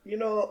gosh.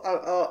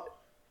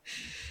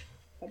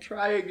 I'll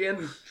try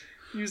again.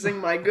 Using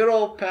my good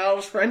old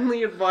pal's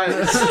friendly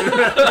advice.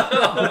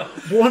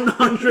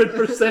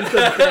 100% of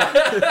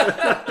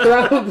that.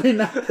 Probably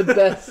not the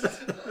best.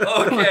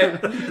 Okay.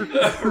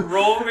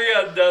 Roll me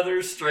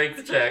another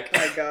strength check.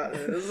 I got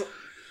this.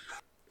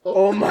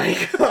 Oh my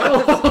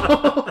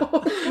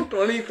god.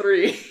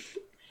 23.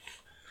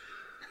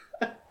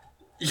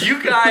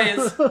 You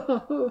guys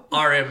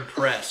are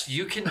impressed.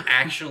 You can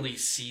actually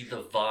see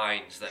the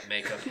vines that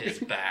make up his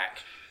back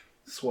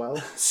swell,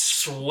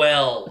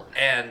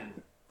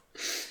 and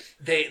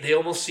they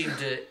almost seem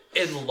to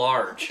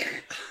enlarge.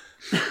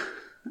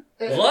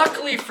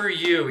 Luckily for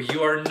you,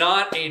 you are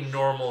not a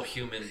normal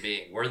human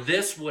being, where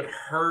this would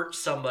hurt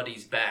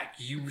somebody's back.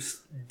 You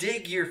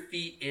dig your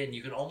feet in,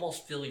 you can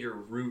almost feel your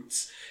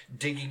roots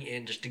digging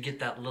in just to get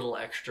that little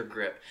extra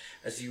grip.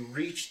 As you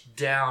reach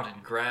down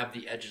and grab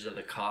the edges of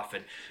the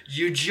coffin,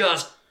 you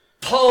just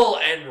pull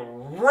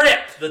and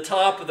rip the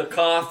top of the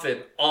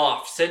coffin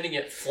off, sending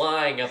it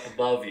flying up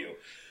above you.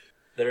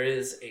 There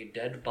is a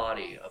dead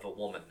body of a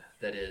woman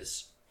that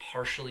is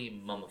partially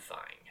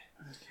mummifying.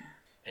 Okay.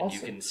 And Also,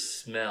 you can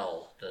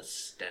smell the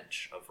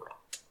stench of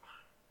rot.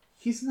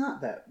 He's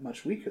not that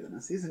much weaker than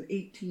us. He's an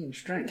 18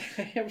 strength.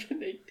 I have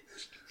an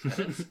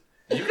 18.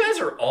 You guys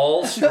are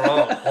all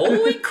strong.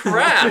 Holy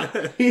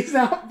crap! He's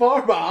not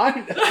far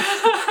behind us.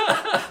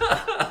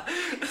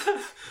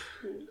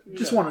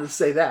 Just wanted to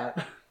say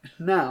that.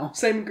 Now.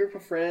 Same group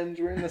of friends.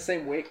 We're in the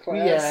same weight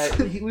class.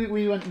 Yeah,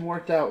 we went and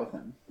worked out with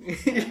him.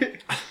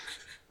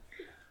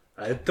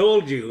 I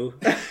told you.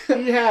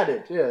 He had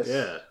it, yes.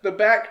 Yeah. The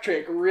back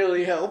trick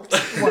really helped.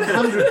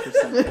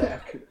 100%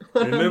 back.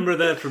 Remember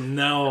that from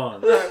now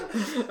on.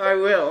 I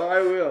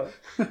will.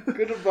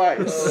 Good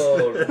advice.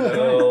 Oh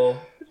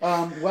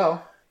no.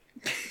 Well,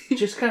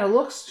 just kind of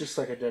looks just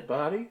like a dead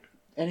body.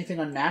 Anything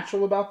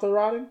unnatural about the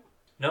rotting?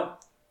 No.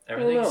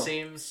 Everything Oh, no.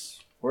 seems.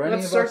 Were any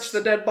Let's of search us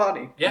the dead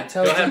body. Yeah. Go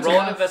Intelligence ahead. Roll an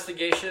enough.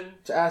 investigation.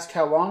 to ask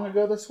how long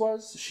ago this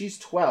was? She's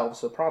 12,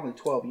 so probably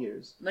 12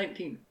 years.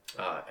 19.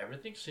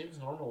 Everything seems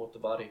normal with the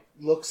body.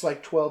 Looks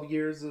like 12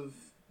 years of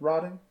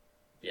rotting.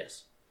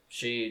 Yes.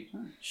 She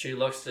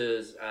looks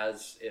as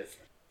if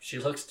she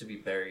looks to be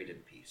buried in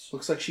peace.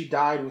 Looks like she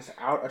died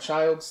without a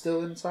child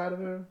still inside of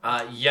her.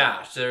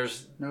 Yeah.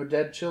 There's No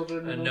dead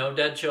children. no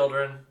dead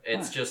children.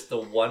 It's Huh. just the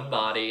one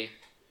body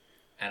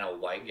and a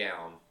white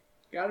gown.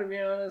 Gotta be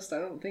honest, I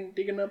don't think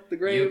digging up the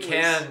grave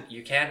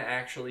You can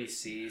actually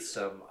see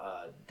some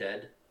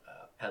dead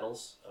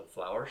petals of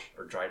flowers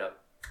or dried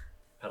up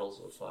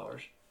petals of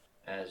flowers,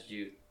 as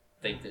you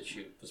think that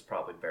she was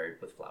probably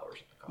buried with flowers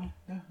in the coffin.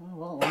 Yeah,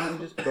 well, why don't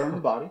we just burn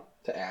the body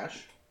to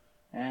ash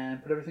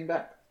and put everything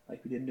back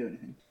like we didn't do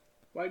anything,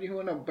 Why do you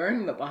want to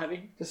burn the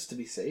body? just to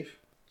be safe.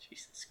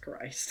 Jesus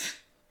Christ.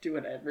 Do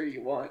whatever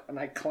you want, and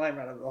I climb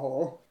out of the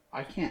hole.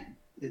 I can't.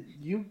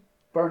 You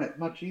burn it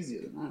much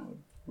easier than I would.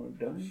 We're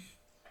done.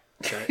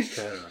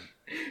 Chiron,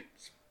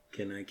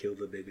 can I kill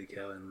the baby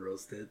cow and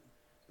roast it?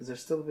 Is there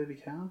still a baby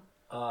cow?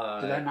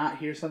 Did I not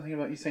hear something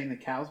about you saying the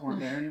cows weren't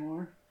there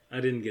anymore? I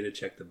didn't get to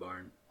check the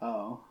barn.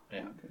 Oh,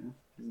 Yeah. okay.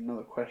 There's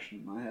another question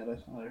in my head. I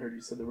thought I heard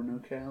you said there were no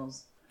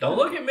cows. Don't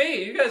look at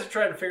me. You guys are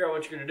trying to figure out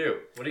what you're gonna do.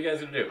 What are you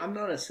guys gonna do? I'm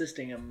not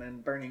assisting him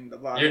in burning the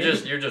body.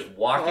 You're just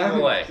walking I'm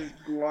away. Just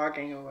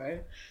walking away.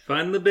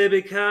 Find the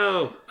baby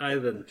cow,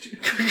 Ivan.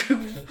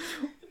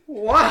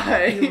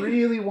 Why? He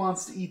really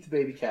wants to eat the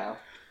baby cow.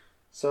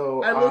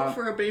 So I look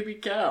for a baby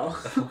cow.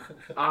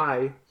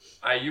 I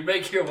You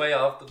make your way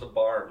off to the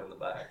barn in the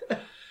back.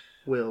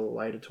 will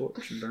light a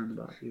torch and burn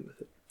the body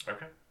with it.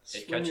 Okay.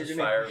 It When catches you're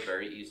gonna- fire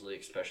very easily,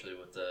 especially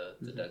with the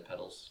dead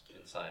petals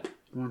inside.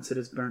 Once it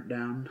is burnt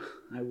down,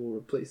 I will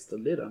replace the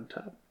lid on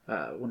top.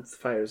 Once the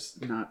fire's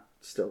not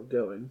still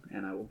going,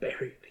 and I will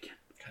bury it again.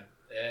 Okay.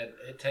 And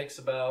it takes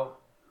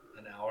about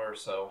an hour or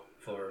so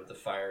for the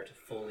fire to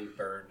fully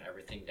burn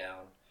everything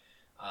down.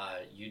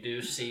 You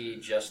do see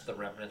just the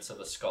remnants of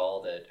a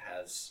skull that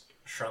has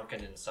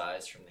shrunken in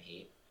size from the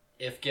heat.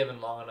 If given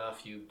long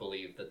enough, you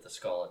believe that the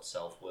skull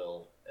itself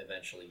will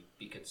eventually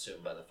be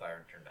consumed by the fire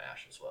and turn to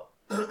ash as well.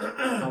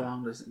 How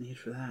long does it need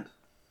for that?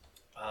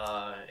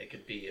 It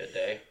could be a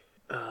day.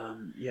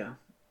 Yeah.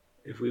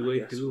 If we I wait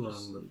guess too we'll long,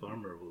 just- the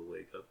farmer will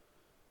wake up.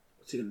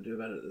 What's he gonna do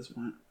about it at this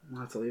point?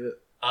 We'll have to leave it.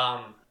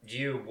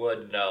 You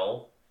would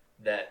know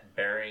that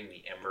burying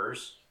the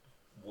embers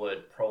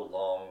would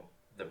prolong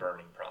the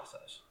burning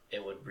process.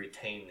 It would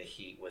retain the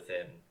heat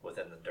within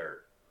the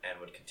dirt and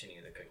would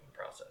continue the cooking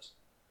process.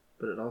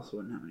 But it also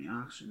wouldn't have any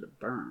oxygen to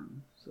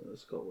burn, so the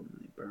skull wouldn't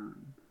really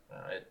burn.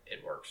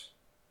 It works.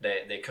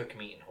 They cook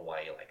meat in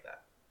Hawaii like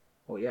that.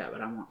 Well, yeah,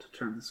 but I want to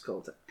turn the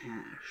skull to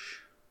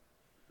ash,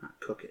 not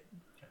cook it.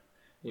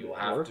 Would You will it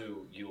have work?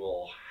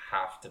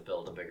 to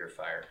build a bigger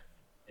fire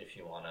if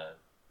you want to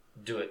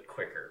do it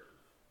quicker.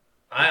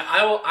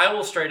 I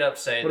will straight up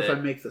say What that. if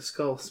I make the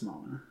skull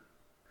smaller?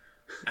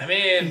 I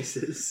mean,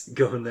 Pieces.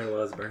 Go in there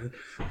while it's burning.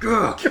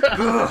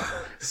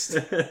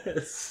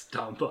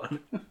 Stomp on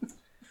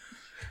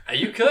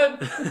you could.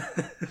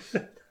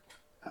 it.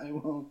 I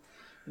will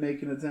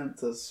make an attempt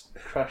to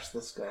crush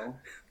the skull,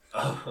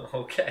 Oh,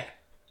 okay.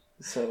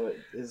 so it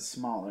is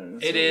smaller.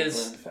 so It it'll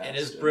is. burn It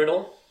is faster.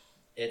 brittle.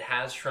 It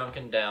has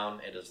shrunken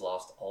down. It has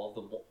lost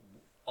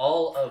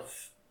all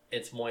of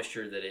its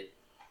moisture that it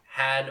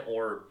had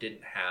or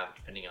didn't have,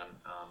 depending on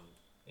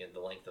the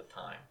length of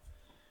time.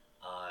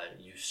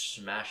 You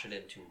smash it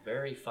into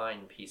very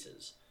fine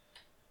pieces.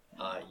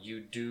 You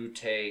do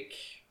take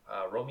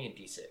roll me a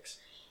d6.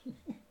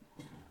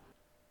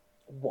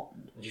 1.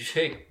 You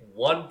take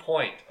 1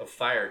 point of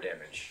fire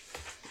damage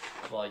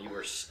while you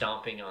were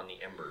stomping on the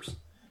embers.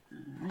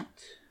 Alright.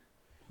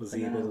 Was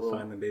he And then able I to will-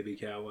 find the baby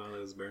cow while it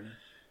was burning?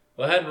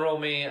 Go ahead and roll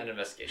me an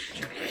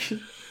investigation check.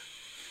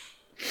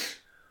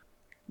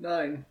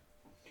 9.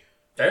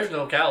 There's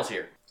no cows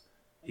here.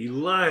 He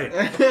lied.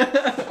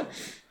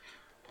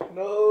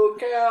 No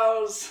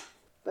cows.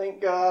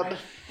 Thank God.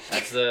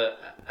 That's the.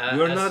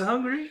 You're as- not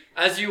hungry?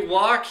 As you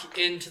walk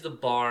into the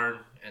barn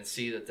and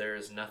see that there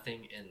is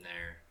nothing in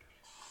there,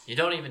 you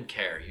don't even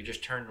care. You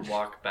just turn and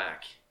walk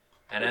back.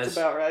 And That's as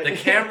about right. the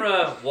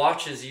camera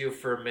watches you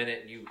for a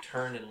minute, you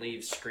turn and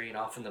leave screen.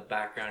 Off in the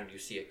background, you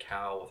see a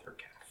cow with her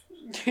calf.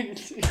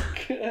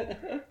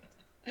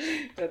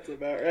 That's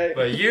about right.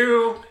 But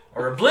you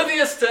are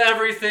oblivious to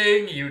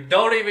everything. You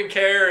don't even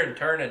care and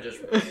turn and just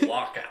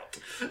walk out.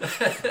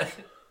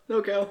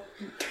 No cow.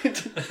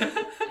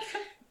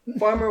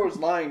 Farmer was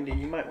lying to you.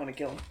 You might want to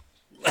kill him.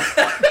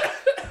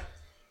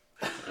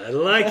 I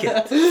like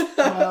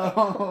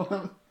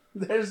it.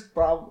 There's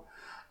problem.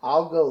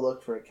 I'll go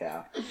look for a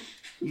cow.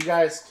 You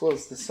guys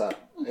close this up.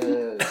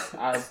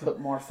 I'll put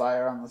more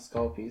fire on the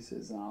skull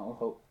pieces, and I'll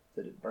hope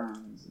that it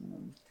burns. And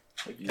then,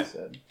 like you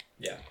said,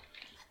 Yeah.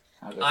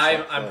 I'll go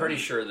check I'm the- pretty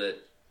sure that,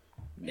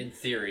 in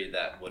theory,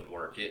 that would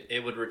work.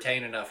 It would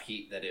retain enough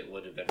heat that it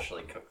would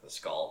eventually cook the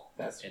skull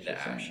That's what into you're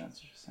ash. saying. That's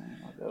what you're saying.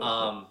 I'll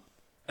go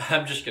with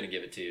I'm just gonna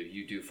give it to you.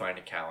 You do find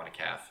a cow and a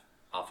calf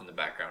off in the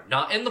background,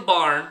 not in the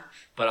barn,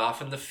 but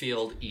off in the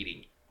field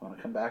eating. it. When I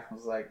come back, I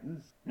was like,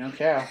 no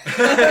cow.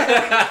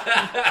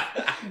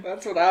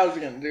 That's what I was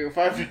going to do if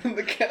I found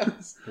the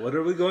cows. What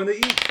are we going to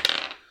eat?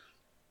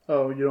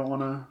 Oh, you don't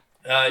want to?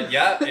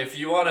 Yeah, if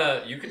you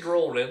wanna, you could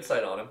roll an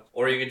insight on him,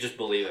 or you could just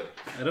believe him.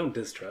 I don't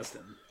distrust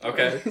him.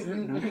 Okay.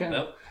 Okay.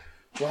 Nope.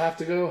 We'll have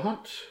to go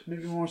hunt.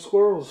 Maybe more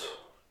squirrels.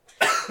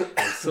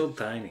 It's so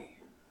tiny.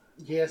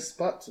 Yes,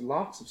 but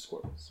lots of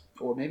squirrels.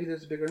 Or maybe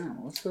there's a bigger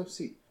animal. Let's go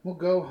see. We'll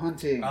go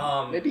hunting.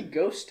 Maybe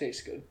ghosts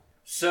taste good.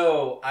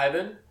 So,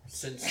 Ivan,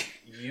 since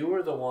you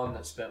were the one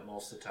that spent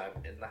most of the time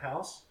in the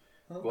house,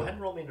 go ahead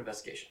and roll me an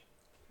investigation.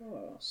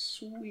 Oh,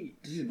 sweet.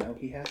 You know,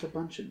 he has a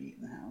bunch of meat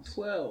in the house.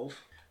 12.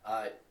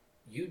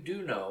 You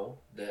do know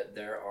that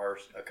there are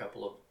a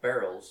couple of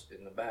barrels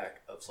in the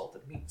back of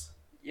salted meats.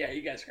 Yeah,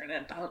 you guys are going to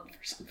have to hunt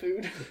for some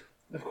food.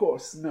 Of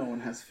course, no one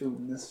has food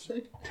in this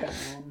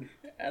town.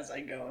 As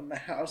I go in the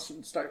house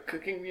and start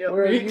cooking me up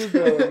Where are meat. you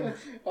going?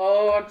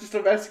 Oh, I'm just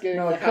investigating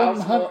No, the come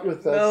house. hunt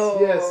with us. No.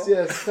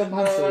 Yes, come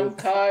hunt No, I'm with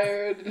us.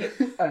 tired.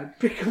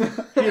 Pick 'em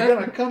up. You're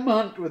gonna come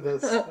hunt with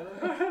us.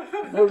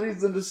 No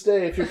reason to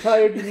stay. If you're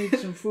tired, you need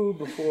some food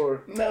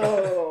before.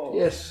 No.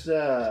 Yes.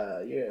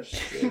 All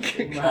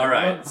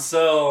right,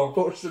 so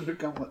Force him to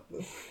come with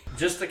us.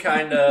 just to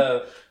kind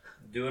of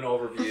do an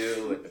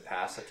overview and to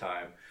pass the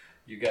time,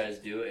 you guys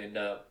do end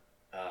up,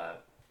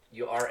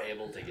 you are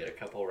able to get a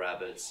couple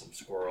rabbits, some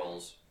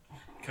squirrels,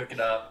 cook it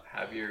up,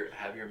 have your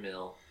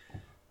meal.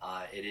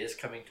 It is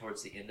coming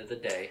towards the end of the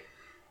day.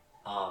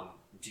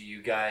 Do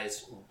you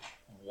guys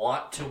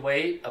want to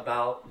wait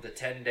about the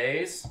 10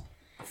 days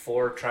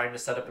before trying to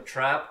set up a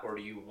trap, or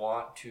do you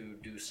want to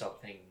do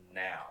something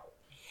now?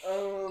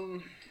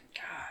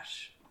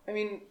 Gosh. I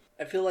mean,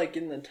 I feel like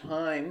in the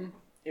time,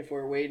 if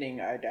we're waiting,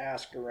 I'd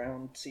ask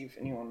around, see if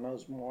anyone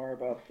knows more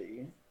about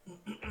the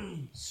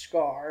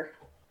scar.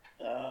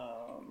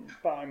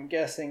 But I'm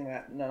guessing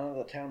that none of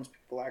the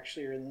townspeople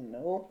actually really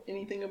know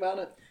anything about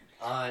it.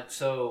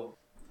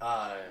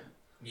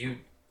 You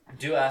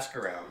do ask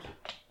around,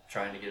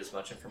 trying to get as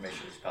much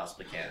information as you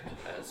possibly can.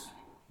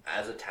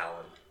 As a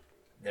Talon,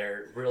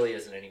 there really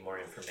isn't any more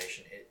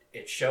information.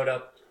 It showed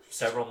up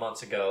several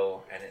months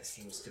ago, and it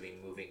seems to be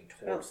moving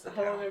towards the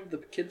How long town. have the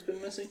kids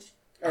been missing?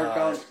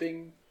 Or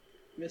being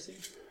missing?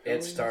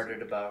 It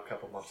started about a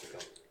couple months ago.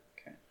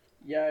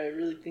 Yeah, I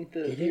really think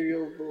the Did it?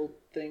 ethereal little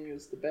thing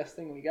is the best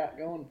thing we got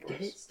going for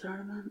Did it us. start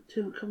around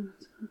 2? Come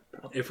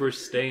on. If we're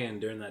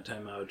staying during that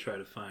time, I would try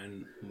to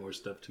find more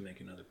stuff to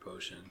make another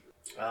potion.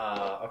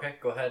 Okay,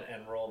 go ahead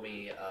and roll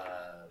me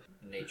a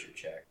nature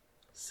check.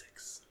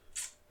 6.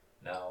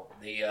 Now,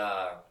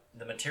 the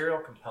material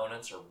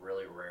components are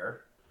really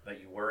rare,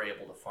 but you were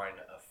able to find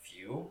a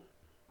few,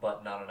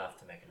 but not enough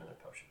to make another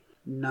potion.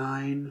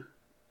 90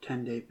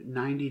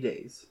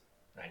 days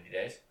 90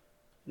 days?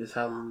 is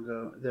how long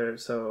ago.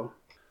 So,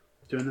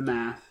 doing the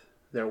math,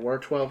 there were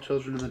 12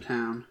 children in the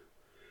town.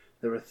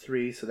 There were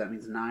 3, so that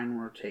means 9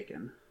 were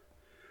taken.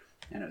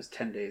 And it was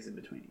 10 days in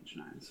between each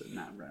 9, so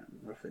not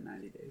roughly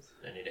 90 days.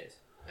 90 days,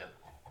 yeah.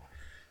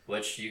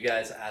 Which you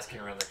guys asking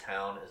around the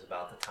town is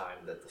about the time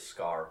that the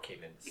scar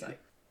came into sight.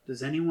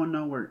 Does anyone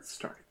know where it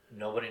started?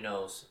 Nobody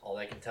knows. All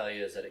I can tell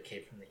you is that it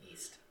came from the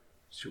east.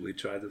 Should we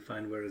try to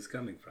find where it's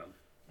coming from?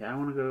 Yeah, I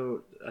want to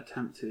go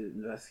attempt to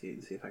investigate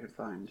and see if I can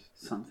find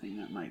something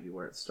that might be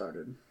where it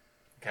started.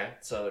 Okay,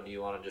 so do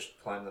you want to just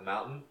climb the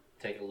mountain,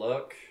 take a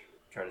look,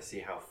 try to see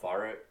how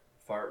far it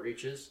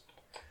reaches?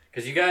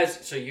 Because you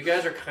guys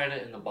are kind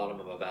of in the bottom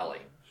of a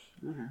valley.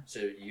 Okay. So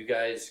you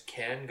guys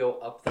can go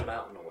up the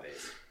mountain a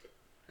ways.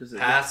 Does it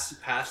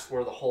Past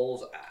where the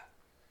hole's at,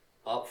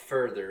 up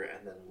further,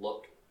 and then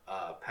look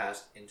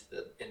past into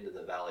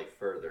the valley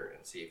further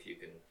and see if you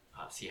can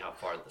see how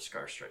far the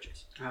scar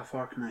stretches. How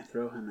far can I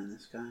throw him in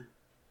this guy?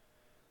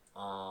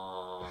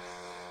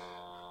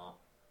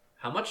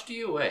 How much do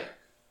you weigh?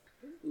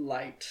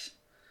 Light.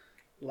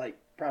 Like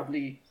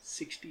probably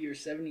 60 or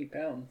 70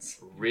 pounds.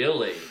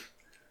 Really?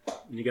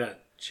 You got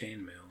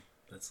chainmail.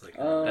 That's like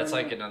That's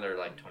like another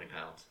 20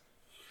 pounds.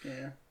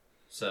 Yeah.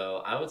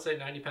 So I would say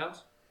 90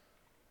 pounds.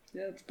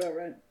 Yeah, that's about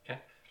right. Okay.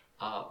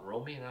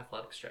 Roll me an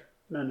athletics check.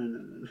 No.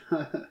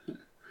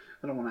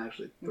 I don't want to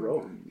actually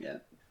throw him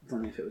yet. It's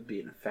only if it would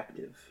be an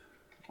effective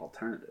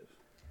alternative.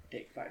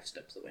 Take 5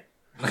 steps away.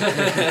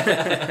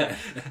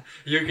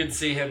 You can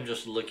see him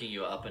just looking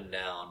you up and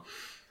down.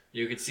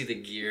 You can see the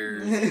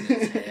gears in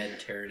his head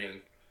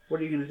turning. What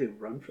are you gonna do?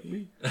 Run from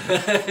me?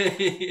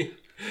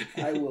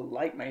 I will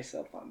light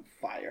myself on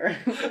fire.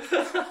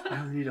 I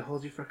only need to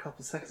hold you for a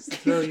couple seconds to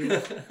throw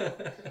you.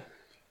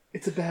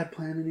 It's a bad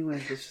plan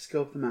anyway. Let's just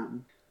go up the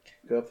mountain.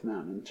 Go up the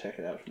mountain and check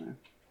it out from there.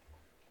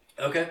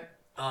 Okay.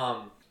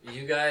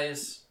 You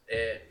guys,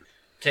 it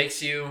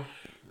takes you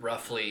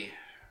roughly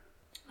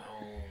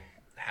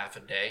half a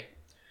day.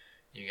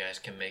 You guys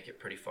can make it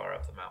pretty far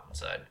up the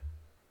mountainside.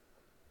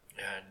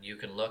 And you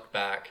can look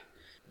back.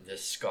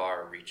 This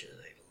scar reaches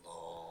a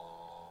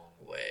long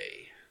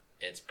way.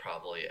 It's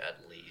probably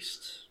at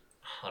least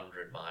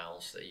 100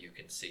 miles that you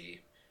can see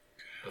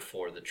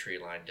before the tree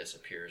line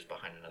disappears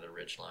behind another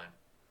ridge line.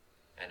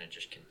 And it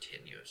just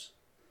continues.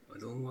 I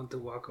don't want to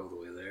walk all the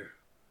way there.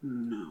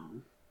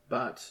 No.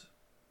 But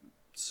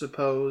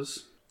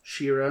suppose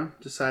Shira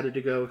decided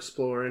to go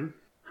exploring.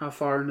 How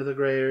far into the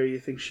gray area do you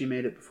think she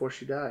made it before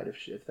she died,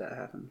 if that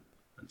happened?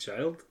 A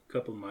child? A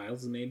couple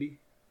miles, maybe?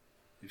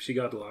 If she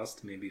got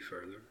lost, maybe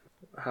further.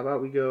 How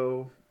about we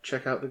go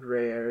check out the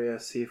gray area,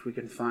 see if we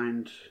can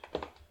find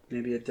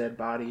maybe a dead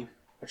body,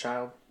 a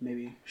child.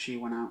 Maybe she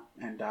went out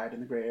and died in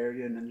the gray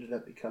area and ended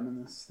up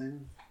becoming this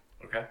thing.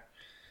 Okay.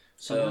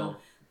 So,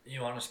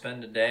 you want to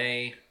spend a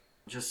day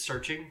just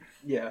searching?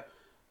 Yeah.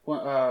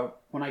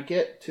 When I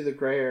get to the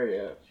gray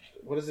area,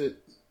 what is it?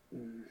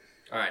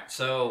 Alright,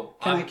 so...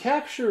 Can I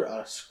capture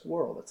a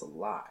squirrel that's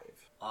alive?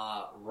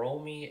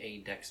 Roll me a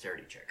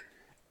dexterity check.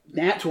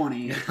 Nat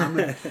 20. Oh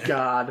my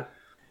god.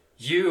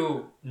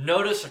 You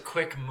notice a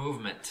quick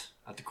movement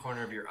at the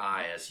corner of your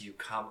eye as you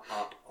come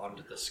up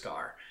onto the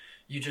scar.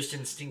 You just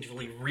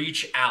instinctively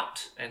reach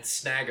out and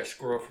snag a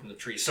squirrel from the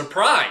tree.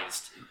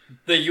 Surprised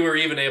that you were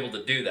even able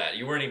to do that.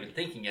 You weren't even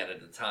thinking at it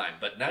at the time,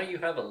 but now you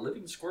have a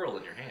living squirrel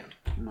in your hand.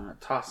 I'm gonna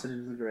toss it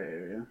into the gray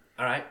area.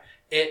 Alright.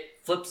 It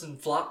flips and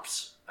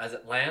flops as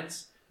it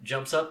lands,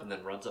 jumps up, and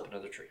then runs up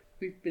another tree.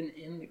 We've been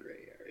in the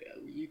gray area.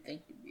 You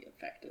think you'd be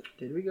affected?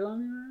 Did we go in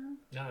the area?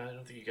 No, I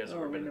don't think you guys have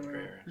ever been in the gray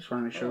area. I just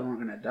want to make sure we weren't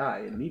gonna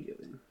die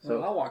immediately. So,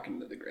 Well, I'll walk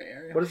into the gray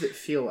area. what does it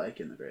feel like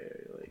in the gray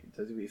area? Like,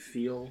 does we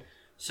feel?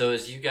 So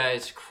as you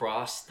guys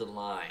cross the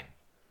line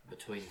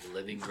between the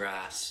living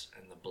grass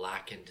and the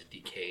blackened,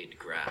 decayed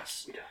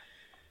grass,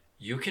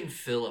 you can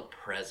feel a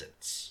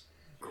presence.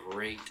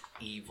 Great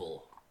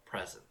evil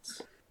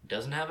presence.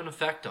 Doesn't have an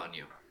effect on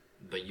you,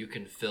 but you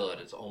can feel it.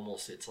 It's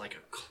like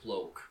a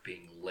cloak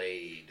being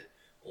laid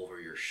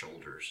over your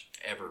shoulders,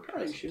 ever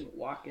Probably present. shouldn't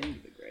walk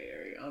into the gray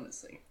area,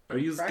 honestly. Are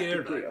you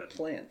scared? Practically a Ivan?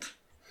 plant.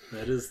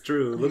 That is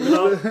true. Look at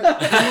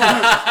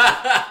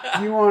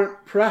all. You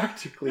aren't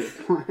practically a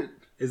plant.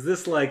 Is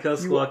this like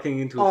us You walking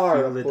into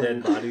are a field a of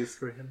dead plant. bodies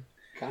for him?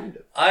 Kind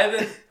of.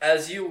 Ivan,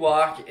 as you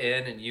walk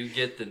in and you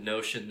get the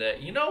notion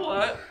that, you know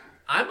what?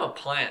 I'm a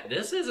plant.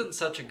 This isn't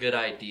such a good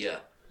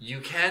idea. You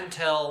can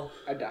tell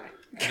I die.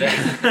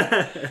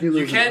 that... You You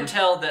lose can it.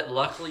 tell that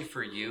luckily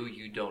for you,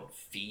 you don't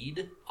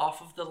feed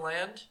off of the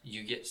land.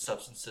 You get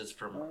substance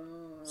from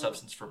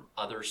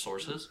other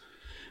sources.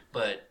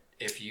 But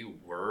if you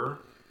were,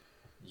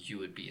 you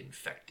would be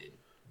infected.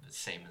 The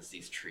same as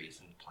these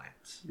trees and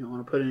plants. You don't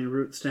want to put any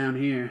roots down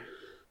here.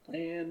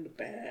 Land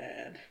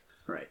bad.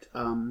 Right.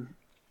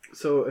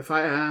 So if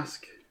I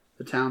ask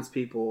the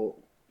townspeople,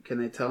 can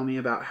they tell me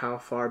about how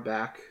far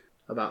back,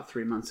 about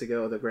 3 months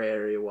ago, the gray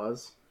area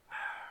was?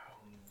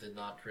 Did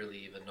not really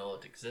even know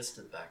it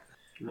existed back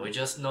then. We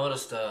just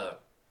noticed it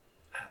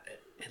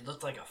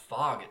looked like a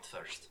fog at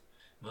first,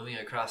 moving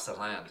across the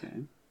land.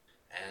 Okay.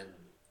 And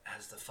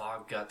as the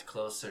fog got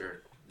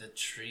closer, the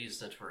trees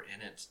that were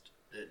in it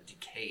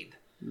decayed.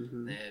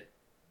 Mm-hmm.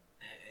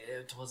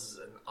 It was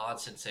an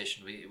odd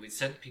sensation. We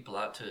sent people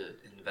out to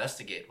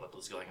investigate what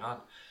was going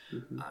on.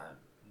 Mm-hmm.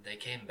 They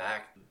came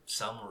back.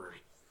 Some were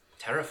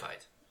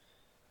terrified,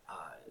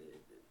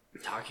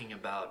 talking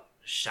about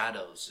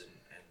shadows and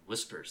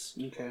whispers.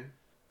 Okay.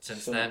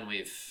 Since So- then,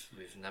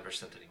 we've never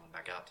sent anyone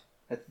back out.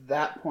 At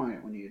that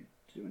point, when you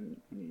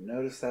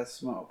noticed that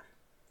smoke,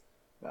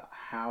 about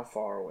how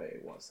far away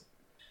was it?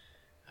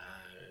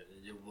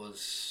 It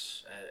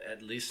was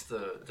at least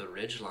the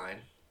ridge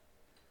line,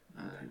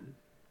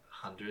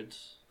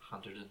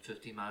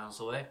 150 miles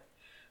away,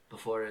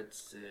 before it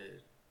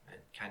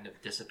kind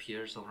of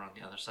disappears over on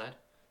the other side.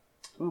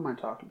 Who am I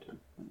talking to?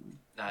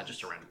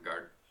 Just a random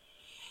guard.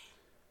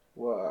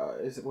 Well,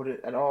 would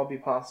it at all be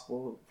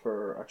possible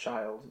for a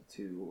child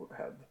to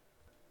have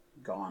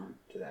gone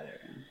to that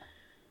area?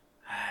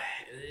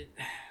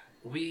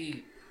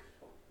 We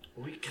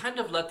kind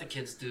of let the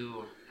kids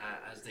do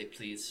as they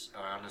please,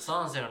 as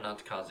long as they're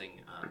not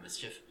causing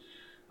mischief.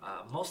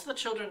 Most of the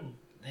children,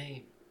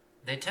 they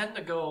tend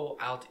to go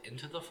out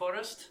into the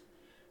forest,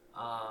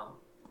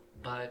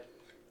 but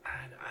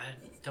I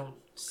don't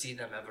see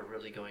them ever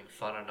really going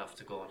far enough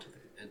to go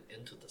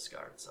into the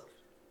scar itself.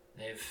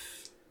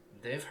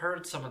 They've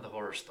heard some of the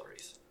horror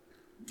stories.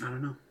 I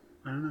don't know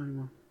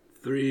anymore.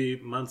 3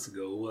 months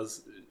ago,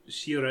 was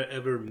Shira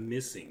ever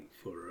missing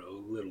for a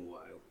little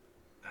while?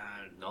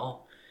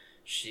 No,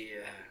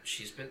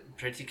 she's been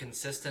pretty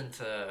consistent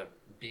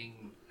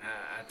being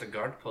at the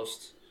guard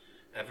post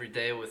every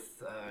day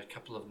with a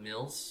couple of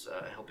meals,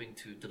 helping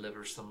to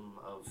deliver some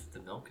of the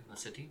milk in the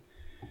city.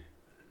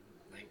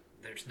 Like,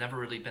 there's never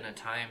really been a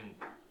time,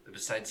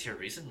 besides here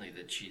recently,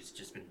 that she's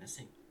just been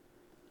missing.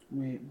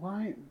 Wait,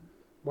 why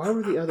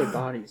were the other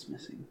bodies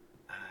missing?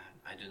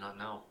 I do not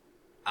know.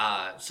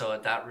 So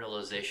at that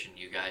realization,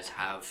 you guys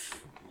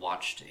have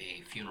watched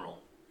a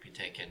funeral be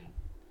taken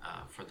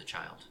for the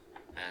child,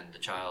 and the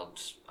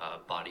child's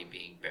body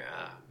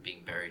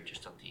being buried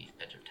just on the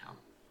edge of town.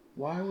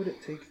 Why would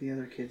it take the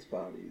other kids'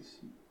 bodies?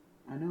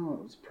 I know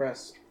it was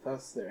pressed with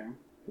us there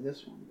for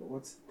this one, but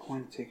what's the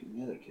point of taking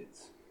the other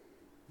kids?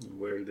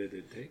 Where did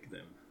it take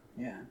them?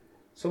 Yeah.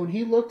 So when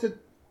he looked at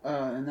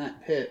in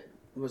that pit,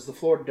 was the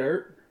floor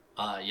dirt?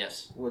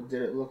 Yes.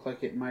 Did it look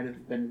like it might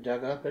have been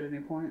dug up at any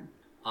point?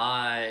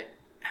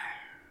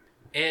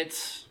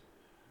 It's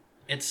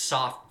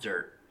soft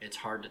dirt. It's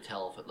hard to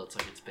tell if it looks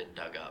like it's been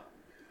dug up.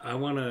 I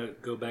want to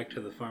go back to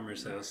the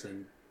farmer's house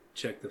and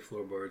check the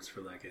floorboards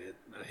for like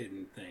a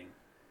hidden thing.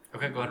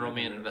 Okay, go ahead and roll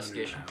me an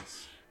investigation.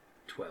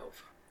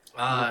 12.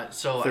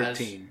 So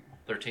 13.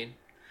 13.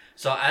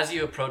 So as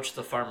you approach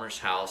the farmer's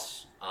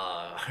house,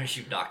 are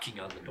you knocking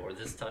on the door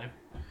this time?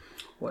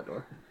 What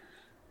door?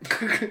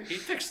 He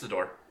fixed the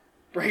door.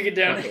 Break it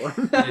down.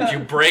 Did you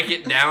break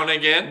it down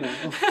again? No.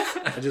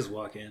 I just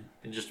walk in.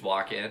 And just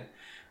walk in.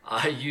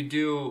 You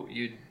do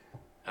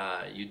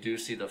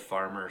see the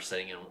farmer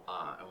sitting in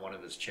one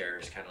of his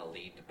chairs, kind of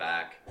leaned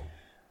back,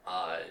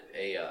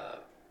 a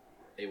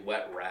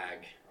wet rag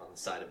on the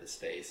side of his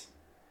face.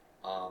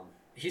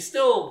 He's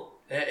still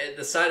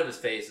the side of his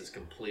face is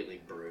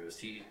completely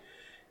bruised.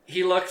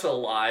 He looks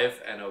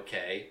alive and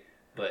okay,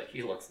 but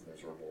he looks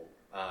miserable.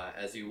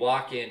 As you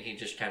walk in, he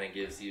just kind of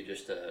gives you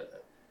just a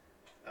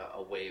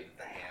wave of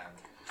the hand.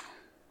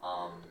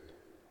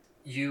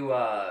 You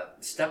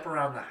step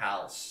around the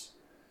house,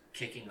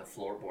 kicking the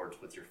floorboards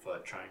with your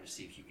foot, trying to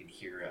see if you can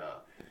hear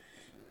a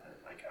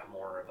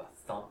more of a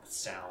thump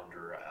sound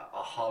or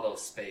a hollow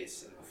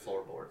space in the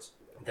floorboards.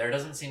 There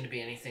doesn't seem to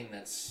be anything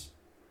that's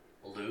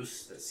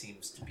loose that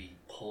seems to be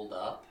pulled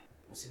up.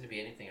 There doesn't seem to be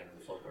anything under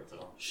the floorboards at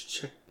all.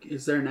 Check.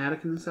 Is there an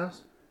attic in this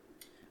house?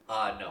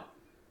 No.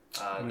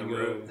 The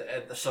roof.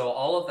 So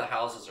all of the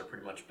houses are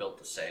pretty much built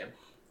the same.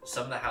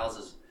 Some of the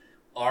houses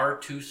are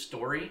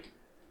 2-story,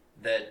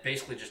 that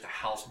basically just a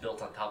house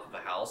built on top of a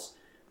house.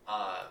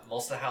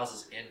 Most of the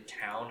houses in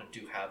town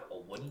do have a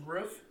wooden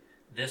roof.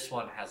 This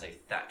one has a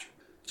thatch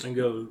roof. And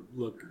go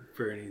look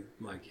for any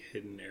like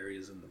hidden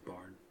areas in the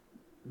barn.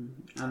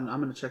 I'm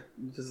gonna check.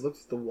 Does it look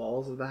like the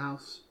walls of the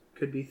house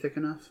could be thick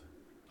enough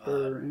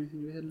for anything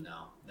to be hidden?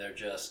 No, they're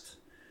just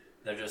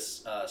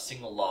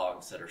single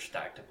logs that are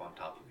stacked up on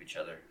top of each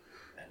other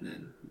and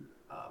then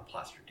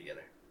plastered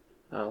together.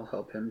 I'll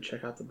help him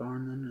check out the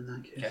barn then. In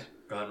that case, Okay,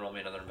 go ahead and roll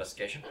me another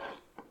investigation.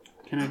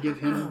 can I give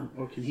him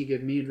or can he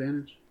give me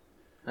advantage?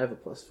 I have a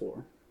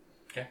 +4,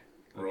 Okay,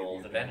 roll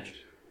with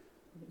advantage.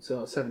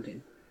 so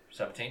 17.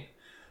 17.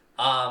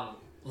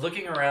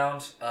 Looking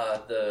around,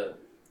 the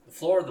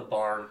floor of the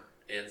barn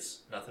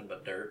is nothing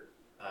but dirt.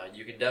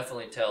 You can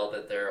definitely tell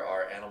that there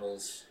are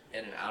animals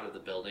in and out of the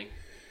building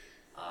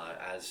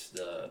as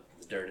the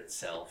dirt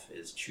itself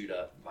is chewed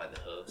up by the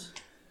hooves.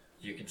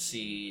 You can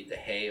see the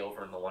hay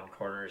over in the one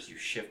corner as you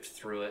shift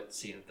through it,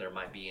 seeing if there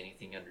might be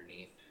anything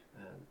underneath.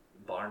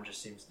 The barn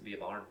just seems to be a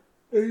barn.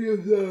 Any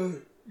of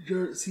the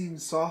dirt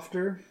seems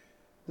softer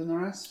than the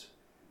rest?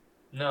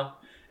 No,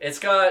 it's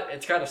got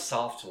a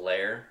soft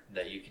layer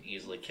that you can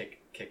easily kick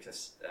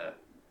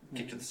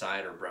to the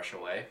side or brush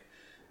away,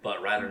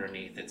 but right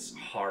underneath it's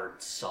hard,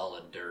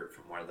 solid dirt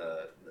from where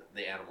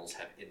the animals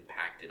have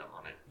impacted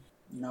on it.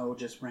 No,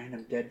 just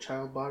random dead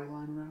child body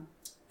lying around?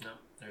 No,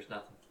 there's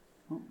nothing.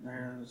 Oh,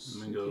 there's...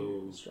 I'm gonna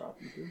go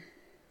dropping through.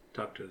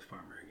 talk to the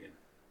farmer again.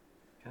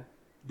 Okay.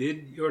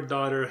 Did your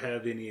daughter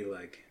have any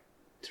like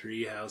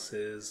tree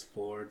houses,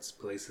 forts,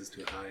 places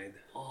to hide?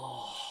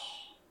 Oh,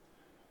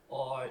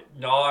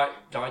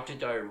 not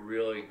that I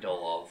really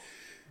know of.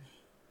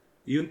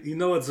 You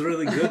know it's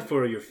really good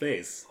for your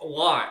face.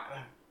 What?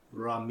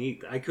 Raw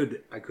meat. I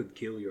could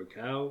kill your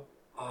cow.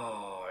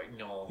 Oh,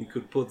 no. You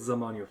could put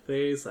some on your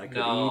face. I could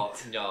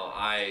eat. No,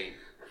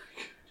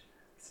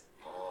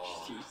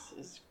 Oh.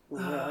 Jesus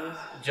Christ.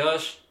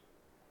 Just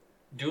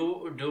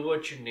do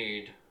what you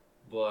need,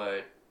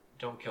 but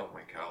don't kill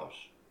my cows.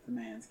 The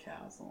man's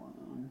cows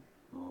alone.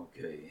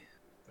 Okay.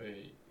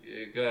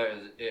 You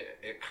guys,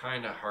 it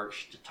kind of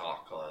hurts to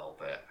talk a little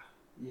bit.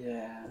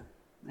 Yeah.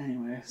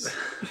 Anyways.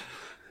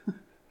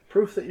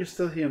 Proof that you're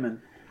still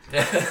human.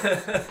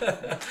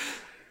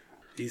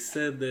 He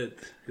said that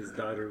his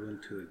daughter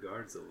went to the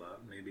guards a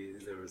lot. Maybe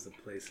there was a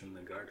place in the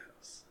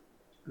guardhouse.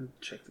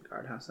 Check the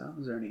guardhouse out.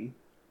 Is there any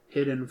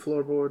hidden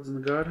floorboards in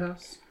the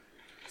guardhouse?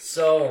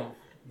 So,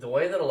 the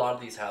way that a lot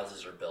of these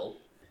houses are built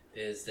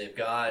is they've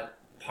got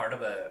part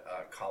of a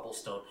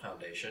cobblestone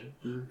foundation.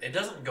 Mm-hmm. It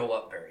doesn't go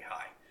up very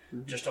high,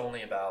 just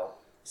only about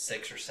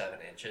 6 or 7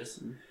 inches.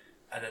 Mm-hmm.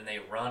 And then they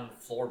run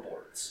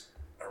floorboards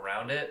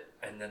around it,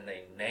 and then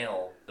they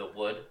nail the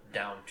wood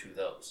down to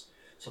those.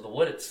 So the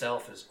wood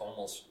itself is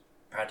almost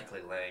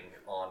practically laying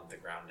on the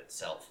ground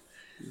itself.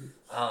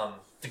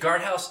 The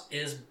guardhouse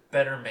is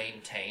better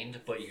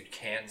maintained, but you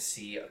can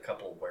see a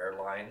couple wear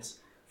lines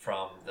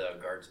from the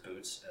guards'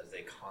 boots as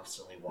they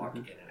constantly walk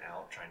in and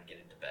out trying to get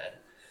into bed.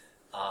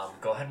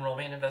 Go ahead and roll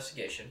me an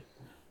investigation.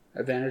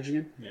 Advantage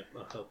again? Yep,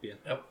 I'll help you.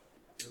 Yep.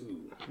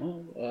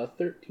 Ooh. Oh,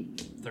 13.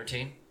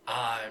 13.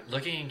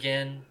 Looking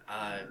again,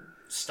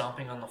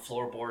 stomping on the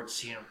floorboards,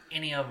 seeing if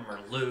any of them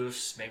are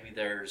loose. Maybe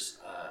there's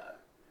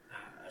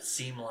a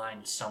seam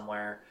line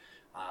somewhere.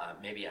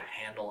 Maybe a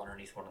handle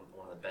underneath one of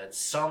the beds.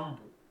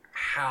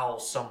 Somehow,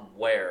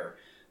 somewhere,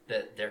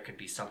 that there could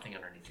be something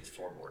underneath these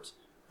floorboards.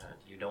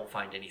 You don't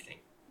find anything.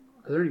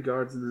 Are there any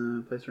guards in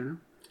the place right now?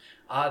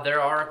 There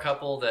are a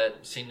couple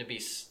that seem to be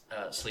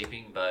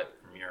sleeping, but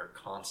from your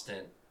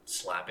constant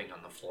slapping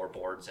on the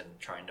floorboards and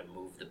trying to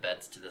move the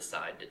beds to the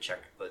side to check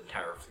the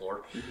entire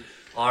floor,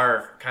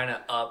 are kind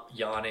of up,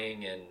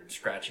 yawning and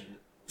scratching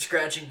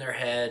their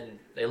head.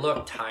 They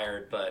look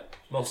tired, but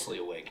mostly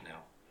awake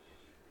now.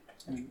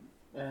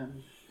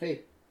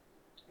 Hey,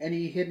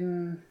 any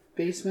hidden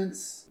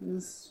basements in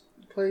this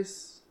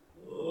place?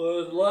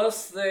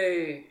 Unless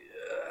they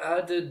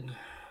added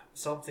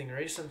something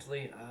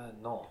recently,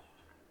 no.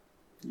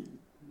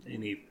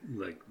 Any,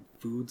 like,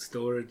 food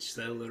storage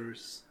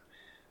cellars?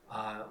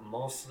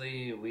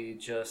 Mostly we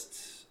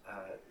just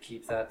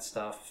keep that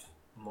stuff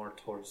more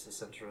towards the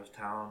center of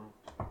town.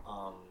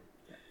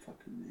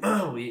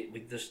 We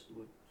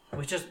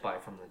just buy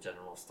from the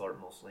general store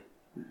mostly.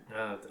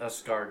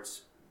 Us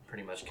guards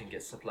pretty much can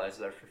get supplies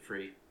there for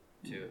free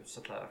to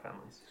supply our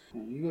families.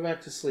 You go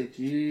back to sleep.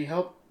 Do you need any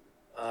help?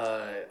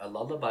 A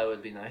lullaby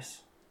would be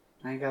nice.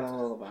 I ain't got a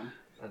lullaby.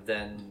 And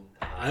then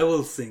I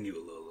will sing you a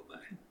lullaby.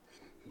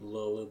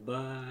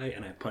 Lullaby,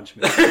 and I punch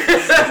him. I'm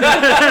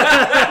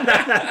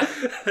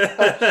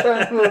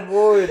trying to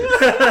avoid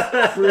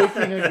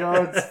breaking a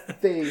guard's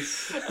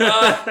face.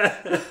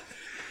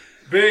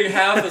 Being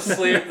half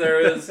asleep, there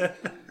is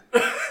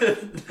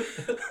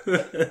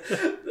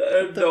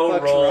no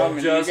roll.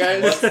 Just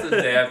what's the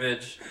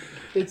damage?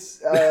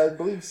 It's, I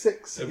believe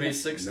 6. It'd be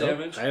 6 Nope,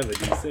 damage. I have a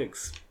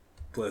D6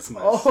 plus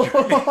my. Oh no!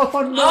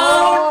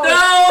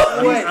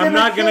 Oh no! Wait, I'm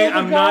not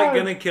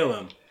gonna kill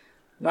him.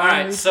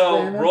 Alright, so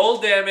damage? roll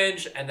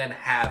damage and then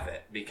have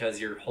it because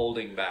you're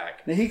holding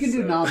back. Now he can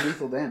do So-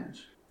 non-lethal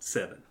damage.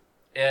 7.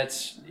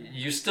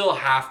 You still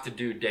have to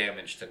do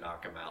damage to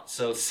knock him out.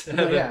 So 7.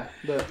 Oh, yeah,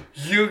 but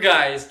You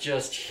guys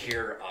just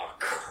hear a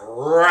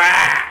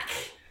crack.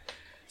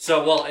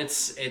 So well,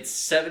 it's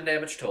 7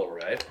 damage total,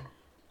 right?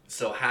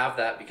 So have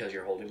that because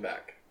you're holding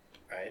back,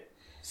 right?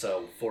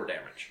 So 4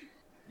 damage.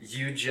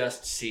 You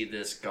just see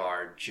this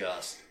guard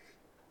just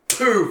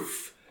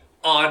poof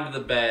onto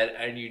the bed,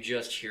 and you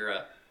just hear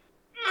a.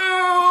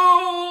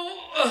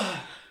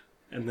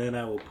 And then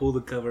I will pull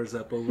the covers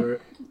up over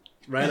it,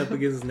 right up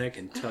against his neck,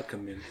 and tuck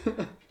him in.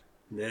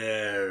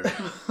 There.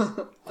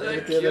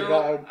 Thank the other you,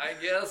 guard. I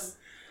guess.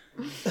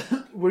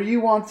 were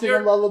you wanting a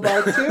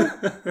lullaby too?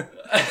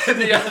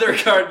 The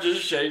other guard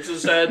just shakes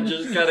his head,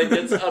 just kind of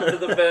gets under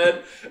the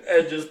bed,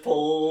 and just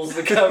pulls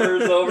the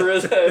covers over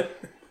his head.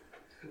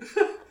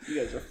 You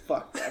guys are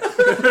fucked.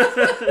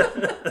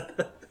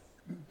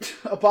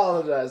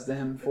 Apologize to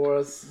him for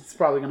us. It's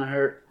probably gonna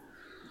hurt.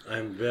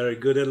 I'm very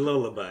good at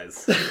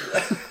lullabies.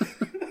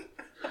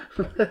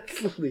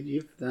 Let's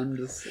leave them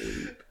to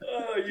sleep.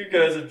 Oh, you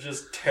guys have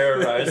just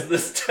terrorized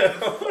this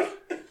town.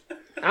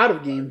 Out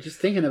of game, just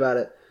thinking about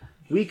it,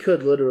 we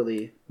could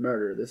literally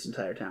murder this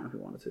entire town if we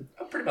wanted to.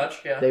 Oh, pretty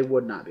much, yeah. They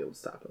would not be able to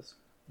stop us.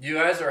 You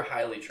guys are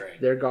highly trained.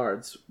 Their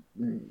guards,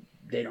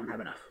 they don't have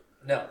enough.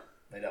 No,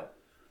 they don't.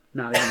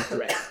 Not even a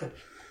threat.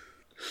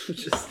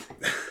 just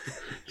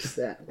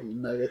that little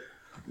nugget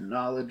of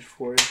knowledge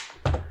for you.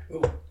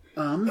 Ooh.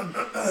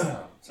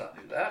 Let's not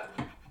do that.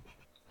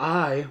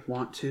 I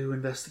want to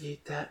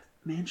investigate that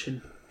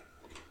mansion.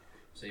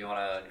 So you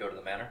want to go to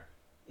the manor?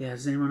 Yeah,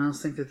 does anyone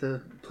else think that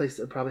the place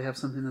that would probably have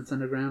something that's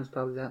underground is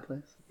probably that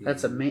place?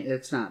 That's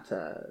it's not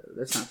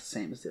that's not the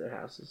same as the other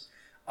houses.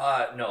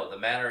 No, the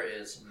manor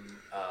is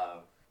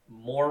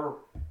more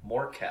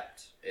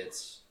kept.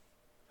 It's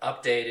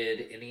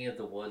updated. Any of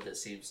the wood that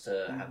seems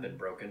to have been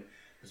broken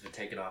has been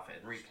taken off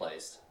and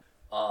replaced.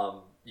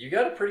 You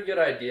got a pretty good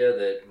idea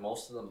that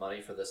most of the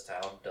money for this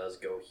town does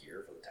go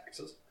here for the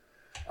taxes.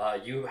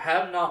 You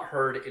have not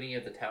heard any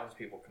of the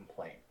townspeople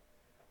complain,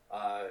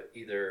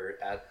 either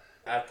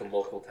at the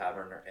local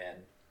tavern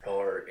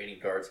or any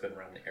guardsmen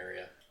around the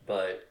area.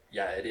 But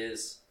yeah, it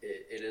is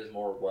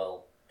more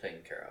well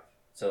taken care of.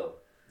 So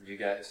you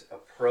guys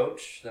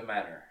approach the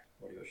manor.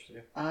 What do you wish to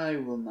do? I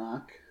will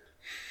knock.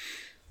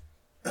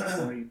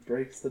 Or he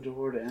breaks the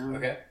door down.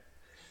 Okay.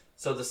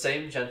 So the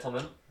same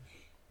gentleman,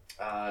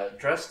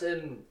 dressed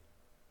in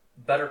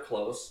better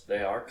clothes,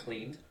 they are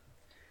cleaned,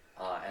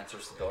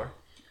 answers the door.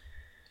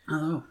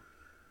 Hello.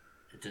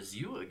 It is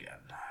you again.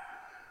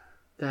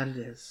 That it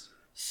is.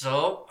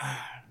 So,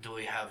 do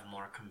we have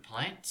more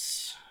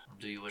complaints?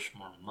 Do you wish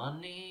more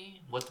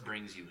money? What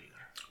brings you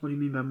here? What do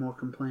you mean by more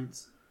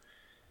complaints?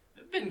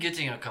 I've been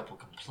getting a couple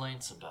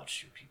complaints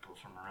about you people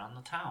from around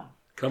the town.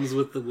 Comes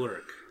with the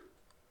work.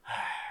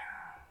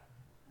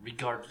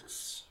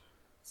 regardless.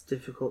 It's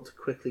difficult to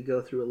quickly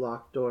go through a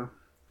locked door.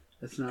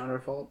 It's not our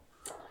fault.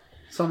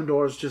 Some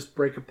doors just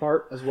break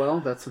apart as well.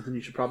 That's something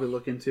you should probably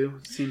look into.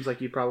 It seems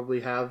like you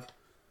probably have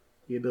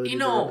the ability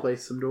to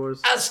replace some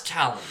doors. As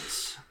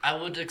Talons, I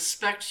would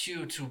expect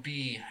you to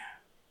be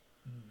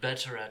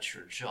better at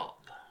your job.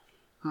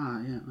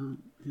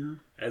 Yeah.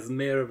 As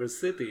mayor of a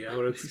city, I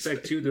would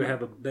expect you to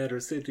have a better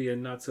city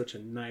and not such a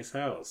nice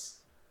house.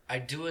 I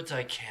do what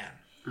I can.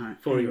 All right.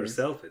 For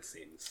yourself, it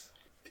seems.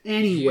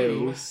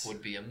 Anyways, You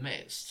would be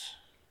amazed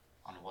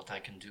on what I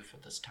can do for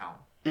this town.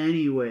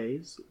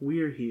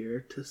 We're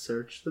here to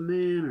search the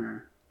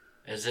manor.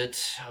 Is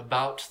it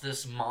about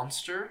this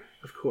monster?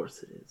 Of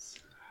course it is.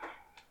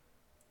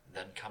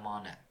 Then come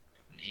on in.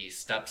 And he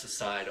steps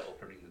aside,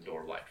 opening the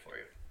door wide for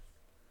you.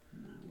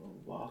 We'll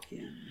walk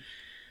in.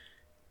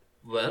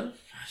 Well,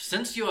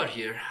 since you are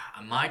here,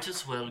 I might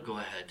as well go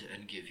ahead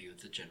and give you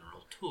the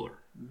general tour.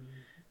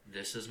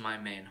 This is my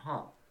main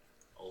hall.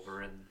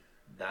 Over in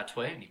that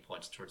way, and he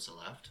points towards the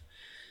left,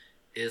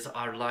 is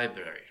our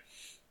library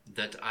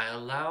that I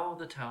allow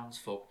the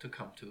townsfolk to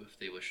come to if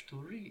they wish to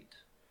read.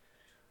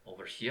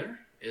 Over here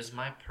is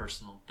my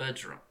personal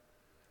bedroom,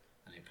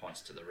 and he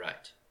points to the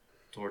right.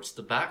 Towards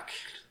the back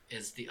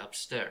is the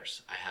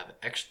upstairs. I have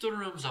extra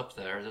rooms up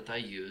there that I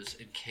use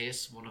in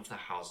case one of the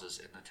houses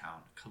in the town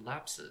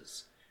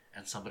collapses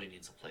and somebody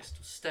needs a place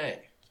to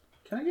stay.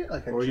 Can I get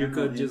like a Or you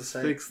general could just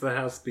insight? fix the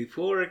house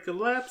before it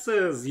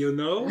collapses, you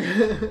know?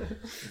 That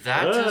is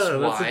that's a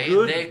why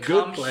good- they good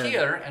come plan.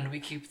 here and we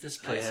keep this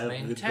I place have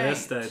maintained. the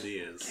best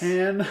ideas.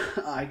 Can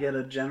I get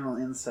a general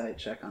insight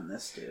check on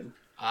this dude?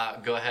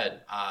 Go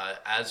ahead.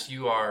 As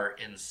you are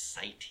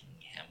inciting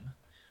him,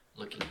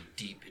 looking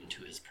deep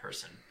into his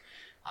person,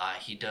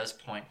 he does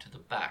point to the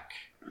back.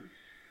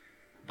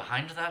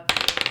 Behind that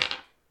door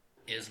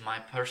is my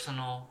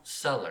personal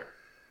cellar.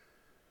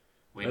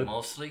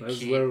 That's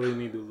where we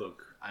need to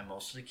look. I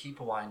mostly keep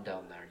wine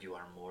down there. You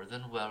are more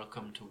than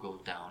welcome to go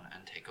down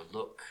and take a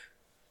look.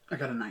 I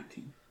got a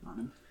 19 on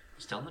him.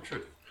 Just telling the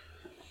truth.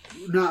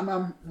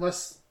 Not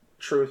less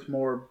truth,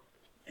 more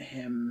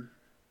him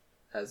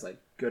as like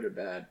good or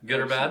bad.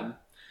 Good or person.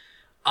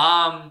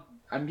 bad?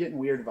 I'm getting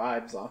weird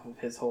vibes off of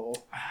his whole.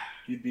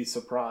 You'd be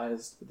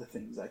surprised with the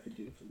things I could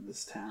do for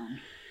this town.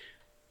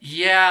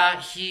 Yeah,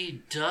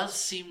 he does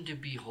seem to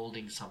be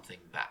holding something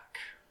back.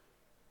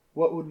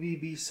 What would we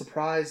be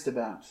surprised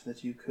about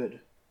that you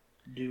could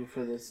do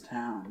for this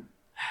town?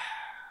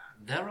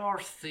 There are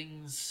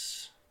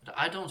things that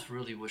I don't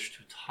really wish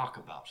to talk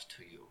about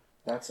to you.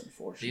 That's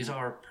unfortunate. These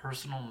are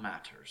personal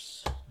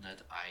matters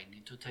that I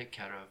need to take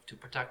care of to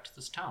protect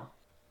this town.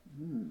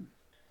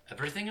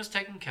 Everything is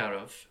taken care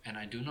of, and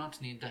I do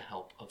not need the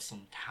help of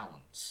some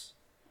talents.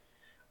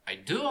 I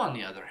do, on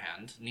the other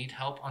hand, need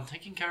help on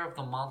taking care of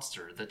the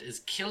monster that is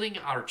killing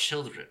our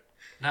children.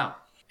 Now,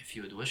 if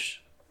you would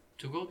wish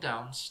to go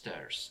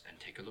downstairs and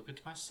take a look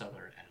at my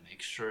cellar and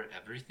make sure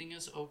everything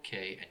is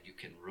okay and you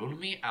can rule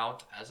me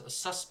out as a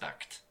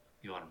suspect,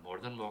 you are more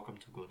than welcome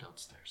to go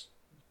downstairs.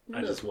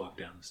 I just walk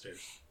down the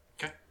stairs.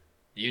 Okay.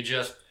 You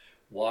just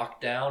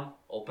walk down,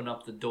 open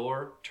up the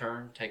door,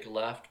 turn, take a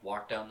left,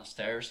 walk down the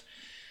stairs.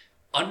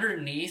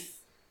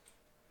 Underneath,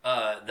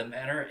 the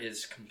manor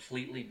is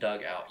completely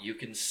dug out. You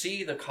can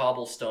see the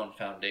cobblestone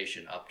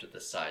foundation up to the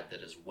side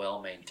that is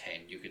well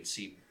maintained. You can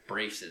see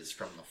braces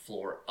from the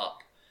floor up,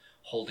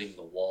 holding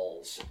the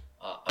walls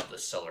of the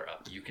cellar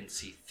up. You can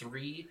see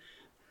 3,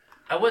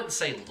 I wouldn't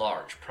say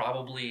large,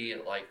 probably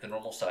like the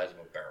normal size of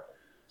a barrel.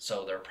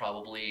 So they're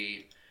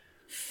probably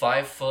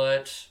 5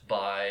 foot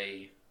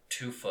by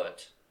 2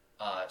 foot,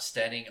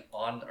 standing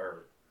on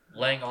or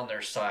laying on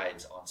their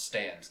sides on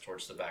stands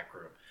towards the back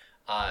room.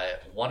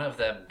 One of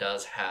them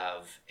does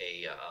have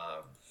a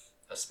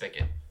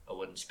spigot, a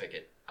wooden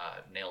spigot,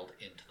 nailed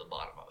into the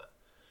bottom of it.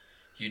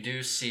 You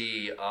do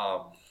see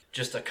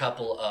just a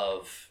couple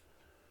of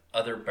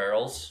other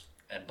barrels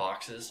and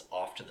boxes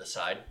off to the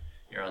side.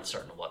 You're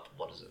uncertain of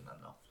what is in them,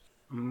 though.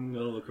 I'm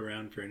gonna look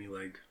around for any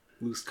like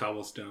loose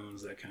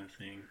cobblestones, that kind of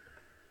thing.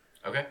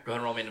 Okay, go ahead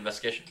and roll me an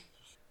investigation.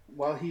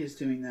 While he is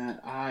doing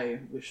that, I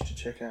wish to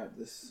check out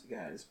this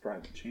guy's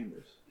private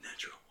chambers.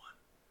 Natural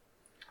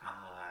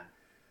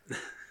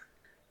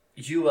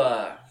You,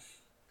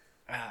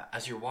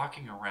 as you're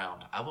walking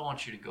around, I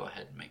want you to go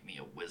ahead and make me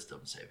a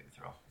wisdom saving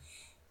throw.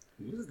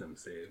 one. Wisdom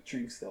save.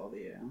 Drinks all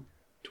the ale.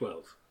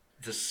 12.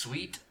 The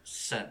sweet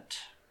scent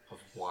of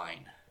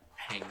wine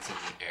hangs in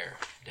the air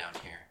down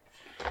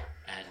here,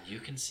 and you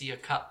can see a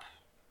cup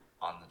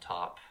on the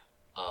top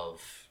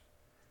of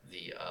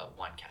the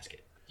wine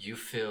casket. You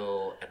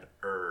feel an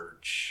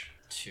urge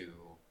to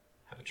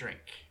have a drink.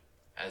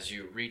 As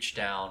you reach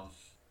down,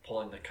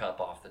 pulling the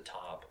cup off the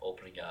top,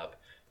 opening up,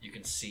 you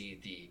can see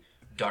the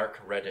dark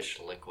reddish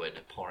liquid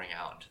pouring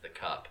out into the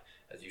cup.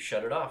 As you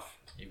shut it off,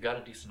 you've got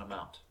a decent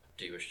amount.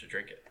 Do you wish to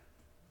drink it?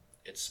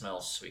 It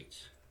smells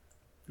sweet.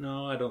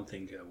 No, I don't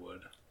think I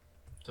would.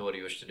 So what do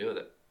you wish to do with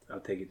it? I'll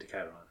take it to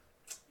Chiron.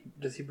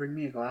 Does he bring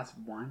me a glass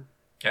of wine?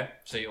 Okay,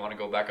 so you want to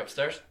go back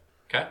upstairs?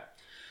 Okay.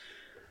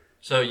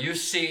 So you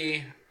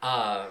see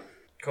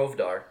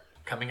Kovdar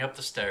coming up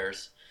the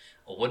stairs.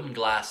 a wooden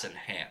glass in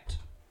hand.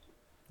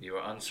 You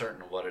are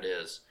uncertain of what it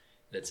is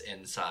that's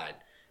inside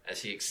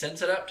as he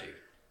extends it up to you.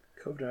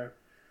 Kovdar,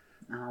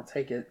 I'll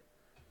take it.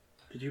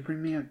 Did you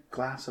bring me a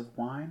glass of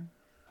wine?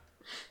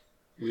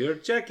 We are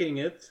checking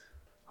it.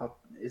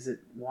 Is it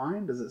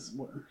wine? Does it...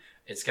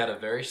 It's got a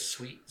very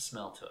sweet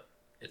smell to it.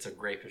 It's a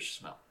grapish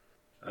smell.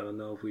 I don't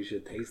know if we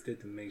should taste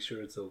it to make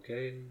sure it's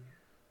okay.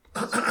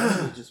 It's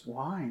probably just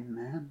wine,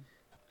 man.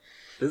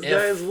 This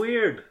guy is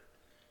weird.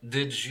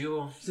 Did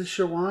you... Is this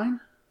your wine?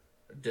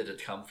 Did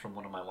it come from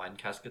one of my wine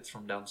caskets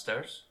from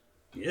downstairs?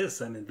 Yes,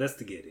 I'm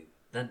investigating.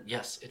 Then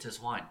yes, it is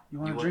wine. You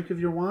want a drink of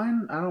your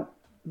wine? I don't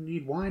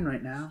need wine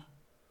right now.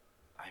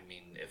 I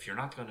mean, if you're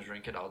not going to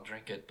drink it, I'll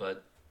drink it.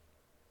 But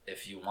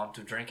if you want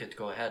to drink it,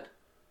 go ahead.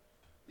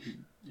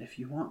 If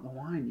you want the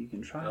wine, you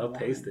can try. I'll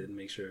taste it and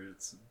make sure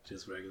it's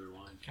just regular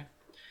wine. Okay.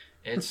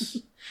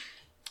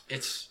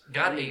 It's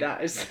got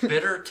a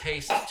bitter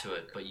taste to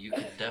it, but you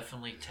can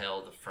definitely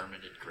tell the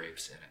fermented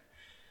grapes in it.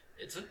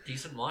 It's a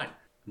decent wine.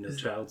 No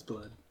child's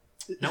blood.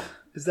 Nope.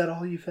 Is that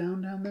all you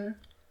found down there?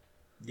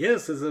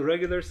 Yes, it's a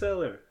regular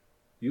cellar.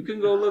 You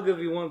can go look if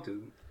you want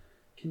to.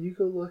 Can you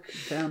go look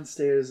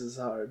downstairs? Is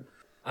hard.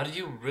 Are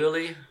you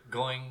really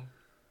going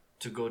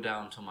to go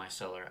down to my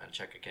cellar and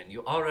check again?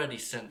 You already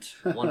sent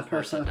one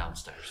person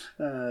downstairs.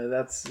 We're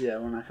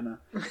not gonna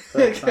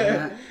focus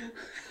on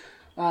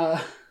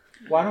that.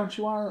 Why don't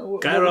you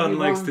want? Chiron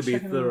likes to be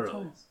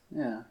thorough.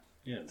 Yeah.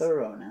 Yes.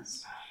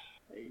 Thoroughness.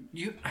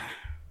 You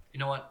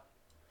know what?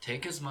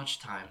 Take as much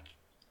time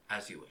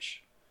as you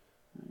wish.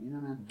 You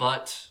know, man.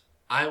 But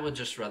I would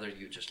just rather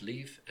you just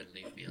leave and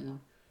leave me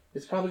alone.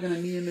 It's probably gonna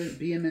be a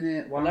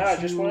minute. I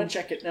just want to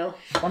check it now.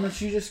 Why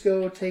don't you just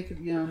go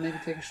maybe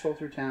take a stroll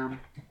through town.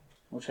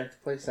 We'll check the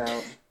place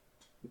out.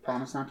 We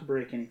promise not to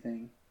break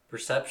anything.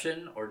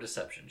 Perception or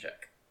deception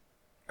check?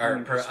 Or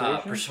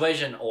persuasion?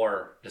 Persuasion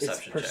or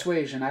deception It's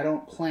persuasion. I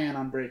don't plan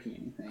on breaking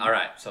anything. All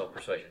right, so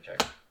persuasion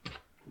check.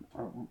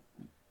 Oh,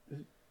 is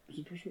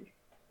it persuasion?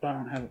 I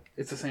don't have it.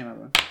 It's the same other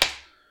one.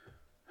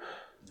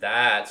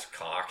 That's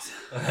cocked.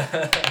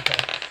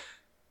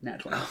 Nat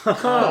 20.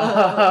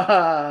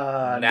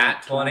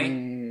 Nat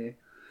 20.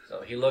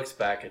 So he looks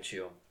back at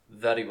you.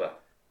 Very well.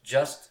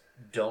 Just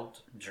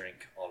don't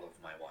drink all of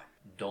my wine.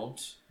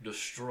 Don't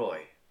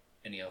destroy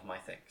any of my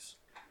things.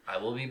 I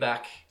will be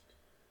back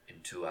in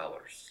 2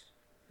 hours.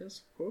 Yes,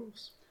 of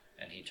course.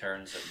 And he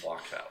turns and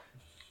walks out.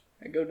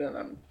 I go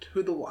down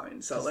to the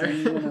wine cellar.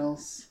 Does anyone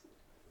else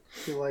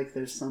feel like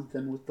there's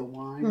something with the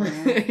wine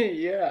now?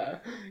 Yeah,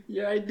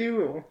 I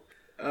do.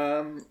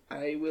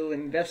 I will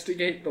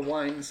investigate the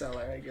wine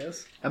cellar, I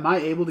guess. Am I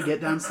able to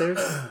get downstairs?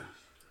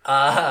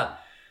 So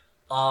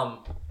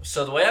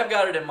the way I've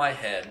got it in my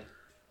head,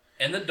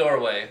 in the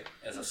doorway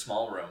is a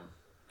small room,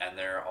 and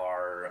there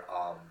are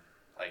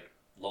like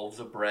loaves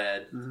of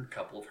bread, a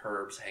couple of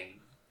herbs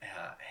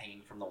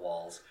hanging from the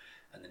walls,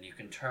 and then you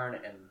can turn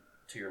and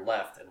to your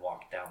left and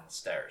walk down the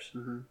stairs.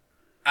 Mm-hmm.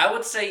 I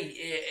would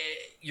say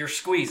you're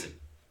squeezing,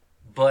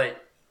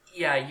 but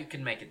yeah, you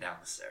can make it down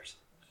the stairs.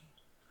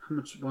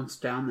 Once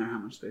down there, how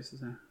much space is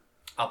there?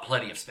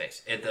 Plenty of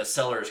space. The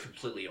cellar is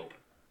completely open.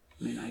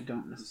 I mean, I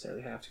don't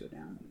necessarily have to go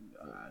down.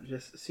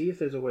 Just see if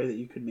there's a way that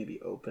you could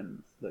maybe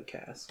open the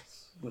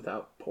casks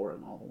without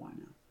pouring all the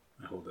wine out.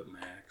 I hold up my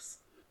axe.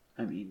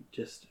 I mean,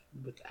 just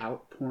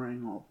without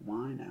pouring all the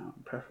wine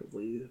out,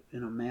 preferably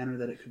in a manner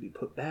that it could be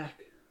put back.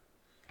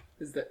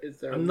 Is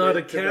there? I'm not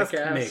a cask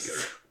maker.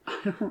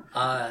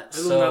 I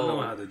do not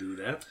know how to do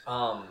that.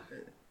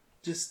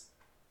 just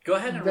go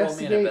ahead and roll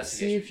me an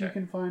investigation see if check.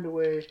 you can find a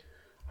way.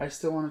 I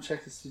still want to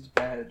check this dude's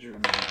badge or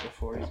not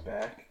before he's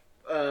back.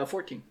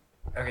 14.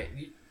 Okay,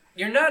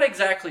 you're not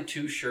exactly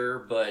too sure,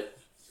 but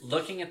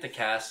looking at the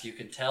cast, you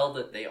can tell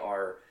that they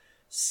are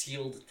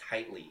sealed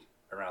tightly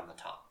around the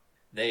top.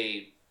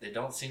 They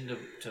don't seem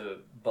to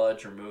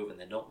budge or move, and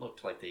they don't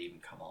look like they even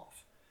come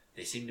off.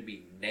 They seem to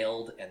be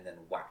nailed and then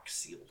wax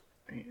sealed.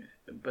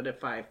 But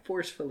if I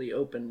forcefully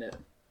opened it,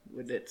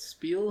 would it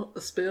spill?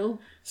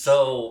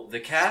 So the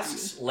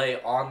casks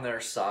lay on their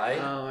side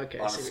on a see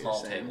what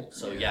small you're saying. table.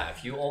 So yeah,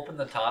 if you open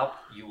the top,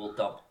 you will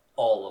dump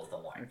all of the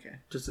wine. Okay.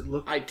 Does it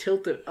look? I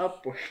tilt it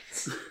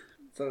upwards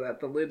so that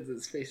the lid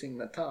is facing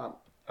the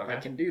top. Okay. I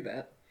can do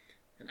that,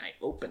 and I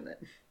open it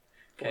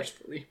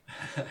forcefully.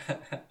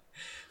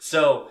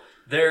 So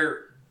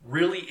there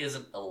really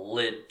isn't a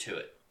lid to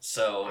it.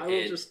 So I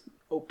will just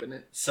open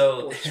it.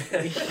 So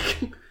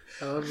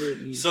However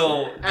it needs.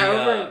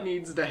 However it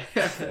needs to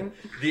happen.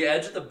 The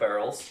edge of the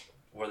barrels,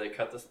 where they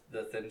cut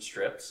the thin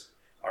strips,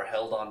 are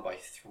held on by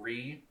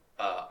 3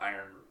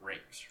 iron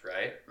rings,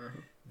 right? Mm-hmm.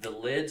 The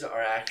lids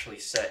are actually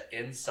set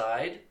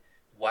inside,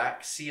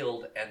 wax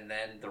sealed, and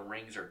then the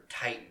rings are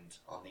tightened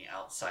on the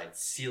outside,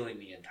 sealing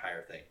the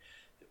entire thing.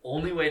 The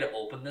only way to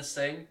open this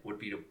thing would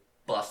be to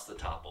bust the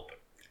top open.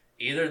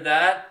 Either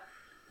that,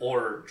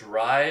 or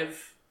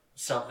drive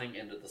something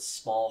into the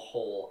small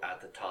hole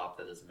at the top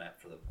that is meant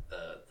for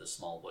the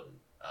small wooden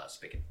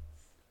spigot.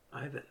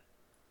 Ivan.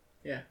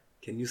 Yeah.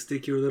 Can you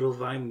stick your little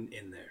vine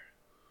in there?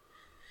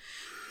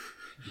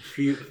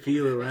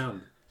 Feel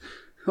around.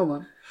 Hold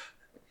on.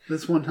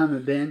 This one time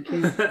at band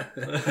camp,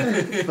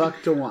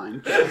 fucked a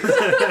wine cask.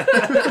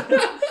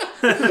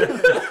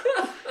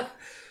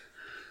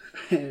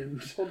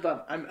 And Hold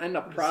on, I'm in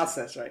a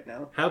process right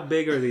now. How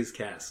big are these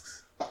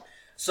casks?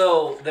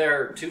 So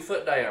they're 2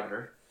 foot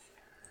diameter,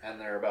 and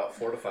they're about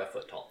 4 to 5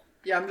 foot tall.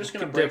 Yeah, I'm just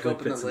gonna Could break definitely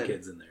open fit the some lid.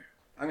 kids in there.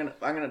 I'm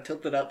gonna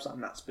tilt it up so I'm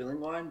not spilling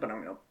wine, but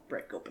I'm gonna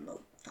break open the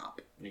top.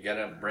 You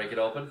gotta break it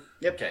open.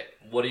 Yep. Okay.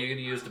 What are you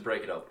gonna use to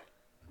break it open?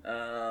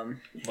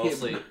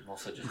 Mostly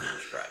just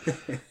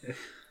describe.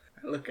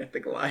 I look at the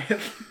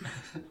Goliath.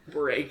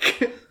 Break.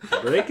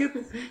 Break it?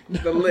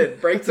 The lid.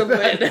 Break the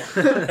lid.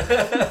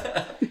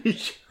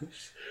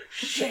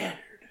 shattered.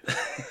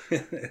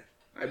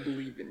 I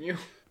believe in you.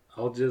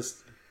 I'll just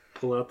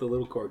pull out the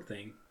little cork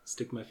thing,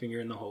 stick my finger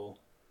in the hole,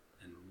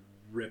 and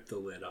rip the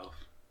lid off.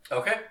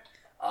 Okay.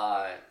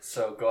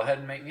 So go ahead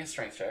and make me a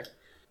strength check.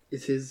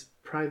 Is his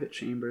private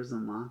chambers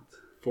unlocked?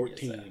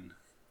 14.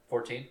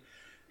 14.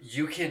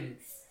 You can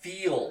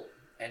feel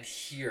and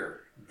hear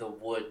the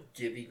wood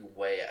giving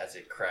way as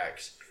it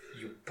cracks.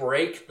 You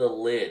break the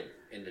lid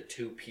into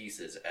 2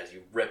 pieces as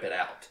you rip it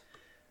out.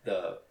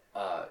 The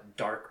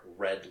dark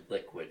red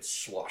liquid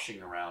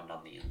swashing around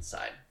on the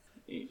inside.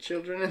 Any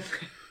children in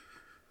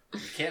You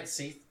can't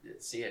see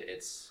it.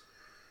 It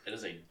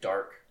is a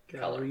dark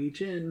Gotta color.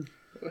 reach in.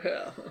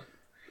 Well,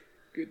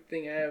 good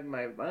thing I have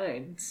my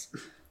vines.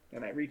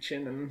 And I reach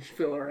in and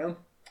feel around.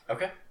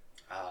 Okay.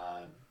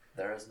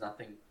 There is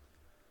nothing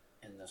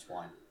in this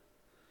wine.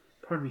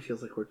 Part of me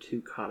feels like we're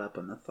too caught up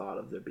on the thought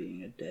of there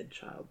being a dead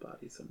child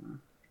body somewhere.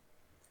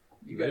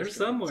 You guys There's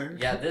can- somewhere.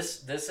 Yeah,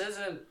 this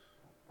isn't.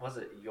 Was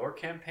it your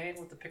campaign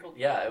with the pickled?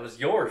 Yeah, it was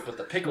yours with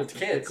the pickled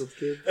kids. Pickled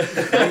kids.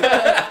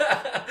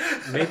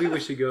 Maybe we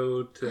should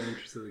go to the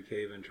entrance of the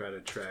cave and try to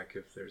track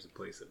if there's a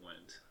place it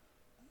went.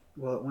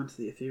 Well, it went to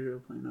the ethereal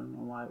plane. I don't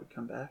know why it would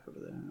come back over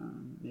there.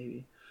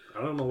 Maybe.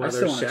 I don't know why I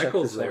still there's wanna check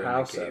shackles this whole there in the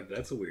house cave. out.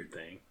 That's a weird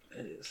thing.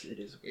 It is. It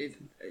is. It,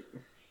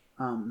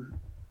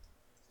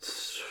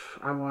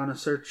 I want to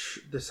search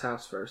this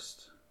house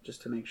first,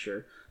 just to make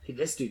sure. Hey,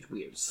 this dude's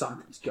weird.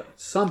 Something's going.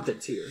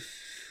 Something's here.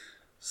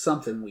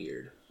 Something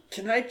weird.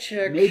 can I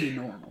check Maybe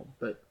normal,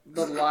 but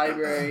the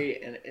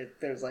library and if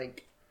there's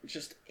like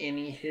just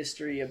any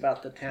history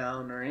about the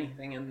town or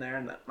anything in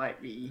there that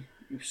might be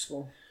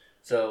useful?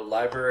 So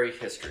library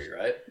history,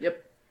 right?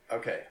 Yep.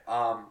 Okay.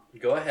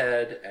 Go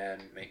ahead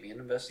and make me an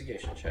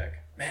investigation check.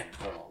 Man,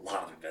 I'm doing a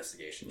lot of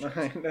investigation checks.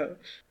 I know.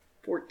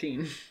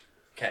 14.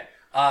 Okay.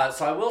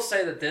 So I will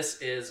say that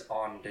this is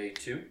on day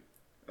 2.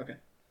 Okay.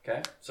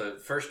 Okay. So the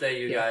first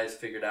day you guys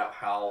figured out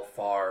how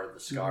far the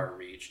scar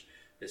reached.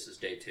 This is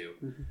day 2.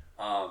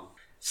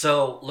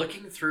 So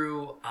looking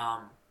through,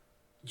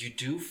 you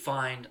do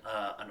find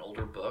an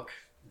older book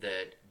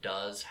that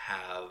does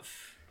have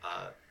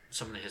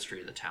some of the history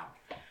of the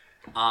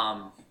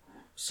town.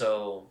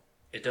 So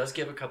it does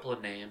give a couple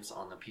of names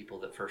on the people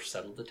that first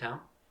settled the town.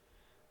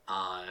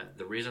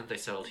 The reason they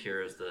settled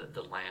here is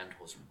the land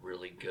was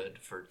really good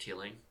for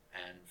tilling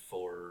and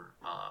for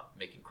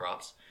making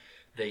crops.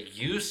 They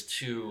used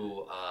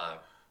to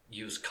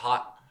use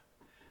cotton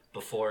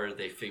before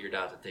they figured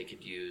out that they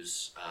could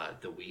use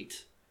the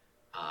wheat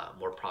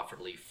more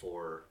profitably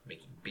for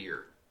making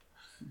beer.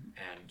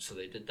 And so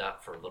they did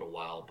that for a little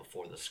while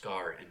before the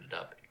scar ended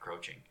up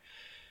encroaching.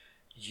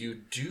 You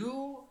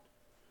do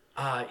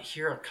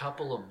hear a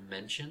couple of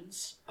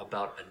mentions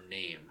about a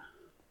name.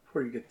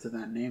 before you get to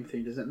that name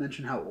thing, does it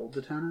mention how old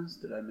the town is?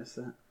 Did I miss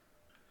that?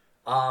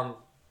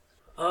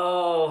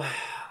 Oh,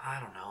 I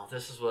don't know.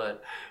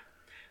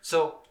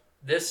 So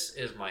this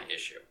is my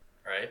issue,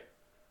 right?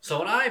 So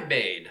when I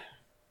made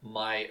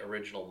my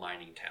original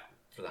mining town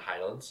for the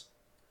Highlands,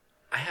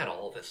 I had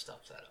all this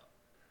stuff set up.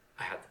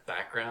 I had the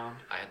background,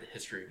 I had the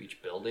history of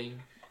each building,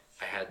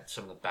 I had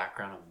some of the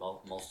background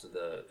of most of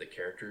the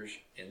characters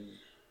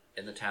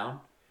in the town.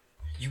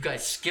 You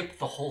guys skipped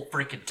the whole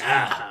freaking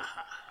town.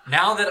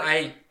 Now that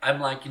I'm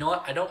like, you know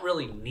what? I don't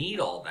really need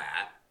all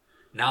that.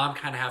 Now I'm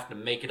kind of having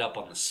to make it up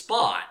on the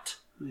spot.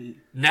 Wait.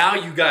 Now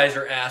you guys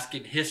are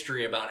asking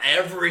history about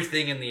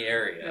everything in the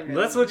area. Well,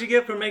 that's what you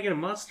get for making a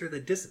monster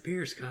that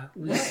disappears, Scott.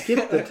 We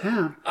skipped the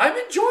town. I'm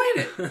enjoying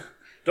it.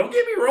 Don't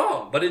get me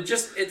wrong, but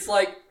it's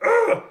like,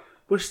 ugh.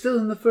 We're still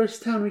in the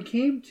first town we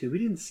came to. We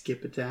didn't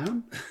skip a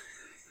town.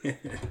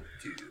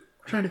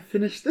 Trying to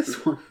finish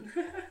this one.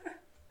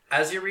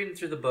 As you're reading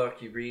through the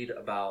book, you read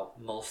about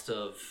most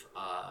of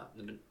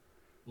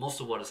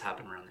what has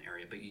happened around the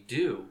area, but you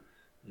do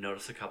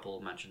notice a couple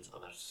of mentions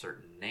of a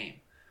certain name,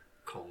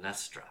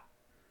 Colnestra.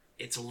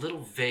 It's a little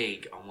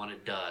vague on what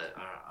it does,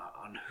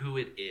 on who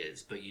it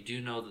is, but you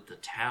do know that the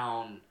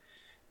town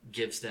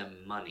gives them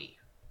money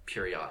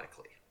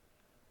periodically,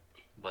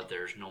 but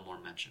there's no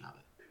more mention of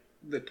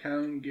it. The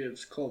town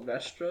gives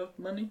Colvestra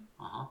money?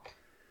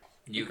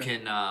 You Okay.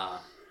 can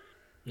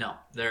no,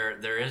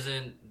 there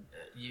isn't.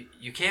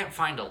 You can't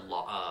find a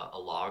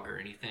log or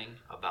anything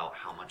about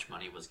how much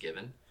money was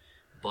given,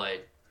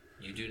 but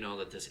you do know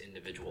that this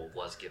individual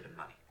was given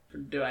money.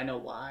 Do I know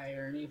why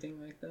or anything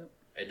like that?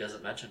 It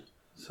doesn't mention.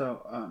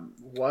 So,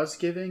 was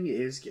giving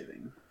is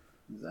giving.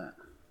 Is that?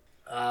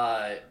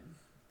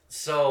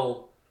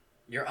 So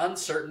you're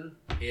uncertain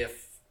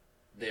if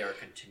they are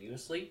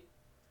continuously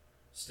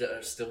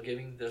still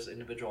giving this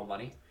individual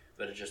money,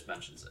 but it just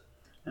mentions it.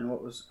 And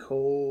what was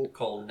Cole?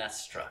 Cole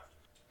Nestra.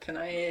 Can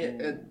I?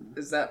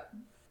 Is that?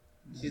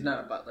 He's not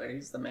a butler.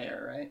 He's the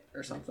mayor, right,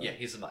 or something. Yeah,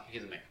 he's a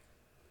mayor.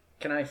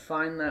 Can I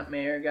find that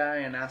mayor guy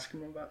and ask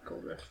him about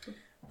Cold Rescue?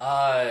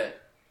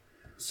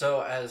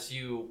 So as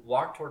you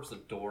walk towards the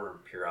door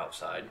and peer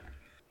outside,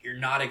 you're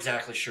not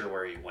exactly sure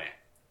where he went,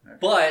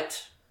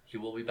 but he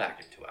will be back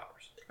in 2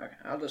 hours. Okay,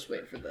 I'll just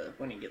wait for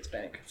when he gets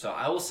back. So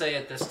I will say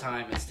at this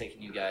time it's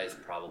taking you guys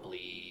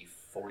probably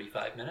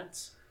 45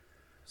 minutes.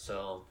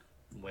 So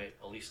wait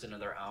at least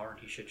another hour and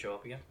he should show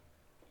up again.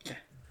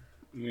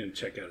 I'm going to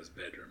check out his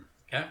bedroom.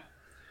 Okay.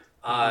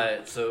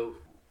 So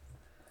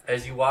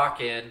as you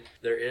walk in,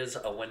 there is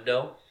a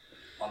window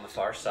on the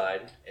far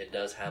side. It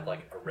does have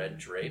like a red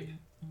drape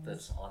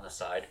that's on the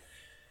side.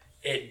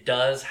 It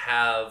does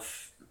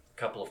have a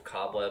couple of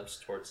cobwebs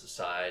towards the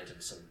sides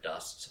and some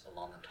dust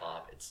along the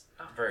top. It's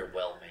not very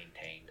well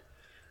maintained.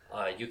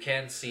 You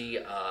can see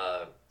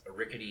a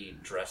rickety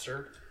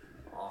dresser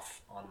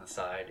off on the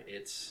side.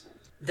 It's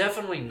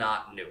definitely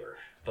not newer,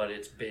 but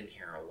it's been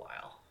here a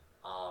while.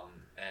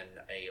 And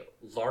a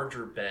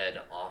larger bed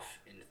off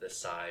into the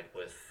side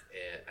with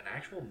an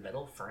actual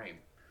metal frame.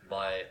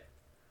 But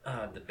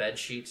the bed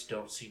sheets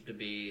don't seem to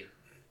be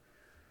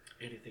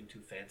anything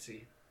too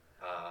fancy.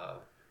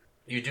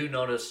 You do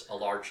notice a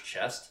large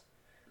chest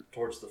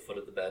towards the foot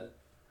of the bed.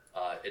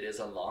 It is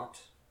unlocked,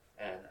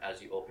 and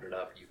as you open it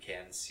up, you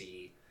can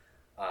see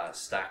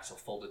stacks of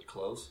folded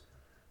clothes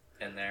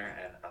in there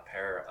and a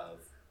pair of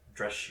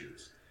dress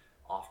shoes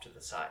off to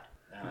the side.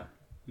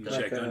 You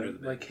check under the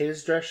bed. Like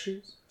his dress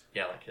shoes?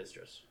 Yeah, like his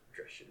dress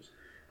shoes.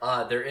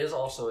 There is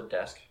also a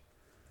desk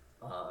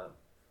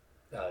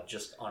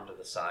just onto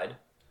the side.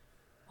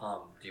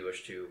 Do you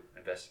wish to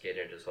investigate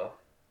it as well?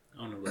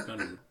 I want to look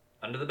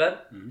Under the bed?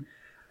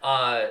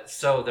 Mhm.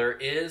 So there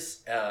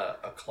is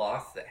a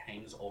cloth that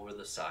hangs over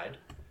the side.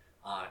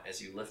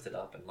 As you lift it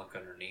up and look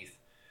underneath,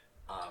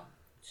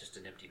 it's just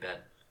an empty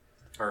bed.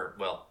 Or,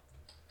 well,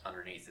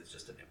 underneath is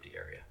just an empty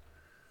area.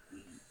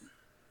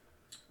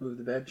 Move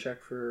the bed,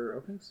 check for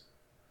openings.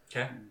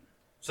 Okay.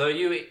 So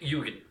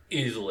you can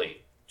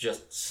easily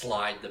just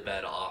slide the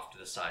bed off to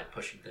the side,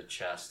 pushing the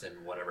chest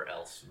and whatever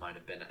else might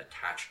have been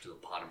attached to the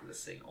bottom of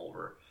this thing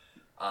over.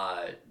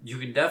 You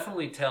can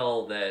definitely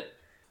tell that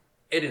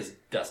it is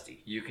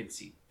dusty. You can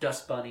see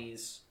dust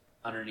bunnies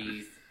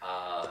underneath,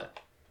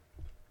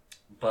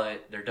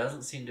 but there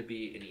doesn't seem to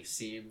be any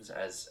seams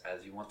as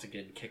you once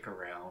again kick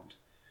around.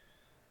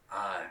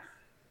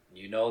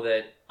 You know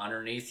that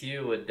underneath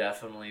you would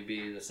definitely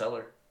be the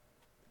cellar.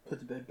 Put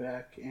the bed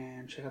back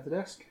and check out the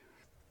desk.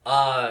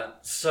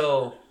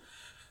 So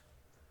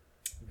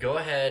go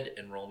ahead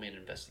and roll me an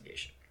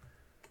investigation.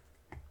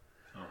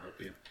 I'll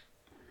help you.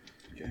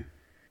 Okay.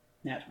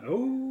 Nat.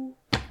 Oh.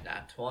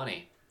 Nat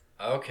 20.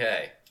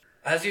 Okay.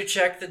 As you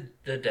check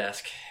the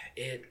desk,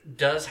 it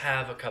does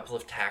have a couple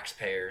of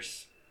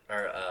taxpayers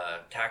or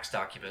tax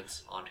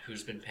documents on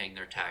who's been paying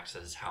their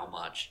taxes, how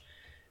much.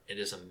 It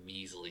is a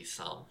measly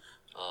sum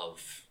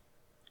of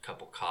a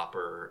couple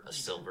copper, a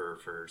silver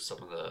for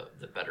some of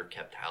the better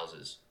kept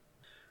houses.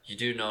 You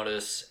do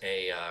notice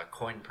a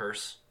coin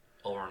purse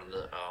over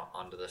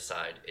onto the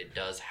side. It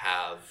does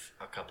have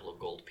a couple of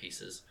gold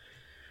pieces,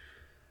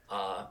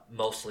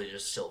 mostly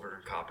just silver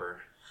and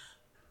copper.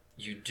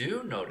 You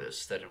do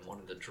notice that in one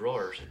of the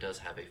drawers it does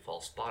have a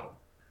false bottom.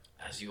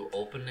 As you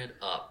open it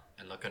up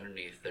and look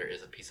underneath, there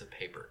is a piece of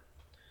paper.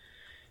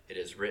 It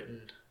is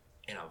written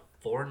in a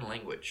foreign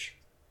language.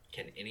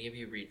 Can any of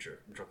you read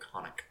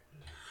Draconic?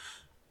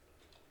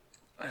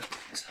 I don't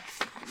think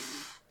so.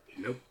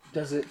 Nope.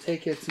 Does it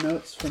take its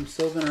notes from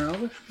Sylvan or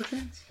Elvish,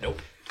 perchance?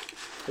 Nope.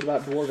 What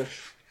about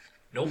Dwarvish?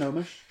 Nope.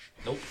 Gnomish?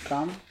 Nope.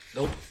 Common?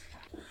 Nope.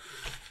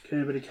 Can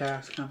anybody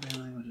cast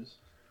comprehend languages?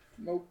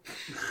 Nope.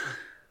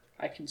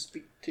 I can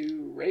speak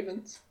to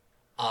ravens.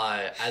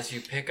 As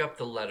you pick up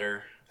the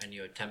letter and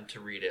you attempt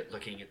to read it,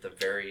 looking at the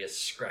various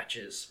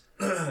scratches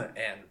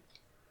and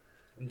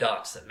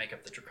dots that make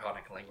up the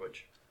Draconic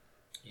language,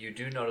 you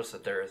do notice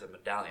that there is a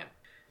medallion.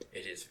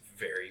 It is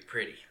very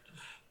pretty.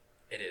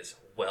 It is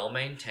well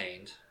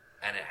maintained,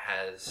 and it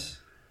has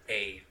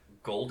a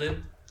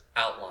golden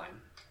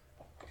outline,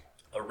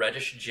 a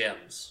reddish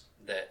gems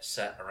that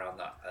set around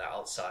the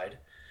outside,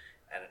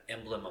 and an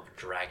emblem of a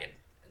dragon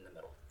in the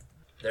middle.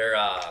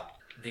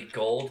 The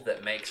gold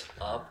that makes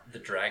up the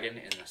dragon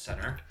in the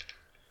center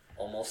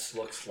almost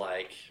looks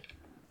like,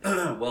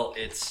 well,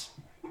 it's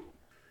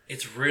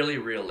really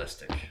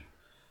realistic.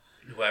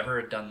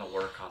 Whoever had done the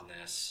work on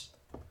this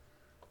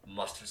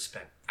must have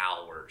spent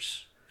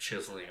hours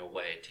chiseling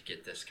away to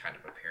get this kind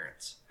of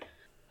appearance.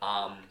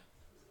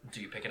 Do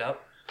you pick it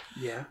up?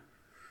 Yeah.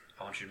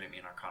 I want you to make me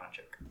an Arcana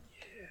check.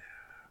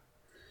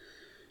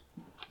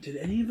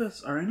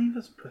 Are any of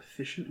us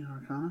proficient in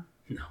Arcana?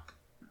 No.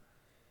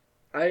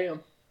 I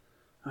am.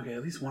 Okay,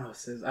 at least one of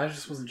us is. I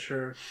just wasn't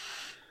sure.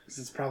 This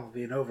is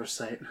probably an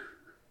oversight.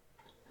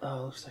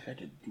 Oh, looks like I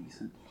did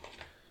decent.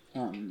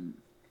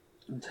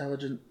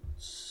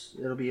 Intelligence,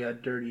 it'll be a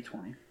dirty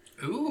 20.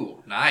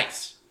 Ooh,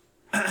 nice.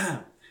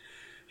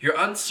 You're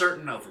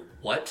uncertain of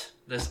what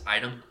this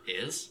item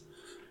is,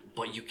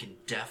 but you can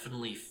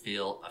definitely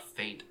feel a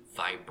faint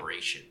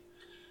vibration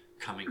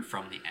coming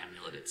from the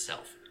amulet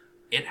itself.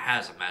 It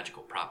has a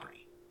magical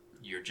property.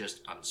 You're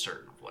just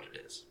uncertain of what it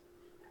is.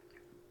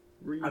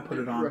 I put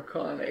it on.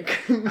 Draconic.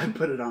 I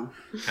put it on.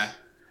 Okay.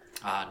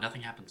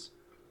 Nothing happens.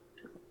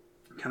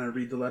 Can I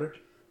read the letter?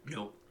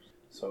 Nope.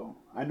 So,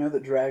 I know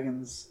that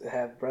dragons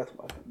have breath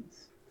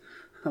weapons.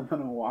 I'm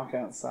going to walk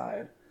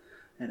outside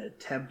and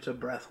attempt a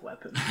breath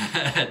weapon.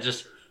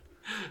 Just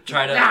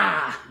try to...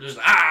 Ah! Just,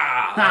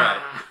 ah!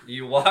 Alright.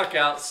 You walk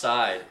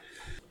outside.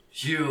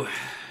 You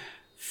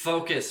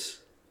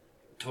focus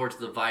towards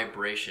the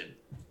vibration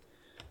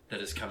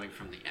that is coming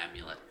from the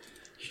amulet.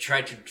 You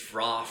try to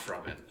draw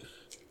from it.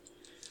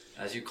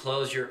 As you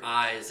close your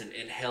eyes and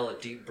inhale a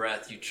deep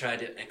breath, you try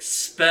to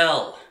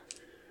expel,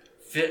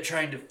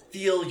 trying to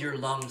feel your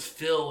lungs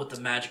fill with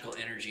the magical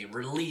energy and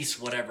release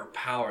whatever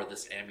power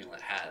this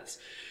amulet has.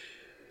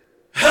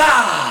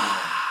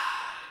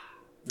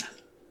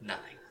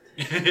 Nothing.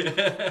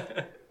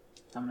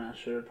 I'm not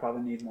sure.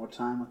 Probably need more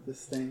time with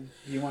this thing.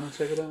 Do you want to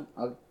check it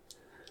out?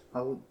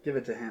 I'll give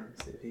it to him,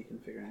 see if he can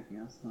figure anything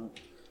else out.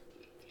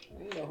 I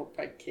don't know if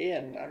I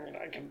can. I mean,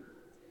 I can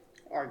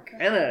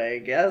Arcana, I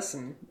guess,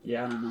 and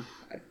Yeah, I don't know.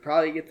 I'd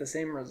probably get the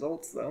same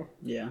results, though.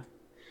 Yeah.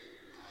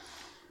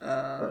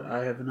 But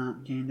I have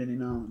not gained any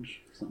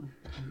knowledge, so...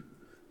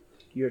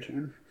 Your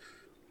turn.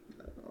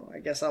 I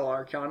guess I'll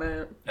Arcana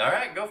it.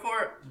 Alright, go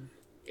for it.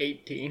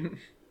 18.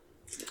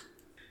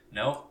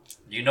 No,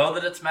 you know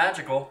that it's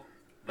magical,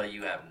 but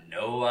you have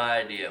no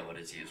idea what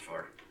it's used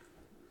for.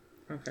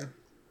 Okay.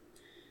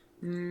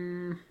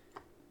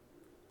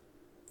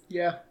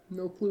 Yeah,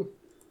 no clue.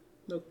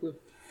 No clue.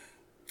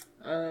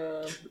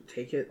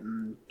 Take it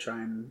and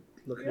try and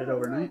look at it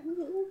overnight.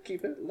 We'll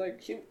keep it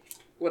like...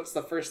 What's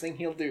the first thing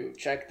he'll do?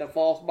 Check the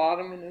false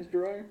bottom in his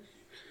drawer?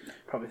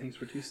 Probably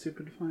thinks we're too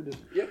stupid to find it.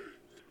 Yep.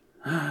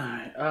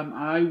 Alright,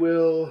 I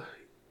will...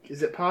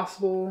 Is it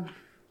possible...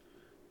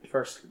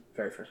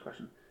 Very first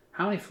question.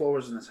 How many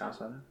floors in this house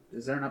are there?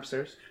 Is there an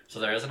upstairs? So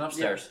there is an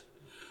upstairs.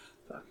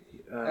 Fuck.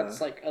 That's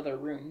like other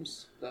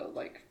rooms, though,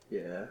 like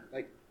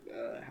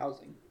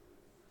housing.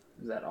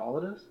 Is that all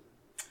it is?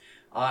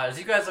 As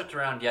you guys looked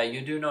around, yeah,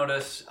 you do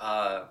notice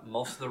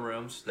most of the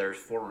rooms, there's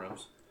 4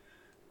 rooms.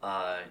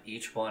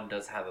 Each one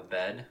does have a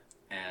bed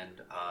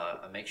and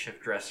a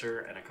makeshift dresser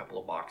and a couple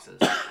of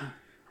boxes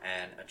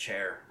and a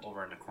chair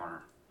over in the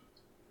corner.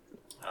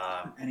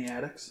 Any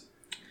attics?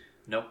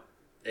 Nope.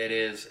 It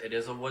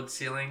is a wood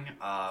ceiling.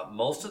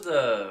 Most of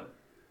the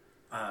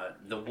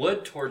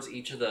wood towards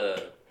each of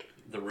the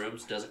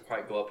rooms doesn't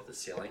quite go up to the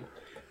ceiling.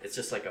 It's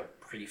just like a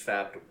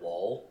prefabbed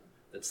wall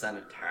that's then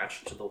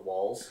attached to the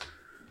walls.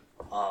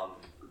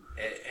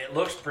 It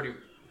looks pretty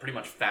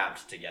much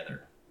fabbed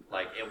together.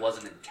 Like it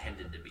wasn't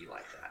intended to be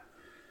like that.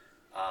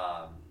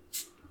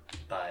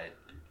 But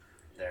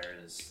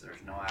there's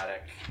no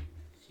attic.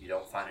 You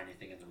don't find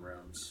anything in the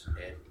rooms.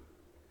 It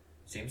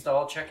seems to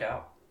all check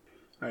out.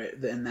 All right.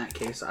 In that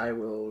case, I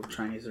will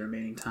try and use the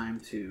remaining time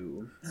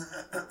to.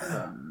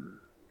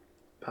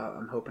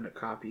 I'm hoping to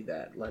copy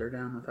that letter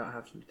down without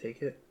having to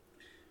take it.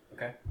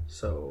 Okay.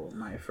 So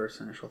my first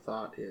initial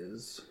thought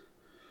is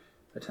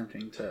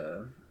attempting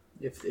to.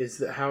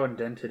 How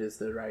indented is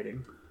the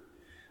writing?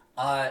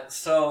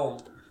 So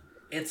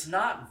it's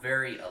not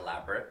very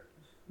elaborate.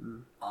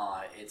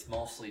 It's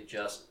mostly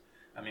just.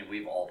 I mean,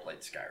 we've all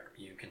played Skyrim.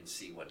 You can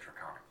see what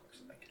Draconic looks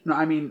like. No,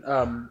 I mean,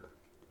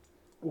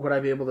 would I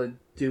be able to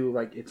do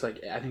I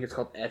think it's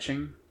called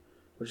etching,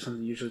 which is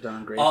something usually done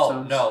on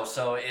gravestones? Oh no!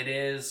 So it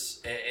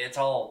is. It's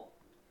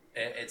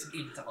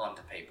inked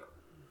onto paper.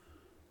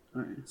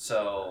 All right.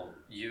 So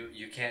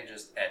you can't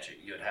just etch it.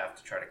 You'd have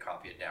to try to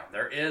copy it down.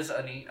 There is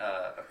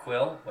a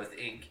quill with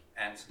ink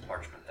and some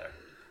parchment there.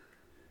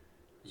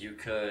 You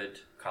could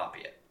copy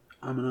it.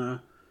 I'm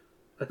gonna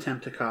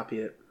attempt to copy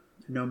it.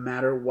 No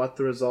matter what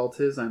the result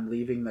is, I'm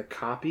leaving the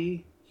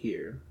copy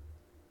here,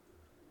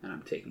 and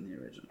I'm taking the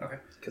original. Okay.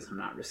 Because I'm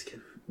not risking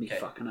me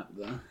fucking up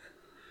the.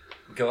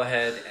 Go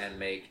ahead and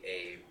make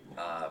a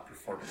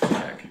performance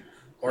check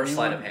or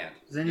sleight of hand.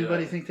 Does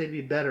anybody think they'd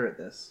be better at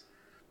this?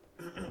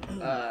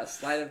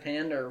 Sleight of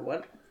hand or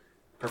what?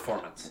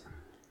 Performance.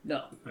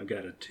 No. I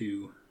got a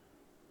 2.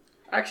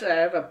 Actually, I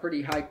have a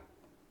pretty high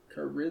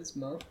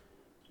charisma.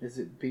 Is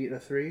it beat a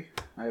 3?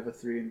 I have a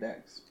 3 in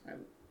Dex. I have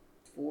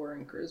 4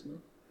 in charisma.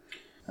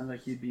 Sounds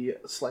like you'd be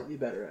slightly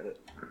better at it.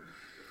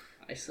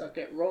 I suck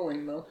at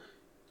rolling, though.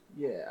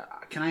 Yeah.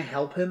 Can I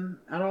help him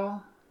at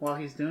all while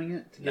he's doing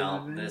it? To No,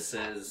 give him this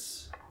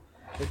is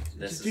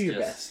just do your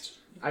best.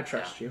 I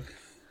trust you.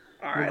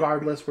 All right.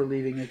 Regardless, we're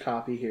leaving a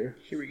copy here.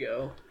 Here we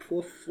go.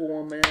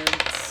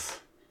 Performance.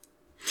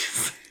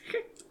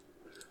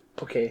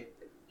 Okay.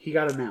 He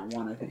got a nat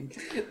 1, I think.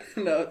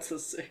 No, it's a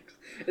 6.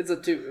 It's a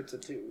 2. It's a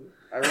 2.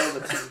 I rolled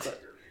a 2,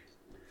 but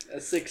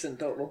a 6 in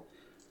total.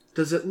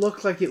 Does it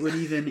look like it would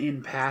even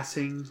in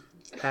passing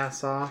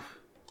pass off?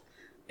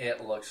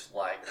 It looks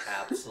like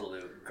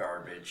absolute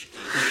garbage.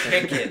 A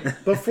chicken.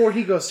 Before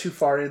he goes too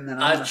far in, then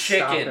I'm A gonna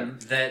stop chicken him.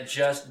 that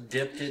just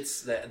dipped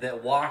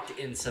that walked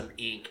in some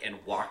ink and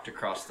walked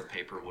across the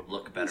paper would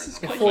look better than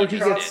what Before he he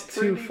just gets did.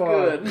 too Pretty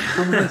far, good.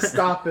 I'm gonna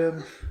stop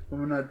him.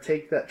 I'm gonna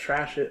take that,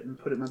 trash it, and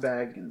put it in my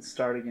bag and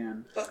start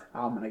again.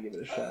 I'm gonna give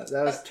it a shot.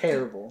 That was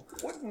terrible.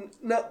 What?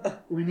 No,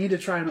 We need to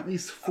try and at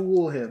least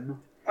fool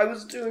him. I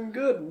was doing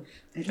good.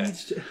 It Okay.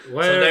 needs to.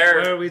 Why, So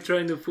there- why are we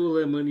trying to fool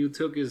him when you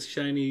took his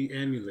shiny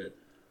amulet?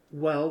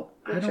 Well,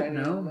 I Which I don't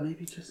know. know.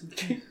 Maybe just in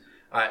case.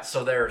 All right,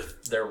 so there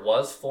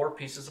was 4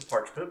 pieces of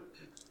parchment.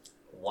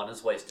 1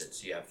 is wasted,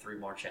 so you have 3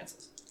 more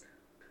chances.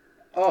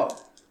 Oh,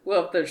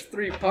 well, if there's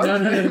 3 parts.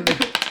 No.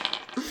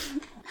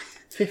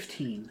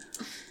 15.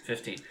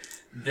 15.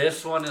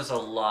 This one is a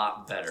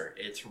lot better.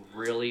 It's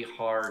really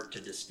hard to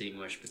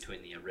distinguish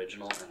between the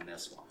original and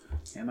this one.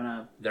 I'm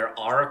gonna. There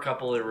are a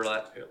couple of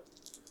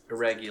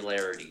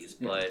irregularities,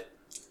 but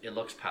it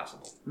looks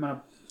passable. I'm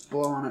gonna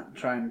blow on it and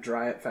try and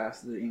dry it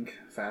faster, the ink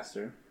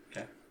faster.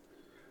 Okay.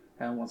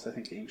 And once I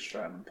think the ink's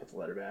dry, I'm gonna put the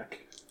letter back.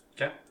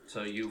 Okay,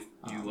 so you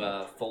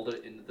fold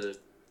it into the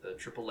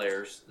triple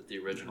layers that the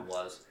original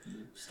was,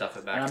 stuff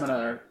it back. And I'm in gonna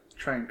there.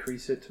 try and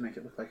crease it to make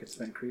it look like it's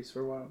been creased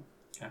for a while.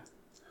 Okay.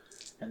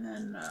 And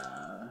then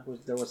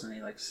there wasn't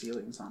any like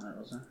ceilings on it,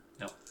 was there?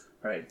 No. All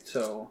right.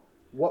 So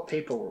what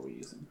paper were we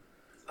using?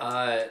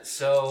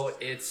 So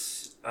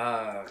it's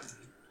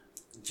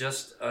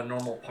just a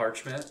normal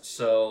parchment.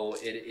 So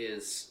it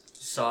is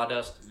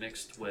sawdust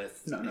mixed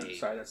with No,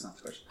 sorry, that's not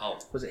the question. Oh,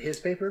 Was it his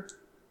paper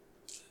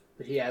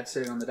that he had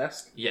sitting on the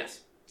desk?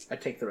 yes. I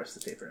take the rest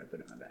of the paper and I put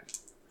it in my bag.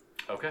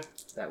 Okay.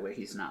 That way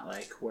he's not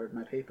like, where'd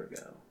my paper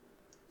go?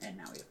 And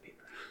now we have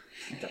paper.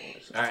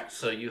 All right.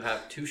 So you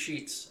have 2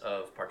 sheets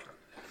of parchment.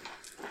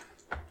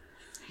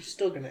 He's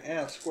still gonna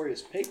ask where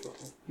his paper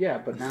went. Yeah,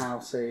 but now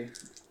I'll say,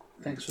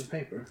 thanks for the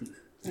paper.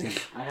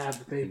 I have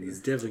the And paper. he's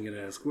definitely going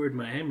to ask, where'd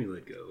my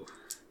amulet go?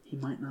 He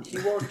might not. He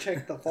won't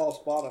check the false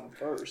bottom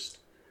first.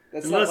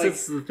 That's Unless not like,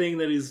 it's the thing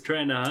that he's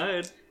trying to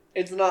hide.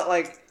 it's not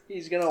like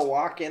he's gonna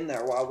walk in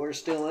there while we're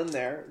still in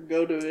there,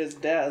 go to his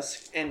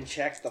desk and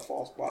check the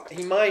false bottom.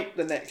 He might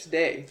the next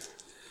day,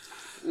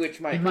 which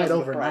might He might cause a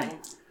overnight.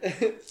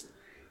 problem.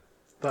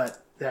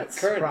 But that's a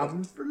Currently.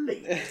 problem for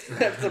later.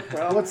 That's a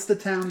problem. What's the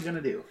town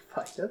gonna do?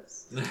 Fight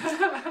us?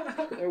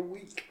 They're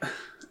weak.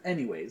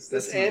 Anyways,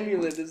 This that's not-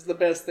 amulet is the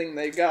best thing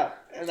they got,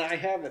 and I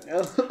have it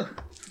now.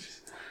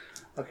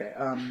 Okay.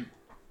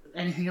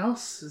 Anything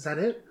else? Is that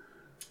it?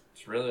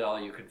 It's really all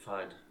you can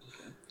find.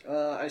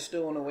 I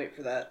still want to wait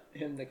for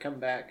him to come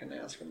back and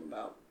ask him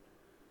about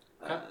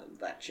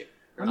that chick.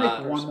 I'll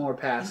make one more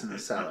pass in the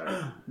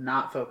cellar,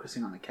 not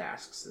focusing on the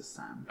casks this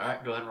time. All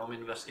right. Go ahead and roll me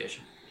an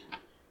investigation.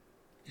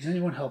 Is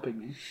anyone helping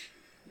me?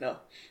 No.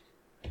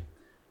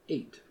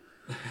 8.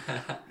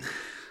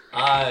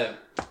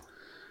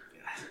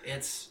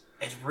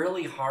 It's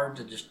really hard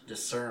to just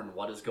discern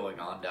what is going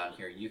on down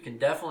here. You can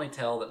definitely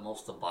tell that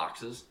most of the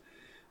boxes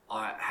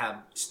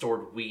have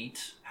stored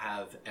wheat,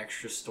 have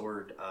extra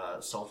stored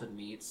salted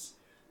meats.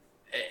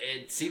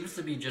 It seems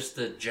to be just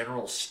the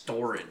general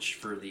storage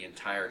for the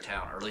entire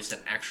town, or at least an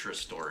extra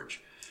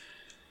storage.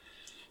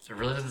 So there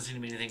really doesn't seem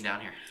to be anything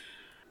down here.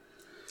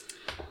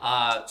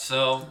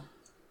 So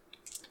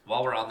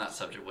while we're on that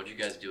subject, what did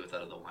you guys do with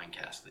that other wine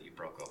cask that you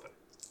broke open?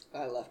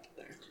 I left it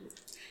there.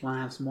 Want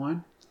to have some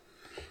wine?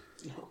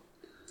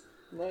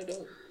 No, I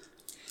don't.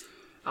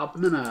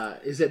 I'm gonna.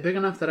 Is it big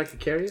enough that I could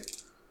carry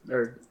it,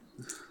 or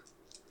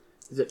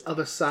is it of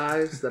a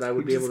size that I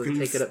would be able to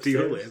take it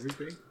Steal upstairs?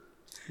 everything?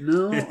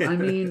 No, I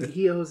mean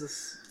he owes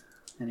us.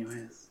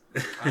 Anyways,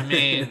 I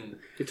mean,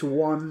 it's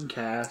one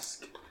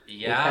cask.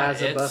 yeah, it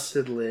has a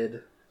busted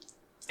lid.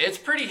 It's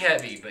pretty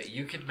heavy, but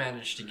you could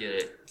manage to get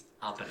it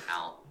up and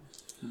out.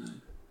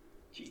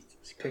 Jesus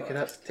Pick it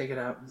Christ. up, take it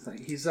out. It's like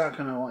he's not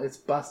gonna. It's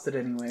busted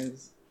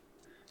anyways.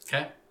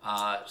 Okay.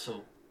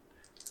 So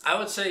I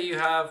would say you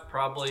have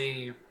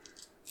probably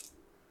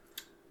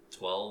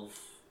 12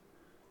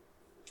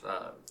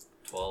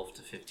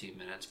 to 15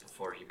 minutes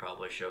before he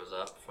probably shows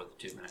up, before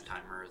the 2-minute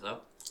timer is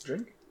up.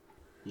 Drink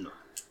No.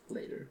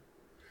 later.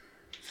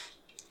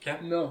 Okay.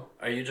 No,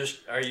 Are you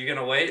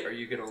gonna wait or are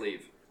you gonna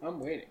leave? I'm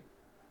waiting.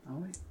 Oh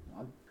wait,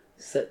 I'll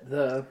set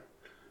the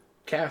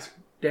cask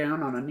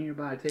down on a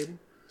nearby table.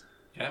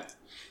 Okay.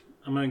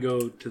 I'm going to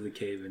go to the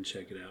cave and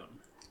check it out.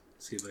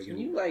 See if I Can can,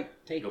 you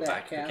take Go that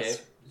back to the cast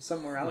cave?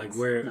 somewhere else? like,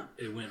 where No.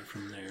 it went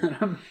from there.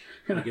 I'm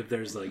gonna Like, if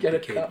there's, like, Get a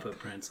decayed cup.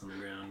 footprints on the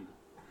ground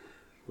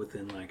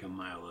within, like, a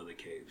mile of the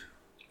cave.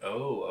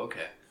 Oh,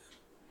 okay.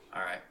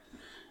 All right.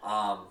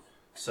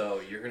 So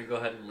you're gonna go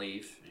ahead and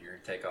leave. And you're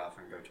gonna take off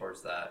and go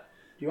towards that.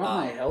 Do you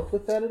want my help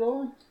with that at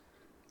all?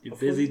 You're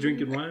Before busy you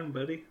drinking leave? wine,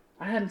 buddy?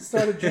 I hadn't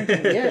started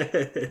drinking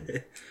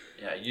yet.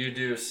 Yeah, you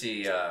do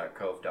see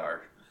Kovdar.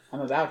 I'm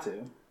about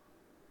to.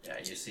 Yeah,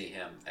 you see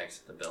him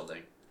exit the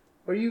building.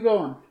 Where are you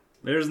going?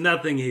 There's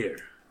nothing here.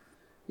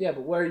 Yeah,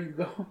 but where are you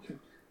going?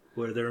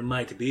 Where there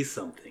might be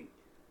something.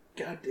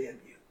 God damn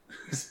you.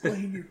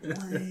 Explain your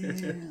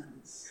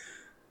plans.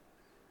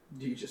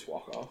 Do you just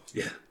walk off?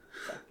 Yeah.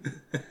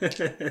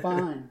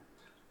 Fine.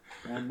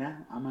 And now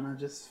I'm gonna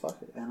just fuck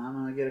it, and I'm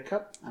gonna get a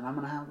cup, and I'm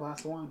gonna have a glass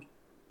of wine.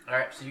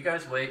 Alright, so you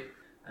guys wait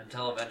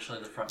until eventually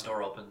the front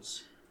door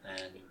opens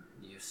and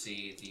you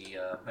see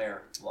the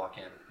mayor walk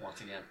in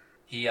once again.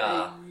 He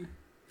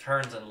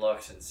turns and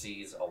looks and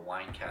sees a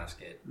wine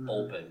casket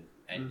open,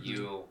 and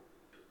you...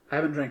 I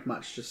haven't drank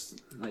much,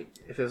 just like,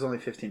 if it was only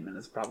 15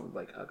 minutes, probably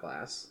like a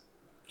glass.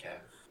 Okay.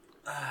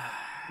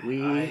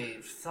 We I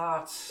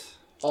thought...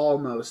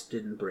 almost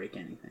didn't break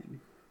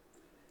anything.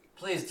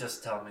 Please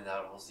just tell me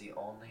that was the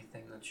only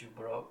thing that you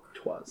broke.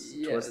 Twas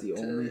Yeah, the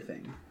only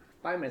thing.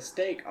 By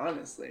mistake,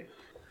 honestly.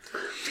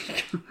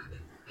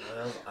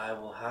 Well, I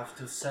will have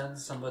to send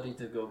somebody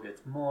to go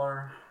get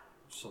more,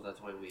 so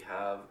that way we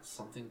have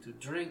something to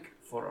drink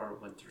for our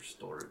winter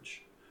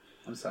storage.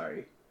 I'm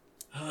sorry.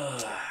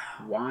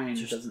 Wine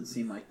Just- doesn't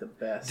seem like the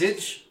best.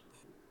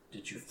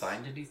 Did you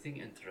find anything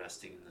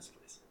interesting in this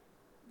place?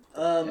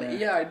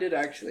 Yeah, I did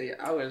actually.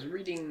 I was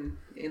reading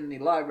in the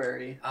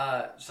library.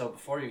 So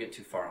before you get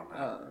too far on that,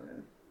 are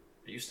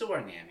you still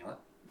wearing the amulet?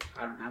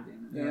 I don't have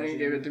the Yeah, he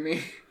gave it to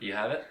me. You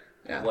have it?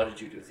 Yeah. What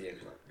did you do with the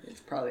amulet? It's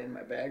probably in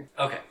my bag.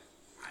 Okay.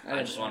 I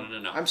didn't just know. wanted to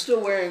know. I'm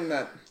still wearing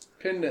that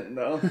pendant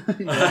though.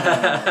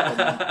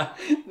 Yeah.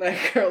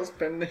 That girl's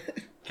pendant.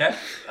 Okay.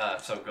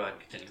 So go ahead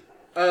and continue.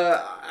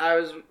 I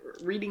was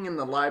reading in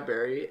the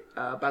library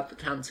about the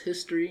town's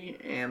history,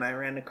 and I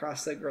ran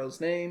across that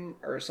girl's name,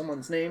 or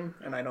someone's name,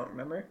 and I don't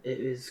remember. It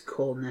is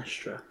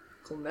Colnestra.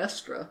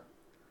 Clomnestra.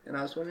 And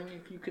I was wondering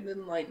if you could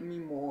enlighten me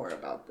more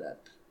about that.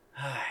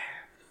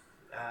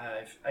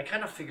 I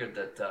kind of figured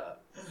that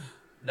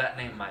that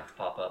name might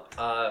pop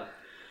up.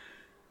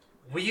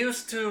 We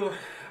used to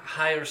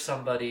hire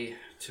somebody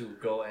to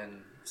go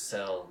and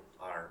sell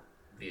our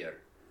beer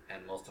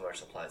and most of our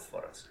supplies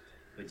for us.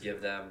 We'd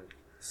give them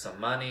some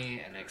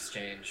money in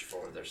exchange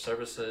for their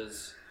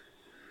services,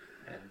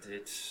 and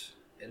it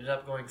ended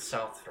up going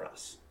south for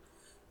us.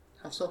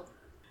 How so?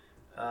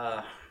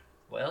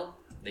 Well,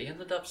 they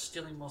ended up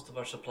stealing most of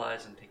our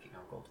supplies and taking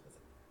our gold with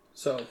them.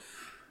 So,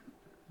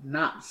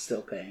 not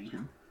still paying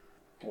him.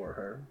 Or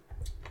her.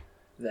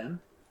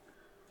 Them.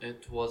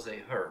 It was a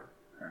her.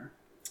 Her.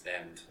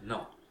 And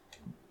no.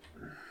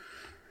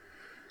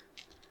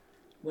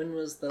 When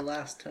was the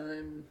last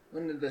time?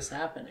 When did this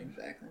happen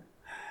exactly?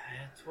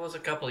 It was a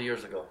couple of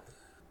years ago.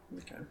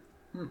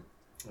 Okay.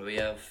 We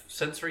have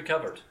since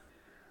recovered.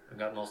 We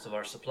got most of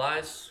our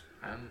supplies,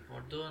 and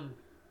we're doing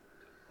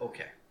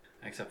okay.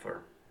 Except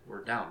for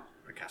we're down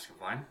a cask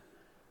of wine.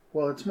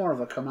 Well, it's more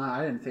of a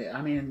commodity. I didn't think.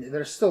 I mean,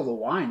 there's still the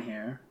wine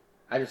here.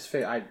 I just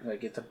figured I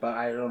get to.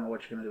 I don't know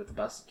what you're gonna do with the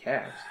busted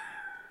calves.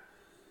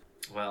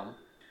 Well,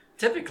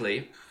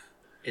 typically,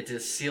 it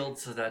is sealed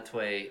so that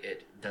way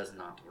it does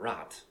not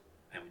rot,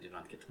 and we do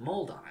not get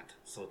mold on it.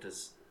 So it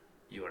is,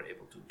 you are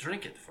able to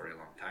drink it for a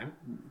long time.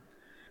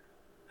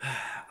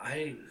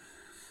 I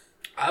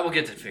will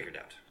get it figured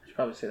out. I should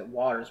probably say that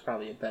water is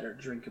probably a better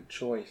drink of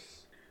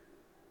choice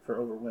for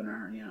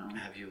overwinter. You know.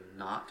 Have you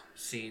not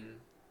seen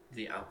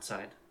the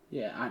outside?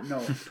 Yeah, I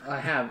know. I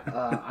have.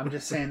 I'm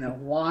just saying that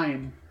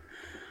wine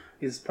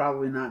is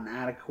probably not an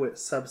adequate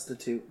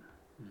substitute.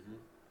 Mm-hmm.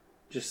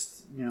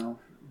 Just, you know,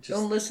 just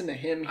Don't listen to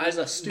him. He's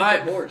a stupid my-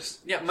 horse.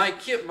 Yeah, my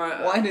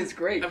Wine is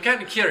great. I'm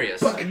kind of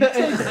curious. you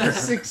take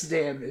 6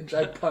 damage.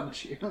 I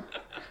punch you.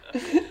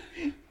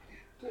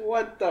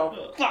 What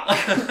the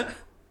fuck?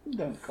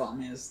 Don't call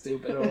me a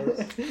stupid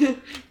horse.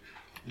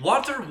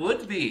 Water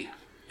would be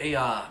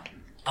a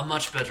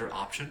much better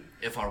option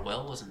if our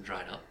well wasn't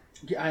dried up.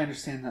 Yeah, I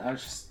understand that. I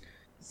was just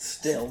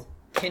still.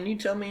 Can you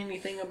tell me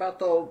anything about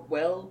the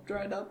well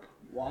dried up?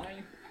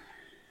 Why?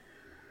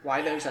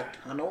 Why there's a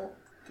tunnel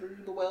through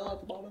the well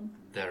at the bottom?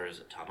 There is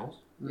a tunnel.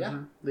 Yeah.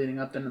 Mhm. Leading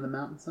up into the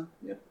mountains. Huh?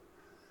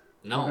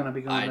 No, We're gonna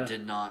be going I to-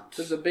 did not.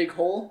 There's a big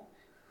hole.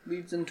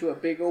 Leads into a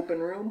big open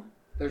room.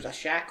 There's a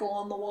shackle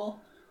on the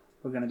wall.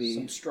 We're going to be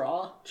Some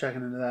straw.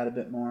 checking into that a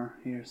bit more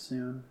here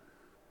soon.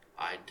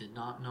 I did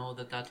not know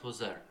that that was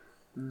there.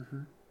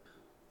 Mm-hmm.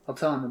 I'll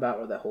tell him about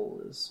where that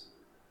hole is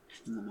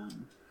in the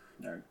mountain.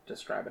 Or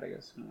describe it, I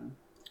guess. You know.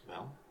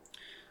 Well,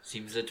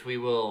 seems that we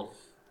will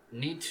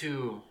need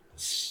to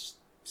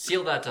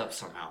seal that up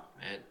somehow.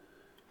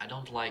 I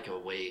don't like a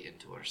way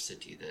into our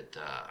city that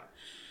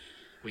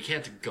we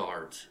can't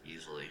guard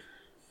easily.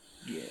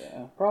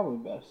 Yeah, probably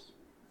best.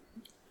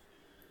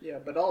 Yeah,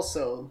 but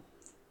also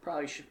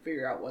probably should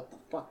figure out what the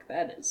fuck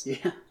that is.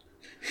 Yeah.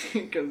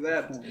 Because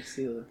Holy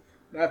seal.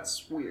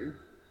 that's weird.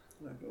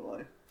 Not gonna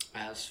lie.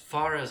 As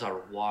far as our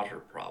water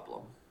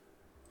problem,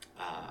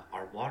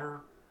 our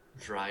water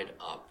dried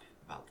up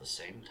about the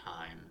same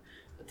time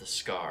that the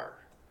Scar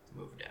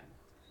moved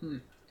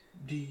in.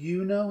 Do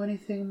you know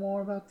anything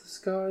more about the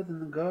Scar than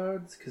the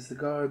guards? Because the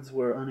guards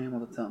were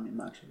unable to tell me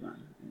much about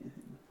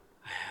anything.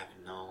 I have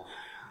no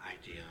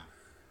idea.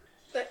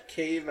 That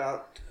cave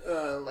out,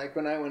 like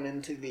when I went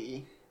into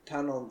the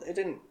tunnel, it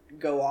didn't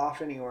go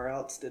off anywhere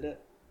else, did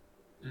it?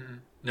 Mm-mm.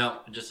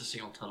 No, just a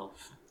single tunnel.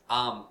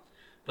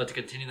 But to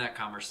continue that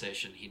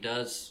conversation, he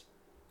does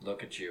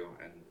look at you,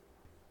 and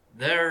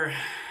there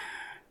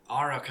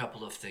are a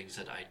couple of things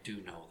that I do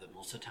know that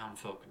most of the town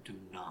folk do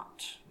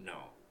not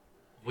know.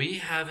 We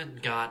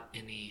haven't got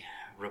any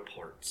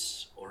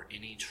reports or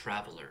any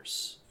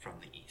travelers from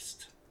the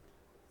east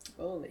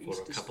Oh, the for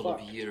east a is couple of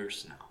fucked.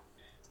 years now.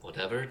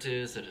 Whatever it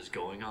is that is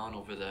going on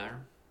over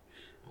there,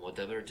 and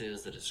whatever it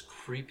is that is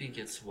creeping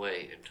its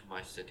way into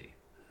my city,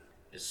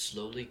 is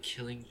slowly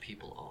killing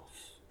people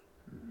off.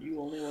 You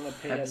only want to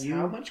pay Have us you-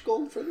 how much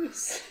gold for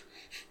this?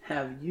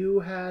 Have you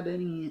had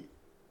any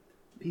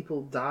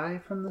people die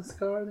from the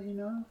scar that you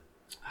know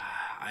of?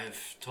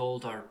 I've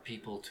told our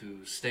people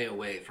to stay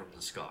away from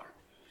the scar,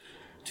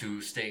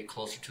 to stay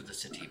closer to the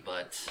city,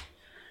 but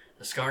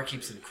the scar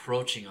keeps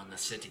encroaching on the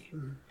city.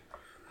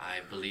 I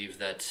believe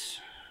that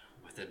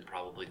within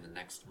probably the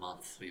next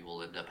month we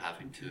will end up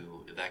having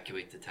to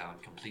evacuate the town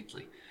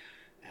completely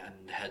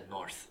and head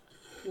north.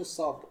 We'll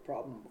solve the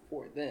problem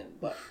before then,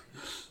 but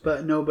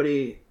But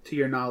nobody, to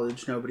your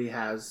knowledge, nobody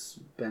has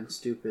been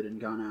stupid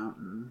and gone out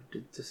and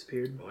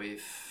disappeared.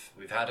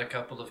 We've had a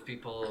couple of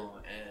people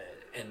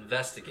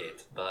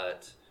investigate,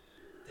 but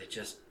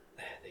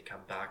they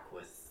come back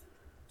with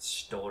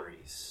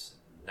stories,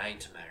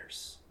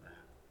 nightmares.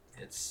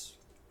 It's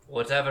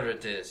whatever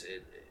it is.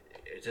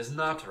 It is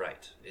not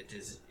right. It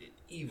is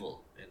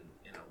evil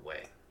in a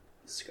way.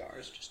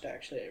 Scar's just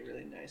actually a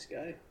really nice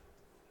guy.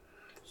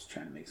 Just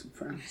trying to make some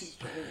friends. He's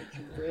trying to make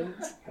some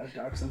friends. Got a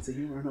dark sense of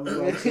humor and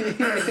overall.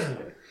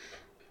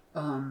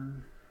 Okay.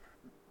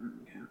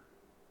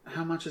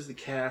 How much is the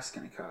cast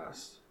gonna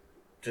cost?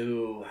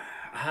 To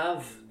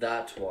have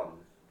that one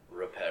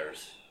repaired,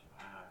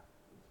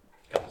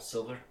 couple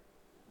silver.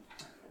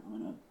 I'm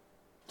gonna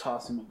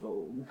toss him a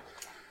gold.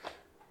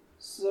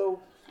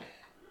 So,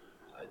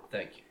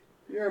 Thank you.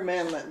 you're a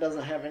man that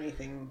doesn't have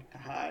anything to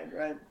hide,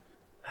 right?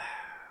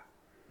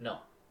 No.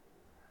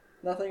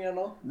 Nothing at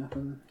all?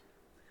 Nothing.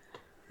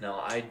 No,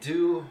 I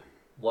do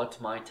what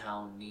my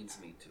town needs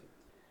me to.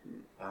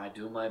 I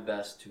do my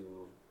best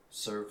to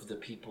serve the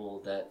people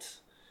that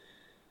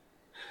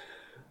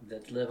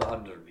live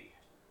under me.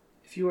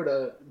 If you were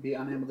to be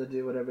unable to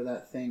do whatever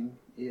that thing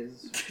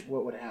is,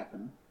 what would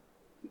happen?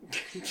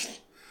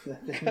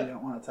 That thing you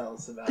don't want to tell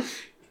us about.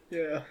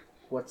 Yeah.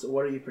 What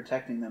are you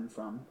protecting them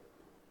from?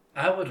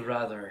 I would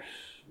rather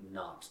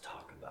not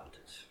talk about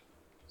it.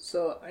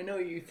 So, I know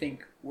you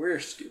think we're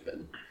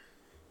stupid,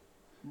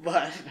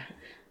 but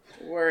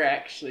we're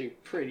actually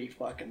pretty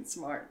fucking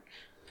smart.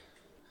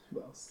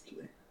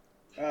 Mostly.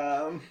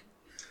 How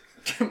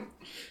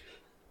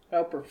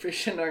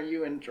proficient are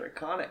you in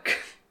Draconic?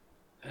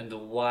 And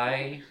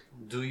why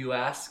do you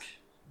ask?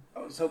 I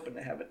was hoping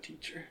to have a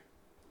teacher.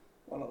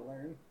 Want to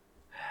learn?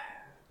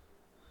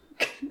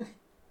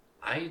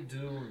 I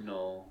do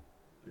know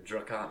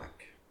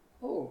Draconic.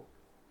 Oh,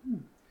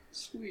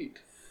 sweet.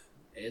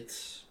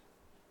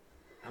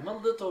 I'm a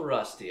little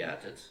rusty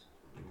at it,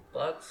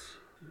 but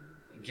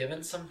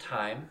given some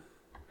time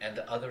and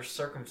other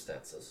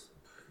circumstances,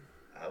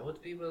 I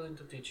would be willing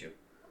to teach you.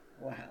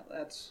 Wow,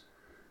 that's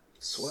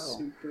Swell.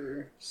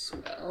 super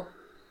swell.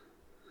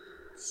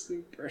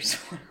 Super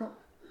swell.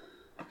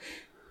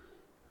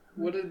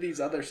 What are these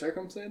other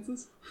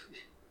circumstances?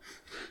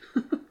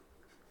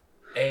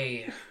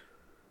 A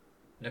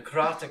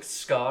necrotic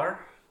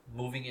scar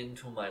moving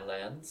into my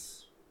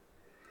lands.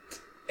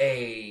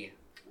 A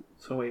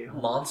So wait, hold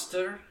on.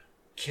 monster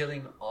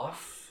killing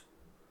off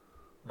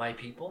my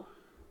people.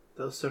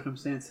 Those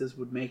circumstances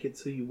would make it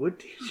so you would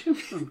teach him?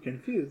 I'm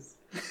confused.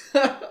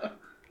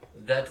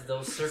 That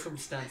those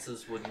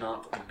circumstances would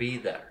not be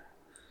there.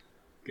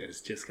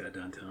 Guys just got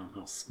done telling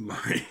how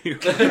smart you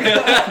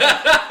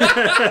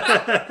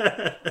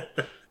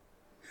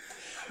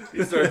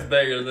He starts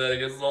banging that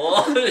against the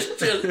wall. It's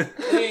just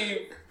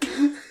leave.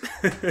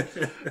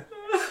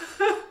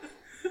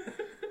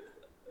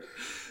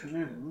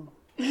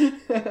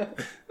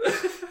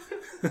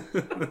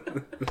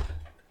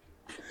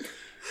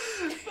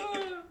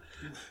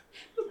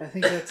 I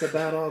think that's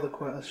about all the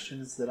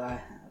questions that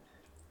I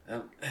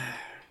have.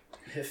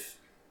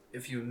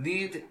 If you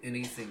need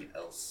anything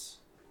else,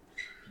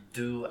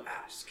 do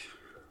ask.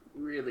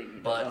 Really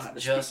need But to know how to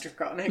just- speak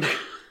Draconic.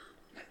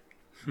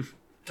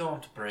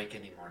 Don't break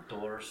any more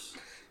doors.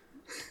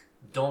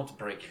 Don't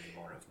break any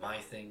more of my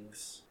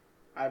things.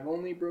 I've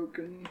only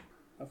broken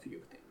a few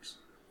things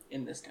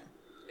in this town.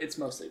 It's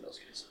mostly those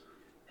guys.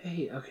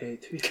 Hey, okay,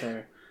 to be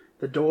fair,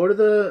 the door to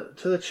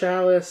the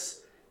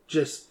chalice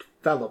just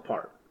fell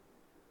apart.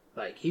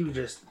 Like he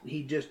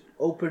just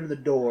opened the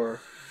door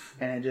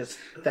and it just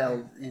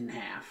fell in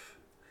half.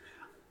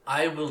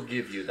 I will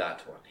give you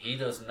that one. He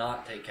does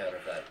not take care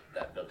of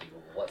that building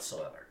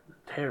whatsoever.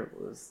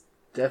 Terrible. It's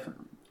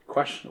definitely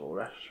questionable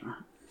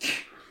restaurant.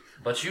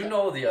 But you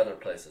know the other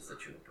places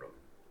that you have broken.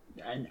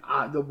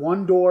 And the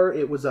one door,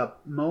 it was a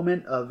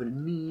moment of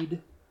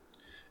need.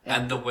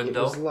 And the window?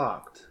 It was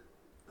locked.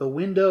 The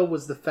window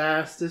was the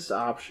fastest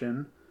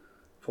option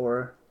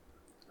for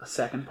a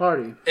second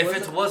party. If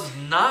it was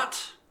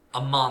not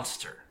a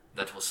monster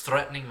that was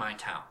threatening my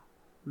town,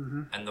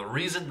 and the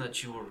reason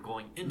that you were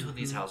going into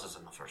these houses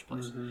in the first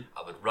place,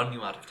 I would run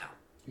you out of town.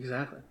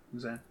 Exactly.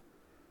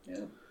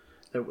 Yeah.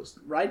 There was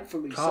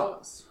Rightfully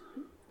cause.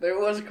 so. There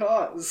was a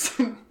cause.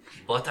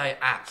 But I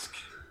ask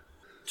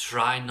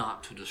try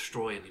not to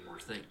destroy any more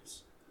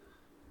things.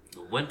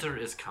 The winter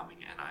is coming,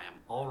 and I am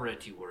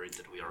already worried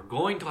that we are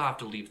going to have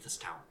to leave this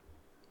town.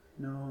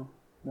 No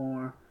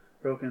more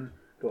broken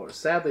doors.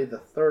 Sadly, the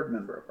third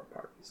member of our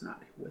party is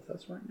not with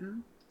us right now.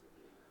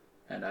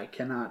 And I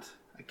cannot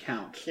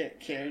account Can't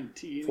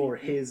guarantee for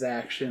his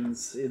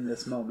actions in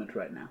this moment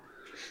right now.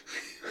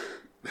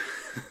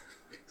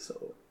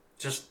 So,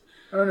 Just,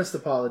 earnest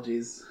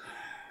apologies.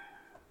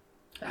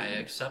 I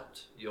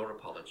accept your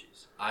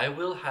apologies. I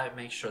will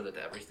make sure that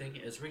everything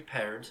is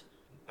repaired,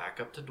 back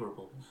up to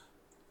normal.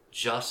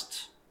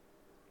 Just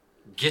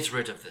get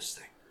rid of this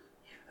thing.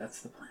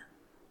 That's the plan.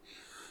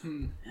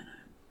 And I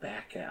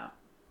back out.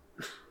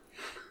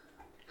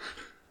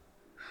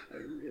 I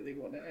really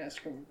want to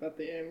ask him about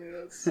the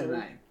amulet. And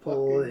I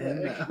pull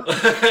him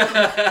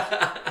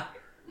out.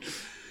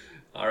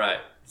 Alright,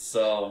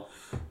 so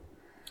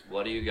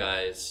what do you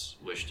guys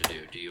wish to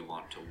do? Do you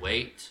want to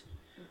wait?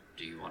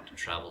 Do you want to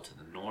travel to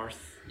the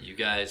north? You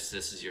guys,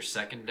 this is your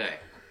second day.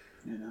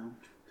 You know?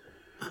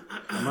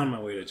 I'm on my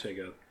way to check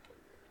out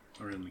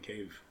around the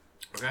cave.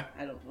 Okay?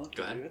 I don't know what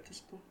Go to ahead. do at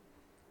this point.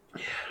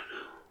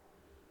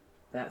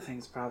 That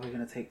thing's probably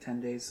going to take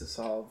 10 days to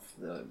solve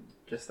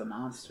just the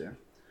monster.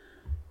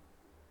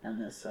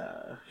 And this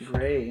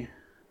gray.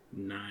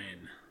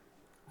 9.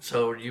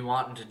 So, do you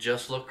want to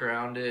just look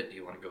around it? Do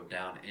you want to go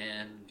down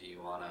in? Do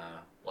you want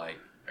to, like,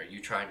 are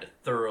you trying to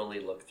thoroughly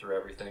look through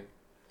everything?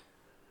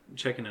 I'm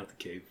checking out the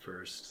cave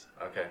first.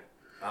 Okay.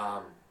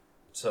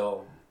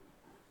 So,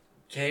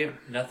 cave,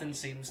 nothing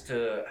seems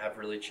to have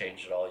really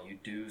changed at all. You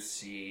do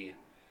see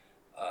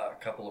a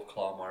couple of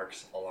claw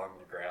marks along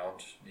the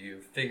ground. You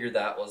figure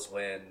that was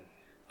when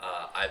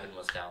Ivan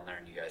was down there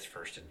and you guys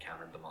first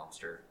encountered the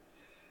monster.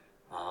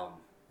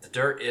 The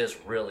dirt is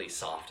really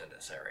soft in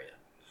this area.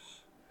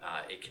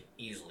 It can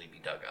easily be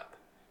dug up.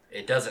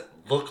 It doesn't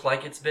look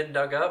like it's been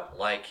dug up.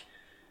 Like,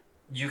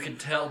 you can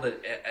tell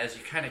that as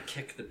you kind of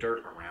kick the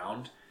dirt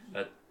around,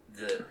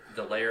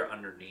 the layer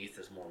underneath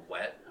is more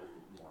wet,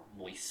 more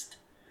moist,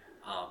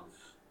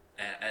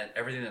 and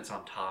everything that's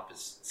on top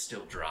is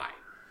still dry.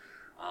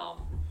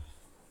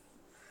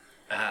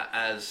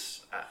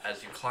 As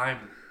you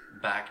climb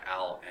back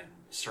out and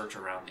search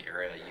around the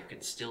area, you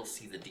can still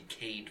see the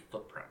decayed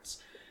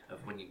footprints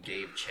of when you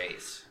gave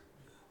chase,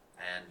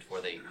 and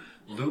where they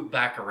loop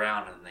back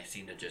around and they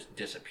seem to just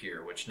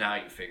disappear, which now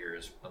you figure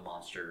is the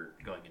monster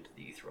going into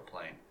the ethereal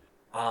plane.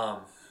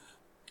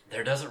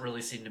 There doesn't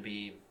really seem to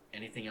be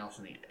anything else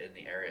in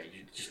the area.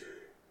 You just,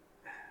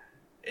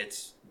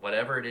 it's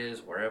whatever it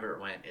is, wherever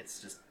it went,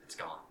 it's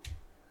gone.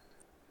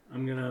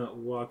 I'm gonna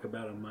walk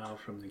about a mile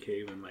from the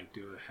cave and like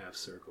do a half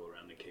circle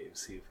around the cave,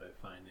 see if I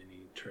find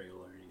any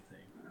trail or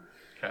anything.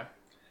 Okay.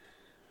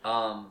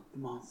 The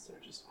monster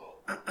just...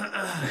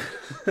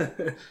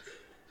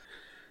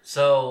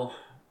 So,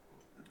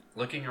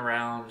 looking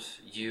around,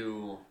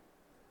 you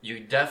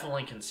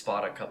definitely can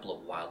spot a couple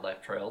of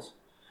wildlife trails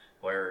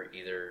where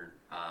either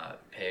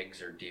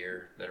pigs or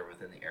deer that are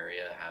within the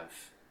area have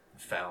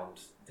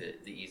found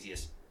the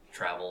easiest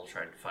travel,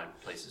 trying to find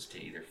places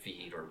to either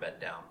feed or bed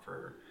down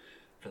for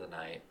the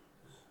night.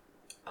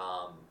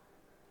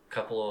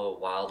 Couple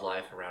of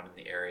wildlife around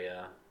in the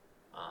area.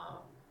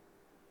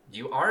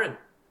 You are a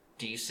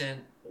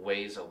decent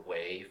ways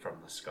away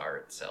from the scar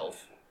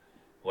itself,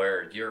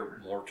 where you're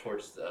more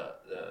towards the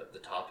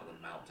top of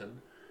the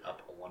mountain,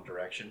 up in one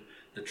direction.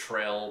 The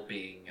trail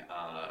being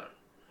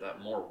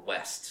more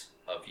west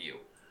of you,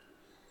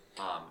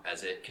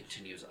 as it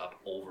continues up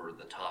over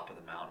the top of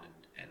the mountain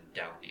and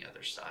down the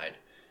other side.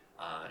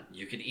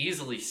 You can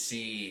easily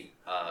see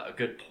a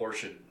good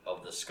portion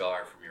of the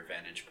scar from your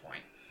vantage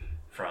point,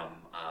 from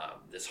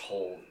this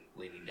hole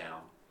leading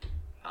down.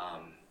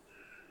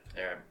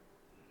 There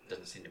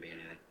doesn't seem to be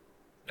anything.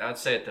 I'd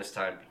say at this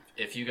time,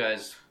 if you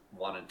guys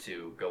wanted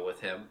to go with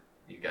him,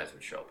 you guys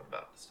would show up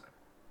about this time.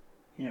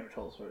 He never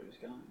told us where he was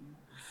going.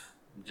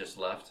 Just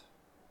left?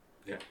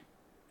 Yeah.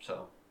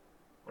 So,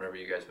 whatever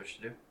you guys wish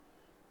to do.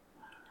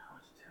 I don't know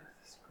what to do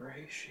with this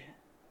gray shit.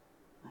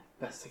 My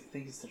best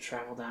thing is to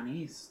travel down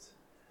east.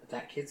 But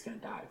that kid's gonna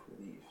die if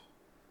we leave.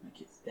 That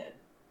kid's dead.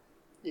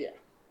 Yeah.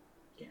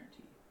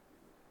 Guaranteed.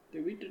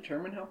 Did we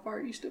determine how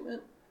far east it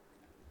went?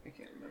 I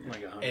can't remember.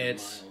 Like 100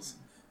 It's- miles.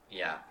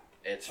 Yeah,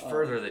 it's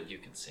further than you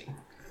can see.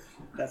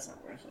 That's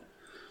not worth it.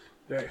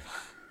 Very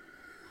far.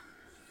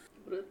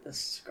 What if the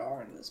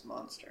scar and this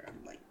monster have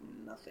like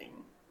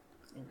nothing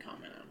in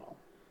common at all?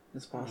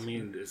 It's I possible.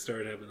 mean, it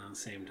started happening at the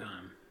same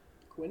time.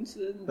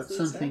 Coincidence? But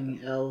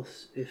something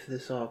else, if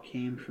this all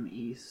came from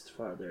east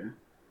farther,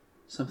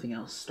 something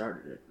else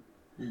started it.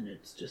 And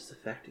it's just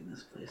affecting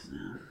this place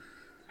now.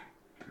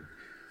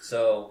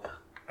 So,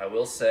 I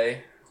will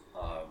say,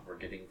 we're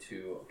getting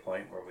to a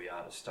point where we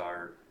ought to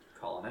start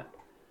calling it.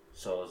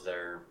 So, is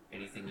there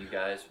anything you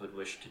guys would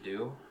wish to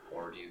do?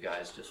 Or do you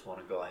guys just want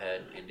to go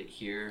ahead and end it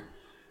here?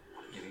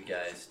 Give you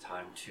guys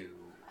time to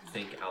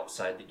think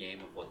outside the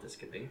game of what this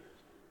could be?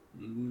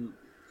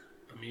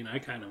 I mean, I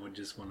kind of would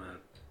just want to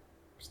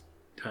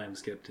time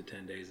skip to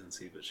 10 days and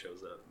see if it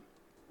shows up.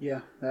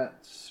 Yeah,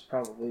 that's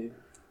probably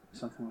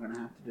something we're gonna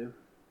have to do.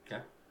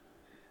 Okay.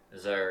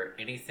 Is there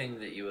anything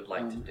that you would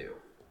like to do,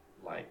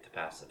 like to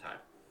pass the time?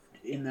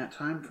 In that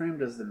time frame,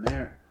 does the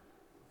mayor...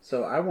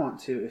 So I want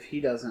to, if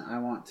he doesn't, I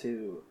want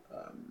to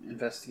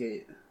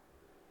investigate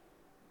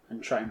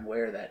and try and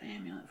wear that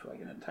amulet for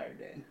like an entire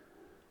day.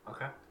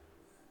 Okay.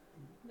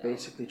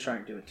 Basically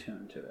trying to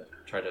attune to it.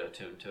 Try to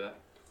attune to it.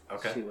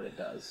 Okay. See what it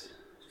does.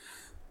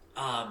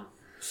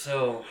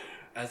 So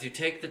as you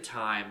take the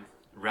time,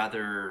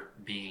 rather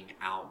being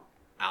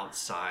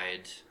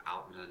outside,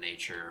 out in the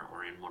nature,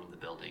 or in one of the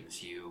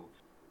buildings, you,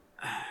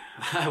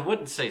 I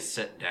wouldn't say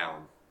sit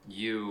down.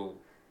 You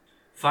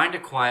find a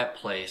quiet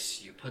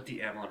place, you put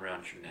the amulet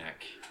around your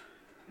neck,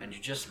 and you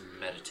just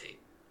meditate.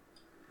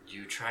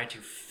 You try to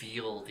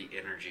feel the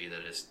energy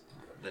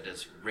that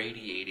is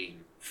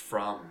radiating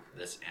from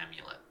this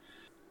amulet.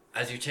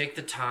 As you take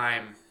the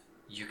time,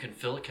 you can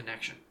feel a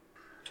connection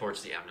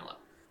towards the amulet.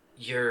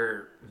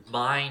 Your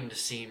mind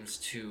seems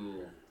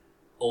to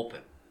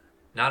open.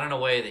 Not in a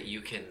way that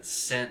you can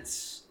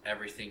sense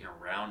everything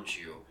around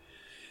you,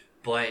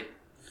 but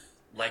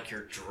like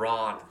you're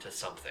drawn to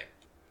something,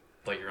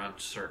 but you're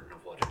uncertain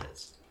of what it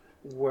is.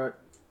 Where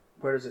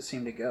does it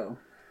seem to go?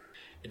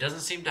 It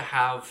doesn't seem to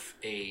have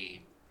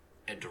a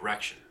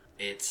direction.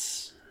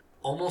 It's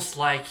almost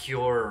like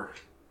you're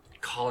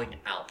calling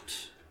out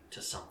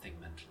to something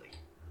mentally,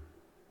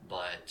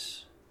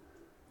 but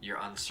you're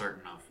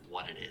uncertain of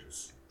what it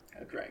is.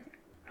 A dragon.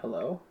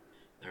 Hello?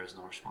 There is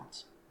no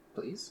response.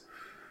 Please?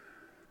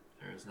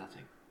 There is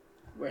nothing.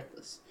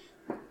 Worthless.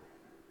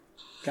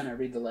 Can I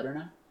read the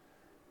letter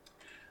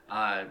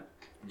now?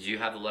 Do you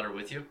have the letter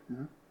with you?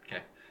 Mm-hmm.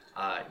 Okay.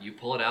 You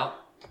pull it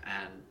out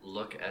and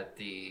look at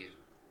the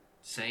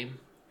same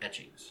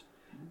etchings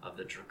of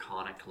the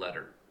draconic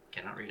letter.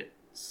 Cannot read it.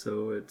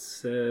 So it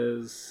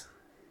says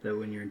that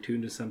when you're in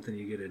tune to something,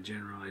 you get a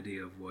general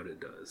idea of what it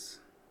does,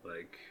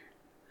 like,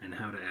 and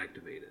how to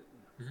activate it.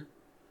 Mm-hmm.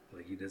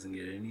 Like, he doesn't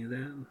get any of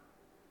that?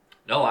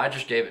 No, I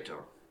just gave it to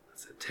him.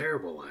 That's a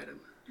terrible item.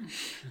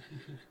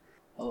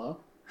 Hello?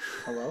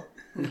 Hello?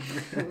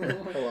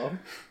 Hello?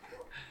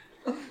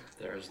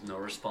 There is no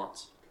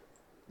response.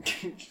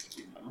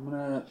 I'm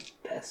gonna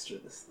pester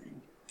this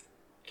thing.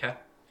 Okay.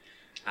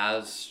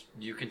 As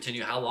you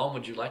continue, how long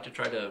would you like to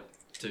try to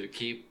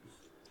keep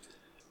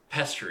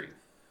pestering?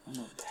 I'm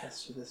gonna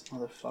pester this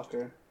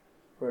motherfucker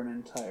for an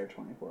entire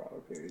 24-hour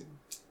period.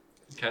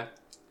 Okay.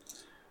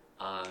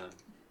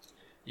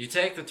 You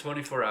take the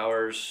 24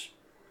 hours,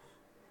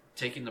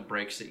 taking the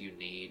breaks that you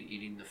need,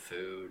 eating the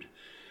food,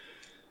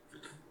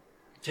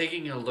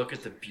 taking a look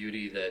at the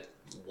beauty that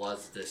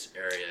was this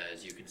area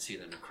as you can see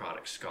the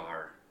necrotic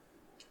scar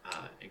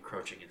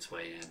encroaching its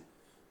way in.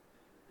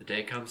 The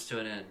day comes to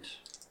an end.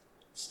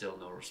 Still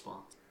no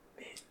response.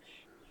 Bitch.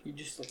 You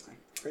just look like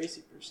a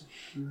crazy person.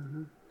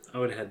 Mm-hmm. I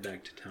would head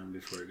back to town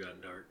before it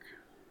got dark.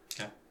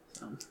 Okay.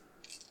 So,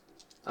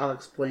 I'll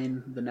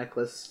explain the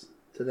necklace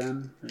to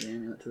them, or the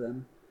amulet to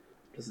them.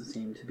 Doesn't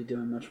seem to be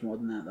doing much more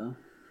than that, though.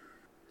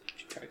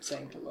 Did you try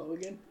saying hello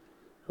again?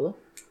 Hello?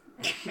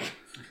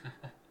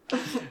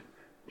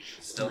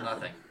 Still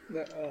nothing.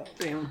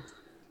 Damn.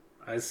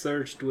 I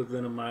searched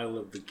within a mile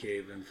of the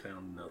cave and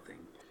found nothing.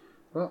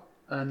 Well,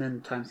 and then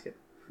time skip.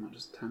 Not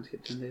just time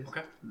skip 10 days.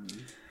 Okay.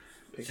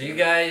 Pick So it you up.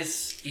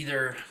 guys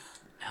either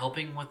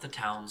helping with the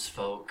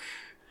townsfolk,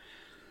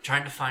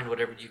 trying to find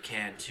whatever you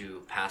can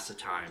to pass the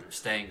time,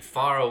 staying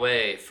far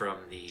away from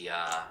the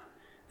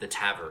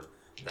tavern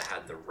that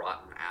had the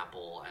rotten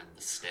apple and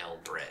the stale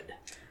bread,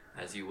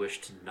 as you wish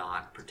to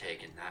not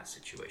partake in that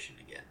situation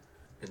again.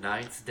 The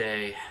 9th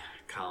day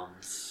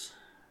comes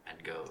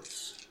and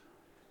goes.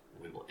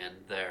 We will end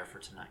there for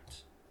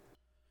tonight.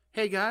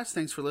 Hey guys,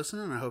 thanks for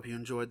listening. I hope you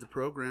enjoyed the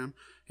program.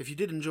 If you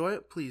did enjoy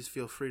it, please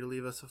feel free to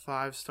leave us a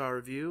 5-star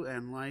review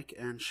and like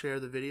and share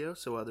the video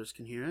so others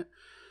can hear it.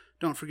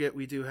 Don't forget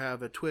we do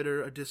have a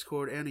Twitter, a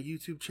Discord, and a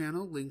YouTube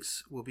channel.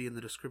 Links will be in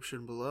the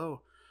description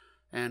below.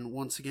 And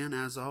once again,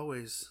 as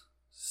always,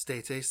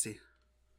 stay tasty.